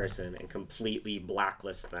one person and completely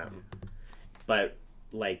blacklist them. But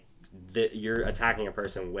like you're attacking a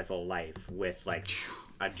person with a life, with like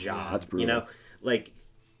a job, that's brutal. you know, like.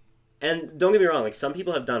 And don't get me wrong, like some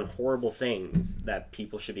people have done horrible things that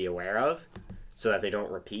people should be aware of, so that they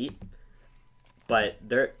don't repeat. But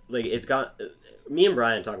they're like, me and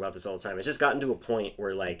Brian talk about this all the time. It's just gotten to a point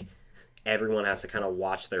where like everyone has to kind of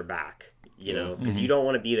watch their back, you know, because you don't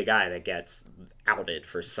want to be the guy that gets outed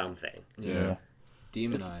for something. yeah.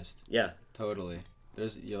 Demonized. Yeah. Totally.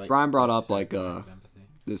 You're like, Brian brought up like empathy.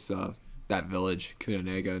 this that village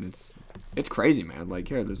Cunanega, and it's It's crazy, man. Like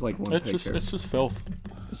here, there's like one picture. It's just filth.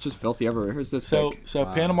 It's just filthy everywhere. Here's this So pic.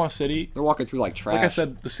 Panama City, They're walking through like trash. like I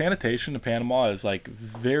said, the sanitation in Panama is like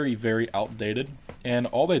very, very outdated. And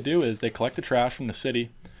all they do is they collect the trash from the city,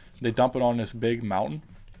 they dump it on this big mountain,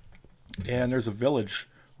 and there's a village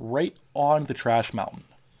right on the trash mountain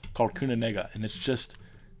called Cunanega, and it's just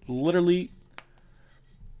literally.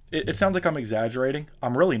 It sounds like I'm exaggerating.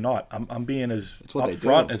 I'm really not. I'm being as what they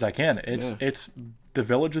upfront do. as I can. It's the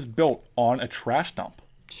village is built on a trash dump.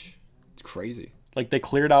 It's crazy. Like they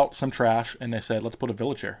cleared out some trash and they said, "Let's put a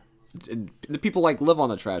village here." And the people like live on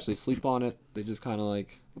the trash. They sleep on it. They just kind of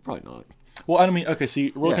like, well, probably not. Well, I don't mean, okay,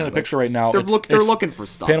 see, we're looking Yeah, at a like, picture right now. They're It's looking for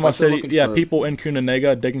stuff. Panama Like, they're City, looking yeah, for- people in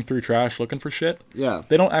Cunanega digging through trash looking for shit. Yeah.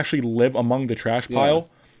 They don't actually live among the trash pile,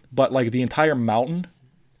 but like the entire mountain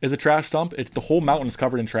is a trash dump. It's the whole mountain is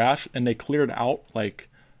covered in trash, and they cleared out like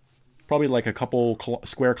probably like a couple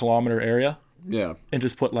square kilometer area Yeah. and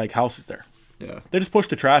just put like houses there. Yeah. They just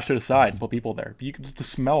pushed the trash to the side and put people there. The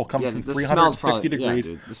smell comes Yeah, from the 360 smell's probably- yeah, degrees.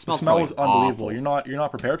 dude, the the smell's smell probably is unbelievable. awful. You're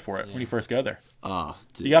not prepared for it when you first go there.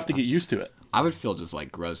 Dude, You have to get used to it. I would feel just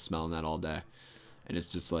like gross smelling that all day, and it's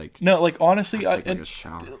just like No, like honestly, take like and a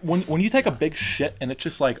shower. when you take a big shit and it's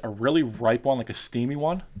just like a really ripe one, like a steamy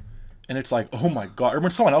one, and it's like, oh my god, or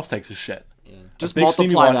when someone else takes a shit, Just a big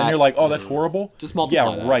steamy multiply one, that. and you're like, oh, that's horrible. Just multiply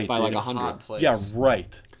yeah, that right, by like dude. 100. Hot place. Yeah,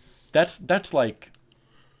 right. That's like,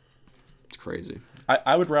 It's crazy.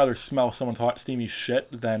 I would rather smell someone's hot steamy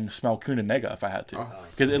shit than smell Cunanega if I had to,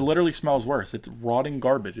 because it literally smells worse. It's rotting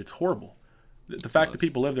garbage. It's horrible. The fact that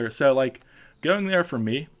people live there, so like going there for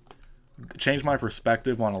me changed my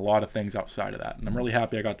perspective on a lot of things outside of that, and I'm really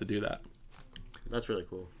happy I got to do that. That's really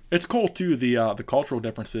cool. It's cool too, the cultural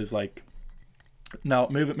differences. Like now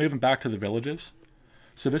moving back to the villages.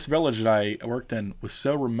 So this village that I worked in was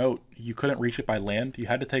so remote you couldn't reach it by land. You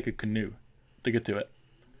had to take a canoe to get to it.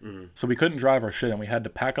 So we couldn't drive our shit, and we had to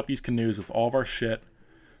pack up these canoes with all of our shit.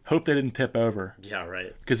 Hope they didn't tip over, Yeah,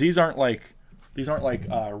 right. because these aren't like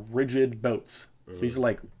rigid boats. These are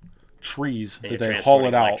like trees And that you're they haul it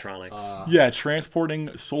transporting out. electronics. Yeah,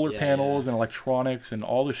 transporting solar Yeah, panels and electronics and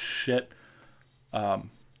all this shit.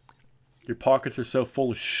 Your pockets are so full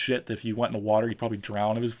of shit that if you went in the water, you'd probably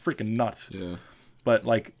drown. It was freaking nuts. Yeah. But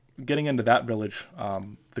like getting into that village,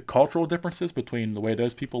 the cultural differences between the way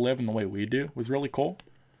those people live and the way we do was really cool.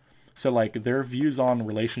 So like their views on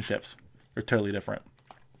relationships are totally different.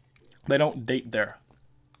 They don't date there.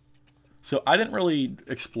 So I didn't really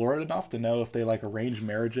explore it enough to know if they like arranged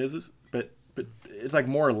marriages, but it's like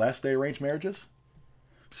more or less they arrange marriages.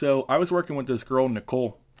 So I was working with this girl,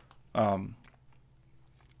 Nicole.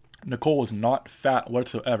 Nicole is not fat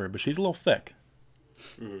whatsoever, but she's a little thick.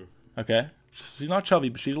 Okay? She's not chubby,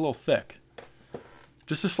 but she's a little thick.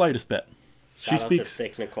 Just the slightest bit. Shout out to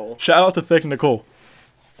Thick Nicole. Shout out to Thick Nicole.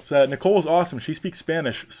 So Nicole is awesome. She speaks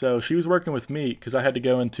Spanish, so she was working with me because I had to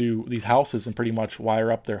go into these houses and pretty much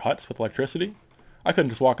wire up their huts with electricity. I couldn't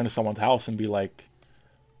just walk into someone's house and be like,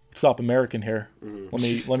 "What's up, American here?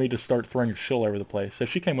 Let me just start throwing your shit all over the place." So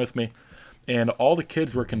she came with me, and all the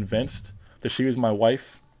kids were convinced that she was my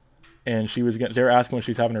wife, and they were asking when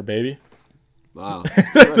she's having her baby. Wow.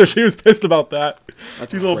 So she was pissed about that.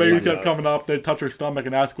 That's These little babies crazy. kept coming up. They'd touch her stomach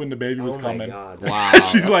and ask when the baby was Oh my coming. god. Wow.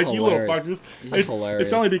 She's that's like, "You little hilarious. fuckers." That's hilarious.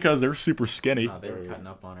 It's only because they're super skinny. Oh, they were cutting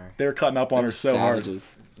up on her. They were cutting up on her so hard. Savages.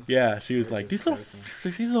 Yeah, she was like, just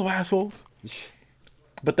these little assholes.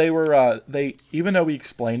 But they were, even though we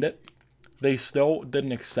explained it, they still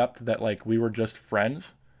didn't accept that, like, we were just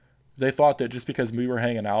friends. They thought that just because we were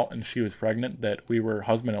hanging out and she was pregnant, that we were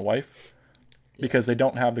husband and wife. Because they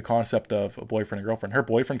don't have the concept of a boyfriend and girlfriend. Her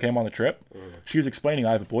boyfriend came on the trip. She was explaining,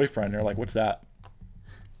 "I have a boyfriend." They're like, "What's that?"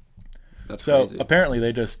 That's So crazy. apparently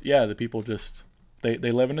the people just, they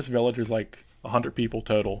live in this village. There's like 100 people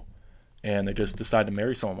total. And they just decide to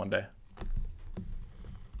marry someone one day.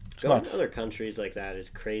 It's Going nuts. to other countries like that is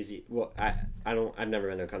crazy. Well, I've never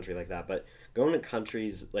been to a country like that, but going to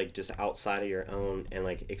countries like just outside of your own and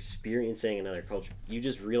like experiencing another culture, you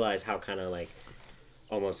just realize how kind of like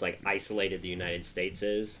almost like isolated the United States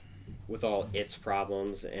is with all its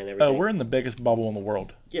problems and everything. Oh, we're in the biggest bubble in the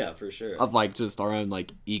world. Yeah, for sure. Of like just our own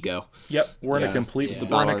like ego. Yep, we're in a Yeah, complete just we're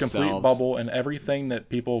about in a complete ourselves. bubble, and everything that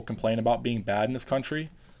people complain about being bad in this country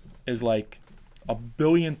is like a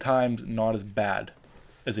billion times not as bad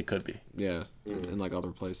as it could be. Yeah. In like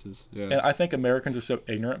other places. Yeah. And I think Americans are so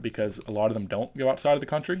ignorant because a lot of them don't go outside of the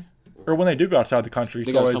country, or when they do go outside the country,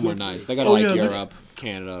 They it's go always somewhere like, nice. They go to "Oh, like yeah, let's-" Europe,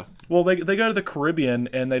 Canada. Well, they go to the Caribbean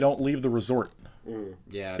and they don't leave the resort.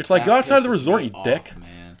 Yeah. It's like, that go outside the pisses resort, me you off, dick.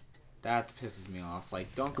 Man. That pisses me off.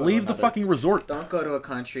 Like, don't go Leave to the another, fucking resort. Don't go to a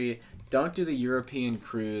country. Don't do the European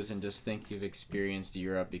cruise and just think you've experienced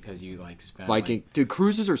Europe because you like spent Viking, dude,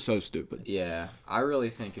 cruises are so stupid. Yeah, I really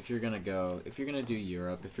think if you're gonna do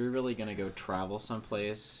Europe, if you're really gonna go travel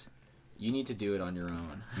someplace, you need to do it on your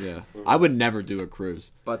own. Yeah, I would never do a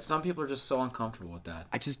cruise. But some people are just so uncomfortable with that.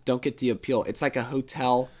 I just don't get the appeal. It's like a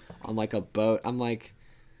hotel on like a boat. I'm like,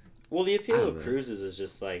 Well, the appeal of cruises is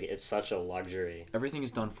just like it's such a luxury. Everything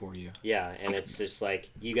is done for you. Yeah, and it's just like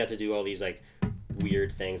you get to do all these like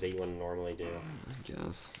weird things that you wouldn't normally do. I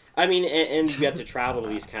guess. I mean, and you get to travel to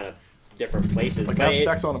these kind of different places. Like but have it-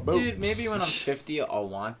 sex on a boat. Dude, maybe when I'm 50, I'll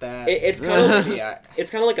want that. it's kind of Maybe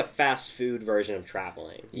it's kind of like a fast food version of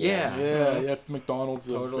traveling. yeah. Yeah, it's the McDonald's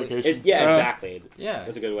of Totally. vacation. Exactly. Yeah.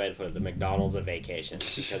 That's a good way to put it. The McDonald's of vacation,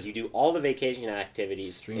 because you do all the vacation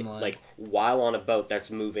activities Streamlined. like while on a boat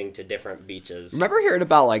that's moving to different beaches. Remember hearing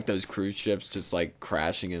about like those cruise ships just like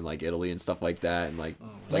crashing in like Italy and stuff like that, and like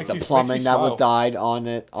Makes the you- plumbing makes you that smile. would died on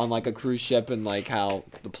it on like a cruise ship, and like how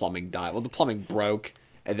the plumbing died. Well, the plumbing broke,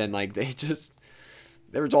 and then like they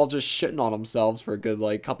were all just shitting on themselves for a good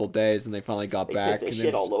like couple days, and they finally got back. They and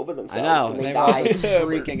shit all over themselves. I know. and And they they were all die. just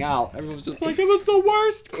freaking out. Everyone was just like, it was the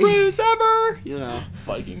worst cruise ever. You know.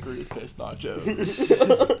 Viking cruise piss nachos.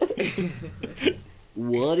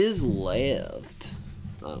 What is left?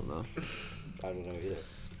 I don't know. I don't know either.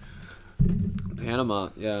 Panama,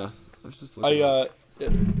 yeah. I was just looking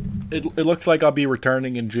It looks like I'll be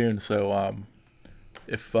returning in June, so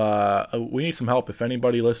if we need some help, if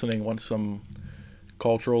anybody listening wants some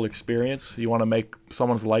cultural experience, you want to make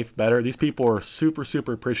someone's life better, these people are super,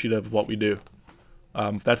 super appreciative of what we do.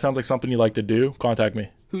 If that sounds like something you'd like to do, contact me.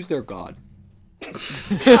 Who's their god?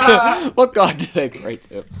 What god do they pray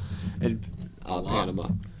to? In Panama,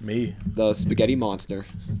 Me. the spaghetti monster.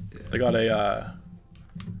 They got a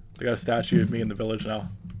statue of me in the village now.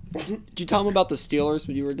 Did you tell them about the Steelers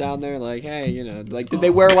when you were down there? Like, hey, you know, like, did they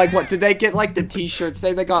wear like what? Did they get like the T-shirts?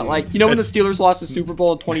 Say they got like, you know, when the Steelers lost the Super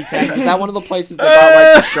Bowl in 2010? Is that one of the places they got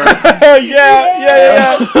like the shirts?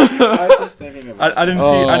 yeah. I was just thinking about I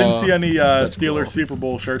didn't see any that's Steelers cool. Super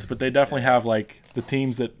Bowl shirts, but they definitely have like the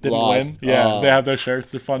teams that didn't Lost. win. Yeah, Oh. they have those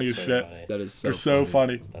shirts. They're funny as So shit. funny. That is so. They're so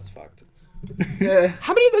funny. That's fucked.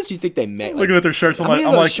 How many of those do you think they make? Like, Looking at their shirts, I'm how many like,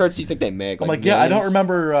 of I'm those like, shirts do you think they make? I'm Like, like, yeah, I don't millions?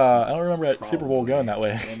 remember. I don't remember at Super Bowl going that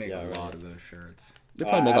way. They make Yeah, a right. lot of those shirts. They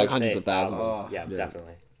probably make I like would say hundreds of thousands. Oh. Yeah, Yeah.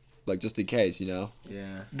 definitely. Like just in case, you know.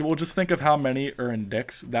 Yeah. Well, just think of how many are in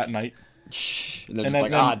Dick's that night, And then and just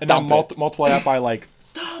then, like, and then dump it. multiply that by like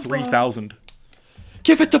 3,000.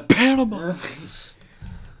 Give it to Panama.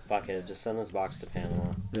 Fuck it. Just send this box to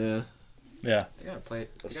Panama. Yeah. Yeah. They gotta play.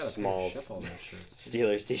 They The gotta small ship all those shirts.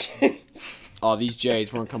 Steelers t-shirts. Oh, these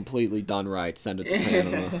Jays weren't completely done right. Send it to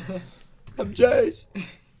Panama. I'm Jays.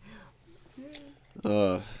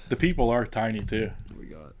 The people are tiny too.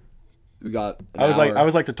 We got. I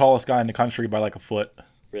was like the tallest guy in the country by like a foot.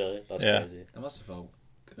 Really? That's Yeah. crazy. That must have felt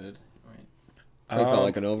good, right? I felt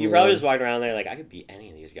like an over. You probably just walked around there like I could beat any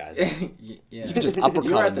of these guys. Yeah. You could just uppercut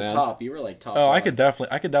You were at him, the man. top. You were like top. Oh, I dog.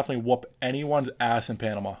 could definitely whoop anyone's ass in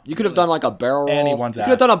Panama. You could have done like a barrel roll. Anyone's You could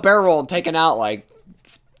have ass. done a barrel roll and taken out like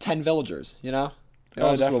 10 villagers. You know. They all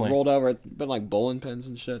Oh, just would've definitely. rolled over. Been like bowling pins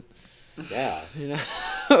and shit. Yeah. You know.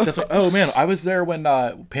 Definitely. Oh man, I was there when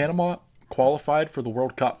Panama qualified for the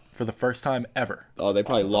World Cup for the first time ever. Oh, they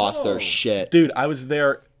probably lost their Oh. shit. Dude, I was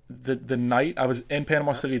there the night I was in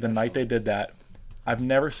Panama City the night they did that. I've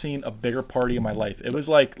never seen a bigger party in my life. It was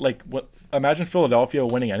like what? Imagine Philadelphia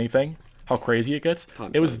winning anything. How crazy it gets.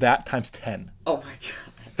 Times It was 10. that times 10. Oh my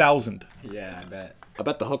god. 1,000. Yeah, I bet. I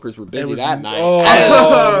bet the hookers were It busy was that night. Oh,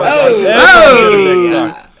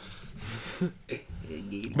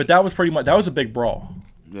 But that was pretty much that was a big brawl.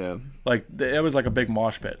 Yeah. Like it was like a big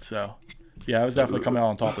mosh pit. So yeah, I was definitely coming out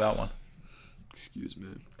on top of that one. Excuse me.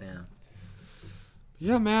 Damn.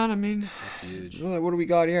 Yeah, man. I mean, That's huge. what do we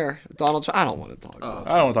got here? Donald Trump. I don't want to talk about.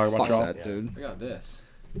 I don't want to talk about Fuck Trump. that, dude. We got this.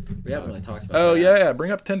 We haven't really talked about Oh that. yeah,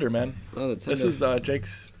 bring up Tinder, man. Oh, the This Tinder.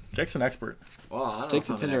 is Jake's an expert. Well, I don't Jake's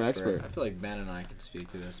know a if I'm Tinder an expert. I feel like Ben and I can speak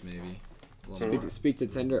to this maybe. A little more. Speak to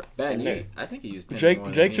Tinder. Ben, Tinder. I think you use Tinder more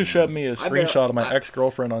than Jake me, just man. showed me a I bet- screenshot of my I-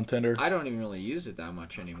 ex-girlfriend on Tinder. I don't even really use it that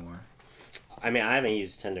much anymore. I mean, I haven't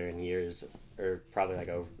used Tinder in years, or probably like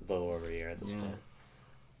a little over a year at this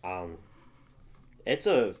point. It's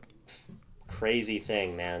a crazy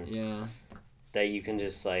thing, man. Yeah. That you can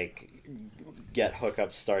just like get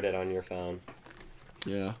hookups started on your phone.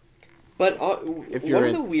 Yeah. But If one you're of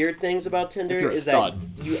in- the weird things about Tinder if you're a is stud.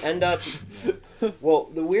 that you end up. Well,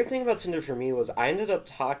 the weird thing about Tinder for me was I ended up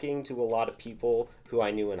talking to a lot of people who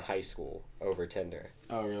I knew in high school over Tinder.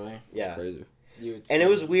 Oh really? Yeah. Crazy. You would And it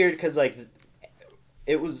was weird because like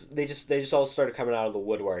they just all started coming out of the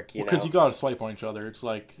woodwork, you know. Because you got to swipe on each other. It's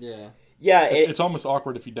like Yeah. Yeah, it's almost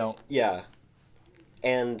awkward if you don't. yeah.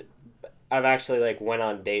 And I've actually like went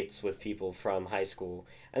on dates with people from high school,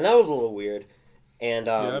 and that was a little weird. And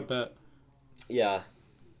Yeah, I bet. yeah.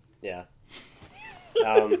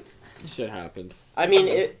 Shit happens. I mean,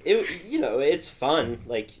 it it's fun.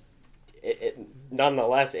 Like,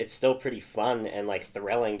 nonetheless, it's still pretty fun and like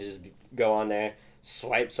thrilling to just go on there,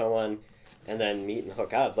 swipe someone, and then meet and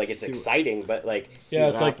hook up. Like, it's See what- exciting, but like, Yeah, what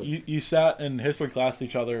it's like happens. you sat in history class with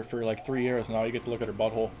each other for like 3 years, and now you get to look at her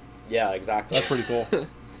butthole. yeah, exactly. That's pretty cool.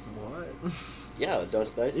 What? Yeah, don't.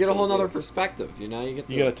 You get a whole nother perspective, you know. You get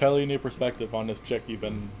to, You get a totally new perspective on this chick you've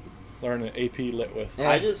been learning AP lit with. Yeah.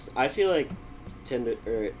 I feel like Tinder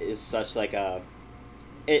is such like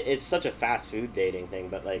it's such a fast food dating thing,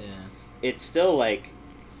 but like Yeah. it's still like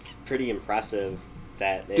pretty impressive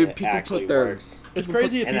that Dude, it people actually put their- works. It's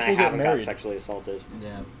crazy if And I people get haven't got married. sexually assaulted.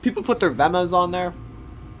 Yeah. people put their Venmos on there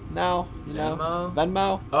now. You know,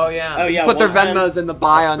 Venmo. Oh yeah. Oh, yeah. Just put their one time- Venmos in the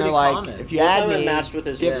bio, That's and they're pretty like, common. if you One add time I me, matched with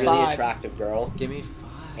this give really 5. attractive girl, Give me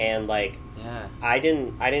 5. and like Yeah. I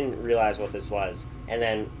didn't realize what this was, and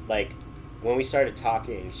then like when we started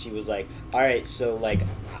talking, she was like, "All right, so like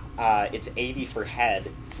it's 80 for head,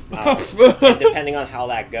 and depending on how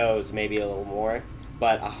that goes, maybe a little more,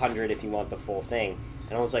 but 100 if you want the full thing."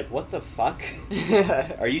 And I was like, "What the fuck?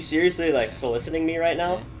 Are you seriously like soliciting me right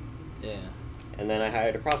now?" Yeah. And then I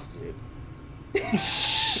hired a prostitute. I'm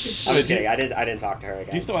just kidding. I didn't talk to her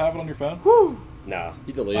again. Do you still have it on your phone? No.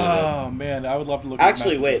 He deleted it. Oh man, I would love to look.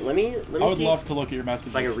 Actually, at your wait. messages. Let me I would see love to look at your if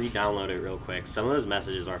messages. I can re-download it real quick. Some of those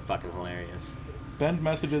messages are fucking hilarious. Ben's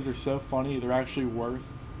messages are so funny; they're actually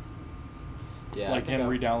worth Yeah. like him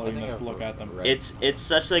re-downloading this to look at them. It's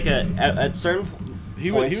such like at certain He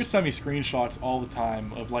would points- send me screenshots all the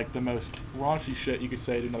time of like the most raunchy shit you could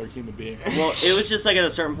say to another human being. Well, it was just like at a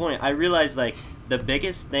certain point, I realized like the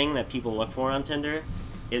biggest thing that people look for on Tinder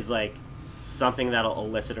is like something that'll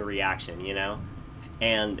elicit a reaction, you know,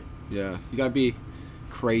 and Yeah, you gotta be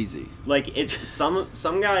crazy. like it's some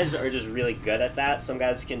guys are just really good at that. Some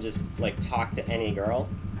guys can just like talk to any girl.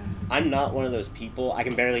 I'm not one of those people. I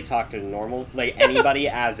can barely talk to normal like anybody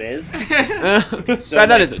as is. So, that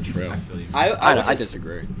like, isn't true. I I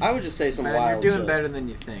disagree. I would just say some Man, you're wild doing shit. better than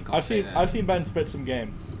you think. I'll say that. I've seen Ben spit some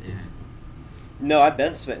game. Yeah. No, I've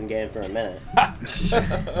been spitting game for a minute.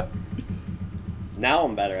 Now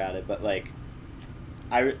I'm better at it, but like,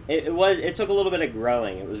 it took a little bit of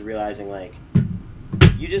growing. It was realizing like,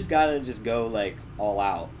 you just gotta just go like all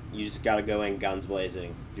out. You just gotta go in guns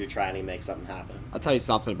blazing if you're trying to make something happen. I'll tell you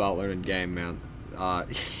something about learning game, man.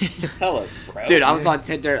 Tell us, bro. Dude, I was on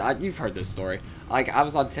Tinder. You've heard this story. Like, I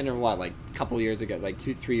was on Tinder, like a couple years ago, like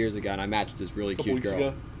 2-3 years ago, and I matched this really Couple cute weeks girl.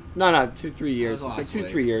 ago. No, 2-3 years. That was It's like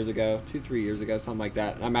last 2-3 years ago. 2-3 years ago, something like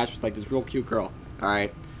that. And I matched with like this real cute girl. All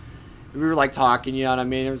right. We were like talking, you know what I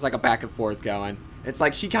mean? It was like a back and forth going. It's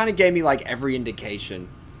like she kind of gave me like every indication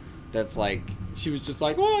that's like, she was just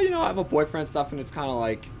like, well, you know, I have a boyfriend and stuff, and it's kind of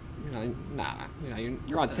like, you know, nah, you know,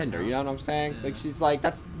 you're on Tinder, you know what I'm saying? Yeah. Like, she's like,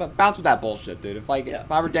 bounce with that bullshit, dude. If like, Yeah.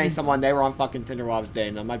 if I were dating someone, they were on fucking Tinder while I was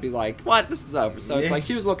dating them, I'd be like, what? This is over. So it's Yeah. like,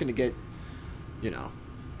 she was looking to get, you know,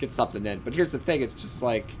 get something in. But here's the thing, it's just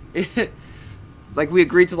like, like we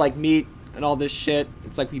agreed to like meet and all this shit.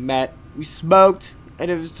 It's like we met, we smoked, and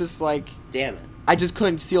it was just like, Damn it. I just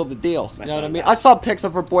couldn't seal the deal. My You know what I phone mean? died. I saw pics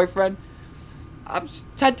of her boyfriend. I'm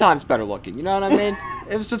 10 times better looking. You know what I mean?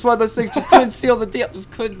 It was just one of those things. Just couldn't seal the deal.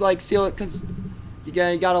 Just couldn't like seal it because you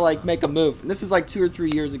gotta like make a move. And this is like 2 or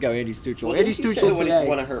 3 years ago. Andy Stuchel. Well, Andy didn't you say Stuchel when today.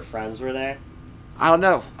 one of her friends were there? I don't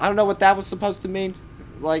know. I don't know what that was supposed to mean.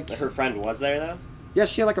 Like, Her friend was there though. yeah,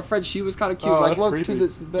 she had like a friend. She was kind of cute. Oh, like, that's look creepy. to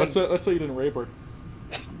this. Let's say you didn't rape her.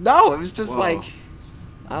 No, it was just Whoa. like,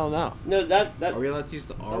 I don't know. No, that Are we allowed to use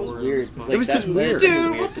the R was word? weird. on this Like, It was that- just that weird. is such a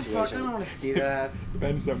Dude, weird what the fuck? I situation. don't want to see that.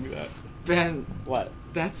 Ben sent me that. Ben, What?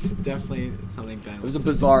 that's definitely something Ben It was would a say.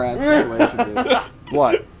 bizarre ass situation, dude.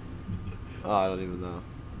 What? Oh, I don't even know.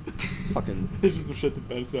 It's fucking This is the shit that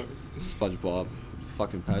Ben sent me. SpongeBob,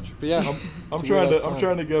 fucking Patrick. But yeah, I'm it's a trying weird-ass to I'm time.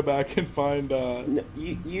 trying to go back and find. No,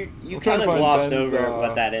 you I'm trying kind to of find glossed Ben's, over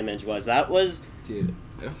what that image was. That was Dude.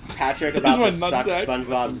 I don't- Patrick This about to one suck nutsack.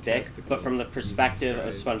 SpongeBob's dick, Testicles. but from the perspective of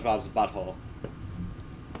Christ. SpongeBob's butthole.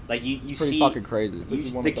 Like you It's pretty see, fucking crazy. This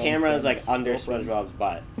is one the of Ben's camera is like friends' under girlfriends. SpongeBob's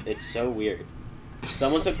butt. It's so weird.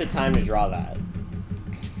 Someone took the time to draw that.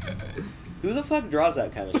 Who the fuck draws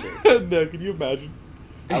that kind of shit? No, can you imagine?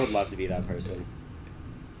 I would love to be that person.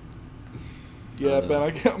 Yeah, don't Ben, know.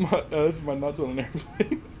 I got my this is my nuts on an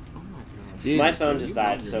airplane. Oh my god. Jesus, My phone dude, just you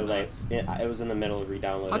died, love so your like nuts. it was in the middle of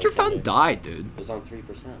re-downloading. How'd your phone Tinder. die, dude? It was on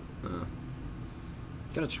 3%.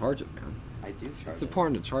 Gotta charge it, man. I do charge It's it.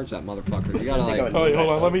 important to charge that motherfucker. You gotta like, Oh, wait, hold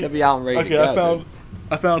on. Let me. gotta be out and ready Okay, to go.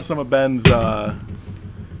 I found some of Ben's.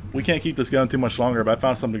 We can't keep this going too much longer, but I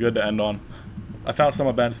found something good to end on. I found some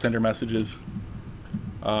of Ben's Tinder messages.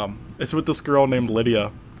 It's with this girl named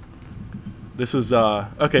Lydia. This is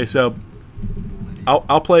okay. So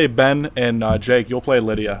I'll play Ben and Jake. You'll play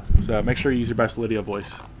Lydia. So make sure you use your best Lydia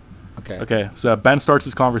voice. Okay. Okay. So Ben starts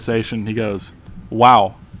his conversation. He goes,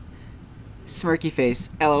 "Wow, Smirky face.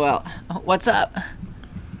 LOL. What's up?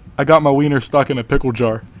 I got my wiener stuck in a pickle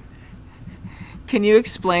jar. Can you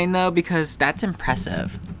explain though, because that's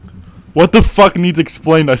impressive. What the fuck needs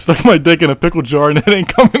explained? I stuck my dick in a pickle jar and it ain't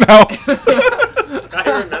coming out."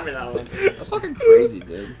 I remember that one. That's fucking crazy,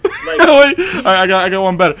 dude. Like, Wait, I got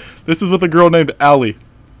one better. This is with a girl named Allie.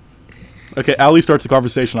 Okay, Allie starts the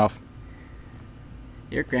conversation off.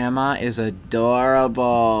 Your grandma is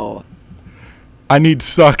adorable. I need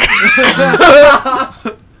suck.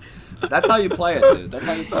 That's how you play it, dude. That's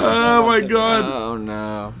how you play it. Oh my god. Oh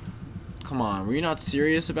no. Come on, were you not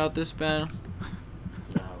serious about this, Ben?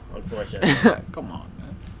 no, unfortunately. Come on,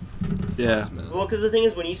 man. Yeah. Well, because the thing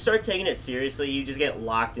is, when you start taking it seriously, you just get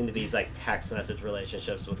locked into these like text message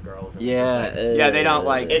relationships with girls. And Yeah. it's, just, like, Yeah, they don't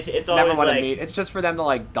like. it's never always want to like meet. It's just for them to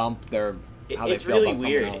like dump their how they it's feel really about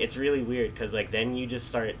weird. someone else. It's really weird because like then you just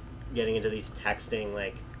start getting into these texting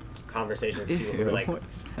like conversations with people who are like. What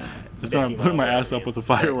is that? Just when I blew my ass up with a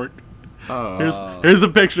firework. Oh. Here's a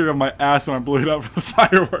picture of my ass when I blew it up with a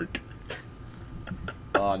firework.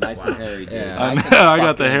 Oh, nice and hairy, dude. Yeah. Nice and I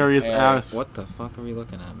got the fucking hairiest hairy. ass. What the fuck are we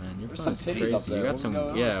looking at, man? Your There's phone's some titties crazy. up there. You got What's some. going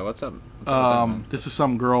on? Yeah. What's up? What's up with that, man? This is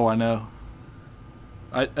some girl I know.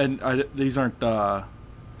 I these aren't.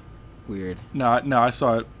 Weird. No, I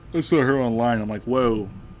saw it. I saw her online. I'm like, whoa.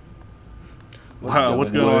 Wow,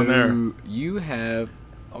 what's going on there? You have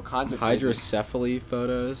All kinds of crazy, hydrocephaly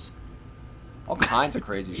photos. all kinds of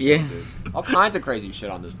crazy shit, Yeah. dude. All kinds of crazy shit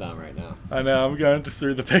on this phone right now. I know. I'm going to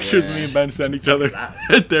through the pictures Yeah. me and Ben send each other.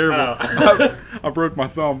 It's terrible. Oh. I broke my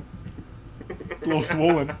thumb. A little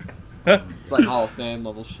swollen. It's like Hall of Fame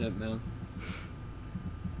level shit, man.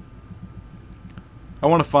 I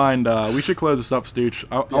want to find. We should close this up, Stooch.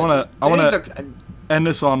 I Yeah, want dude, to. I want things to are- end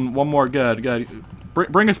this on one more. Good.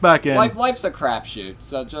 Bring us back in. Life's a crapshoot,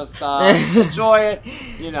 so just enjoy it.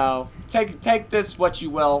 You know, take this what you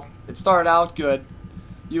will. It started out good.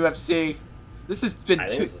 UFC. This has been I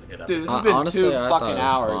think two. this was a good Dude, this episode. has been Honestly, two I thought fucking it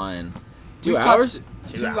was hours. fine. We've 2 hours?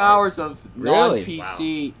 touched 2 2 hours. hours of Really?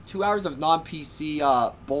 non-PC. 2 hours of non-PC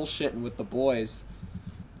bullshitting with the boys.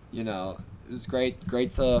 You know, it was great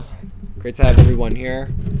to have everyone here.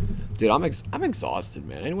 Dude, I'm exhausted,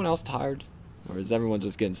 man. Anyone else tired? Or is everyone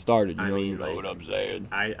just getting started? You I know, mean, you know like- what I'm saying.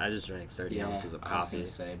 I just drank 30 ounces of I was coffee. gonna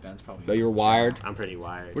say Ben's probably. But you're wired. I'm pretty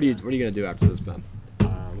wired. What are you gonna do after this, Ben?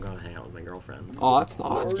 I'm gonna hang out with my girlfriend. Oh, that's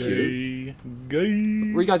cute.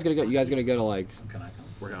 Gay. Where you guys gonna go? You guys gonna go to like? Can I come?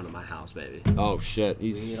 We're going to my house, baby. Oh shit,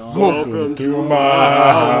 he's. Lead on. Welcome to my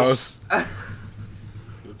house.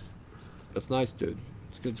 Oops. That's nice, dude.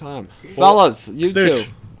 It's a good time. Fellas, you Stitch.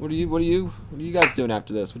 two. What are you guys doing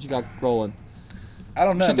after this? What you got rolling? I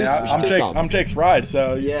don't know, should do man. some- we should do something. I'm Jake's ride,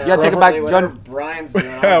 so Yeah. gotta take it back- Whatever run- Brian's doing.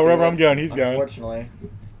 Yeah, wherever I'm going, he's going. Unfortunately,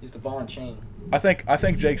 he's the ball and chain. I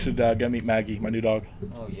think Jake should go meet Maggie, my new dog.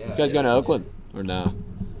 Oh yeah. You guys going to Oakland or no?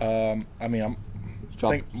 I mean, I'm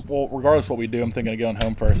Drop- regardless of what we do, I'm thinking of going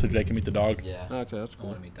home first so Jake can meet the dog. Yeah. Okay, that's I cool.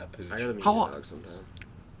 want to meet that pooch. I gotta meet How the long- dog sometime.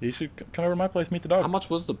 You should come over to my place, meet the dog. How much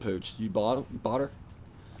was the pooch? You bought her?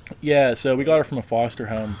 Yeah, so we got her from a foster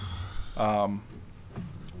home.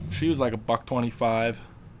 She was like $125,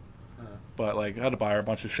 but like I had to buy her a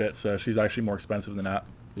bunch of shit, so she's actually more expensive than that.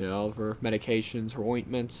 You know, of her medications, her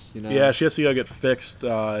ointments. You know. Yeah, she has to go get fixed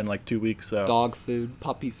in like 2 weeks. So Dog food,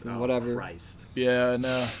 puppy food, Oh, whatever. Christ. yeah,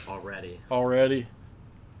 no, Already. already.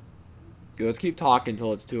 Good, let's keep talking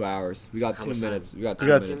until it's 2 hours. We got How 2 much time? minutes. We got We 2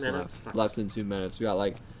 got minutes 2 minutes? left. Less than 2 minutes. We got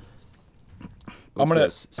like. I'm What's gonna.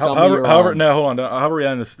 this? Sell me However, your, however, no, hold on. However, we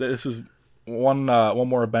end this. This is one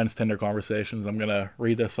more of Ben's Tinder conversations. I'm gonna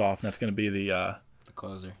read this off, and that's gonna be the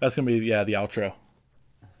closer. that's gonna be the outro.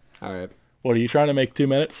 All right. What are you trying to make 2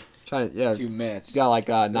 minutes? Trying to, yeah. 2 minutes. You got like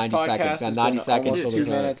 90 podcast seconds. has 90 been seconds. almost till 2 there's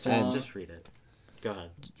a minutes end. long. Just read it. Go ahead.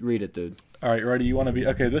 Read it, dude. All right, ready? You want to be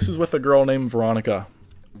okay? This is with a girl named Veronica.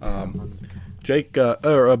 Jake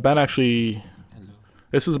or Ben actually.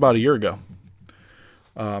 This is about a year ago.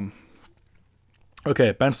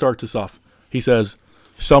 Okay, Ben starts us off. He says,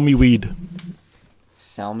 "Sell me weed.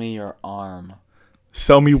 Sell me your arm.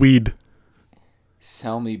 Sell me weed.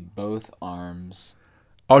 Sell me both arms.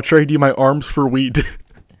 I'll trade you my arms for weed."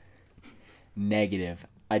 Negative.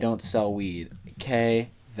 I don't sell weed. Okay,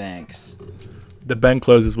 thanks. The Ben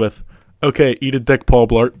closes with, "Okay, eat a dick, Paul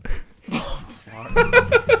Blart."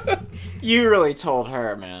 You really told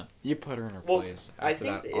her, man. You put her in her Well, place. I After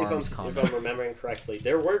think that if arms I'm comment. remembering correctly,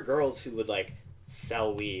 there were girls who would like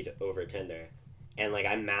sell weed over Tinder, and like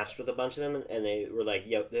I matched with a bunch of them, and they were like,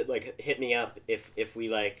 "Yo, like hit me up if we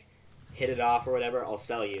like hit it off or whatever. I'll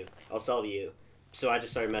sell to you." So I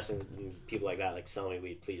just started messing with people like that, like sell me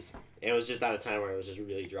weed, please. And it was just at a time where it was just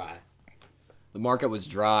really dry. The market was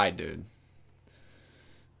dry, dude.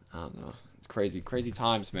 I don't know. It's crazy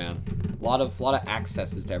times, man. A lot of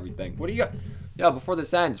accesses to everything. What do you got? Yeah, before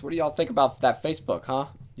this ends, what do y'all think about that Facebook, huh?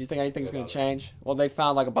 Do you think anything's gonna change? Well, they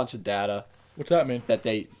found like a bunch of data What's that mean? that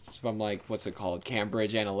they from like what's it called,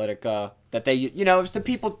 Cambridge Analytica, that they it's the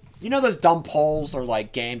people, those dumb polls or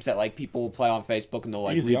like games that like people will play on Facebook and they'll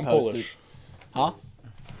like Easy, I'm repost Polish. it. Huh?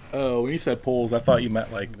 Oh, when you said Poles, I thought you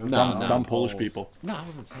meant like dumb Polish polls. people. No, I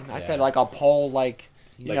wasn't saying that. I said like a poll, like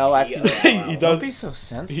Like, asking. He Don't does. be so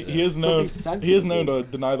sensitive. He is Don't known. be sensitive, He is known dude.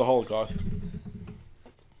 to deny the Holocaust.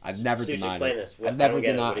 I've never Steve, denied explain it. this. I've I never don't get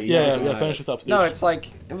it. denied. What do you Yeah, mean? never denied finish it. this up, Steve. No, it's like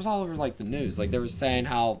it was all over like the news. Like they were saying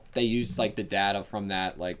how they used like the data from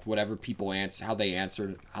that, like whatever people answer, how they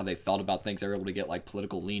answered, how they felt about things. They were able to get like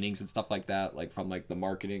political leanings and stuff like that, like from like the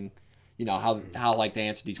marketing. How like they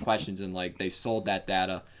answered these questions and like they sold that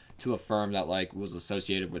data to a firm that like was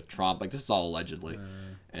associated with Trump. Like this is all allegedly.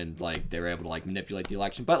 And like they were able to like manipulate the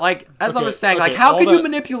election. But like as I Okay, was saying, like okay, how all can you that-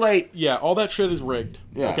 manipulate? Yeah, all that shit is rigged.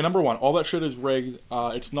 Yeah. Okay, number one, all that shit is rigged.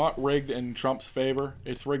 It's not rigged in Trump's favor.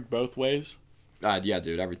 It's rigged both ways. Yeah,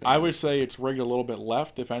 dude, everything. I would say it's rigged a little bit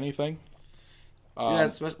left, if anything. Yeah,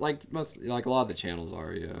 it's like most like a lot of the channels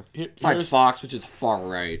are. Yeah. Here- Besides here's- Fox, which is far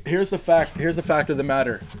right. Here's the fact. Here's the fact of the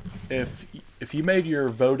matter. If you made your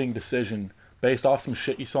voting decision based off some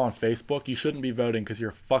shit you saw on Facebook, you shouldn't be voting because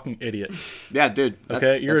you're a fucking idiot. Yeah, dude.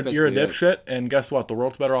 Okay, you're a basically it. dipshit, and guess what? The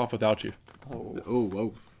world's better off without you.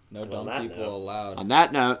 Oh. No dumb that people note. allowed. On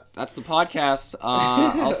that note, that's the podcast.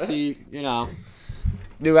 I'll see,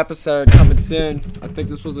 new episode coming soon. I think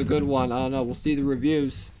this was a good one. I don't know. We'll see the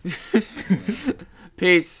reviews.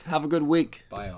 Peace. Have a good week. Bye.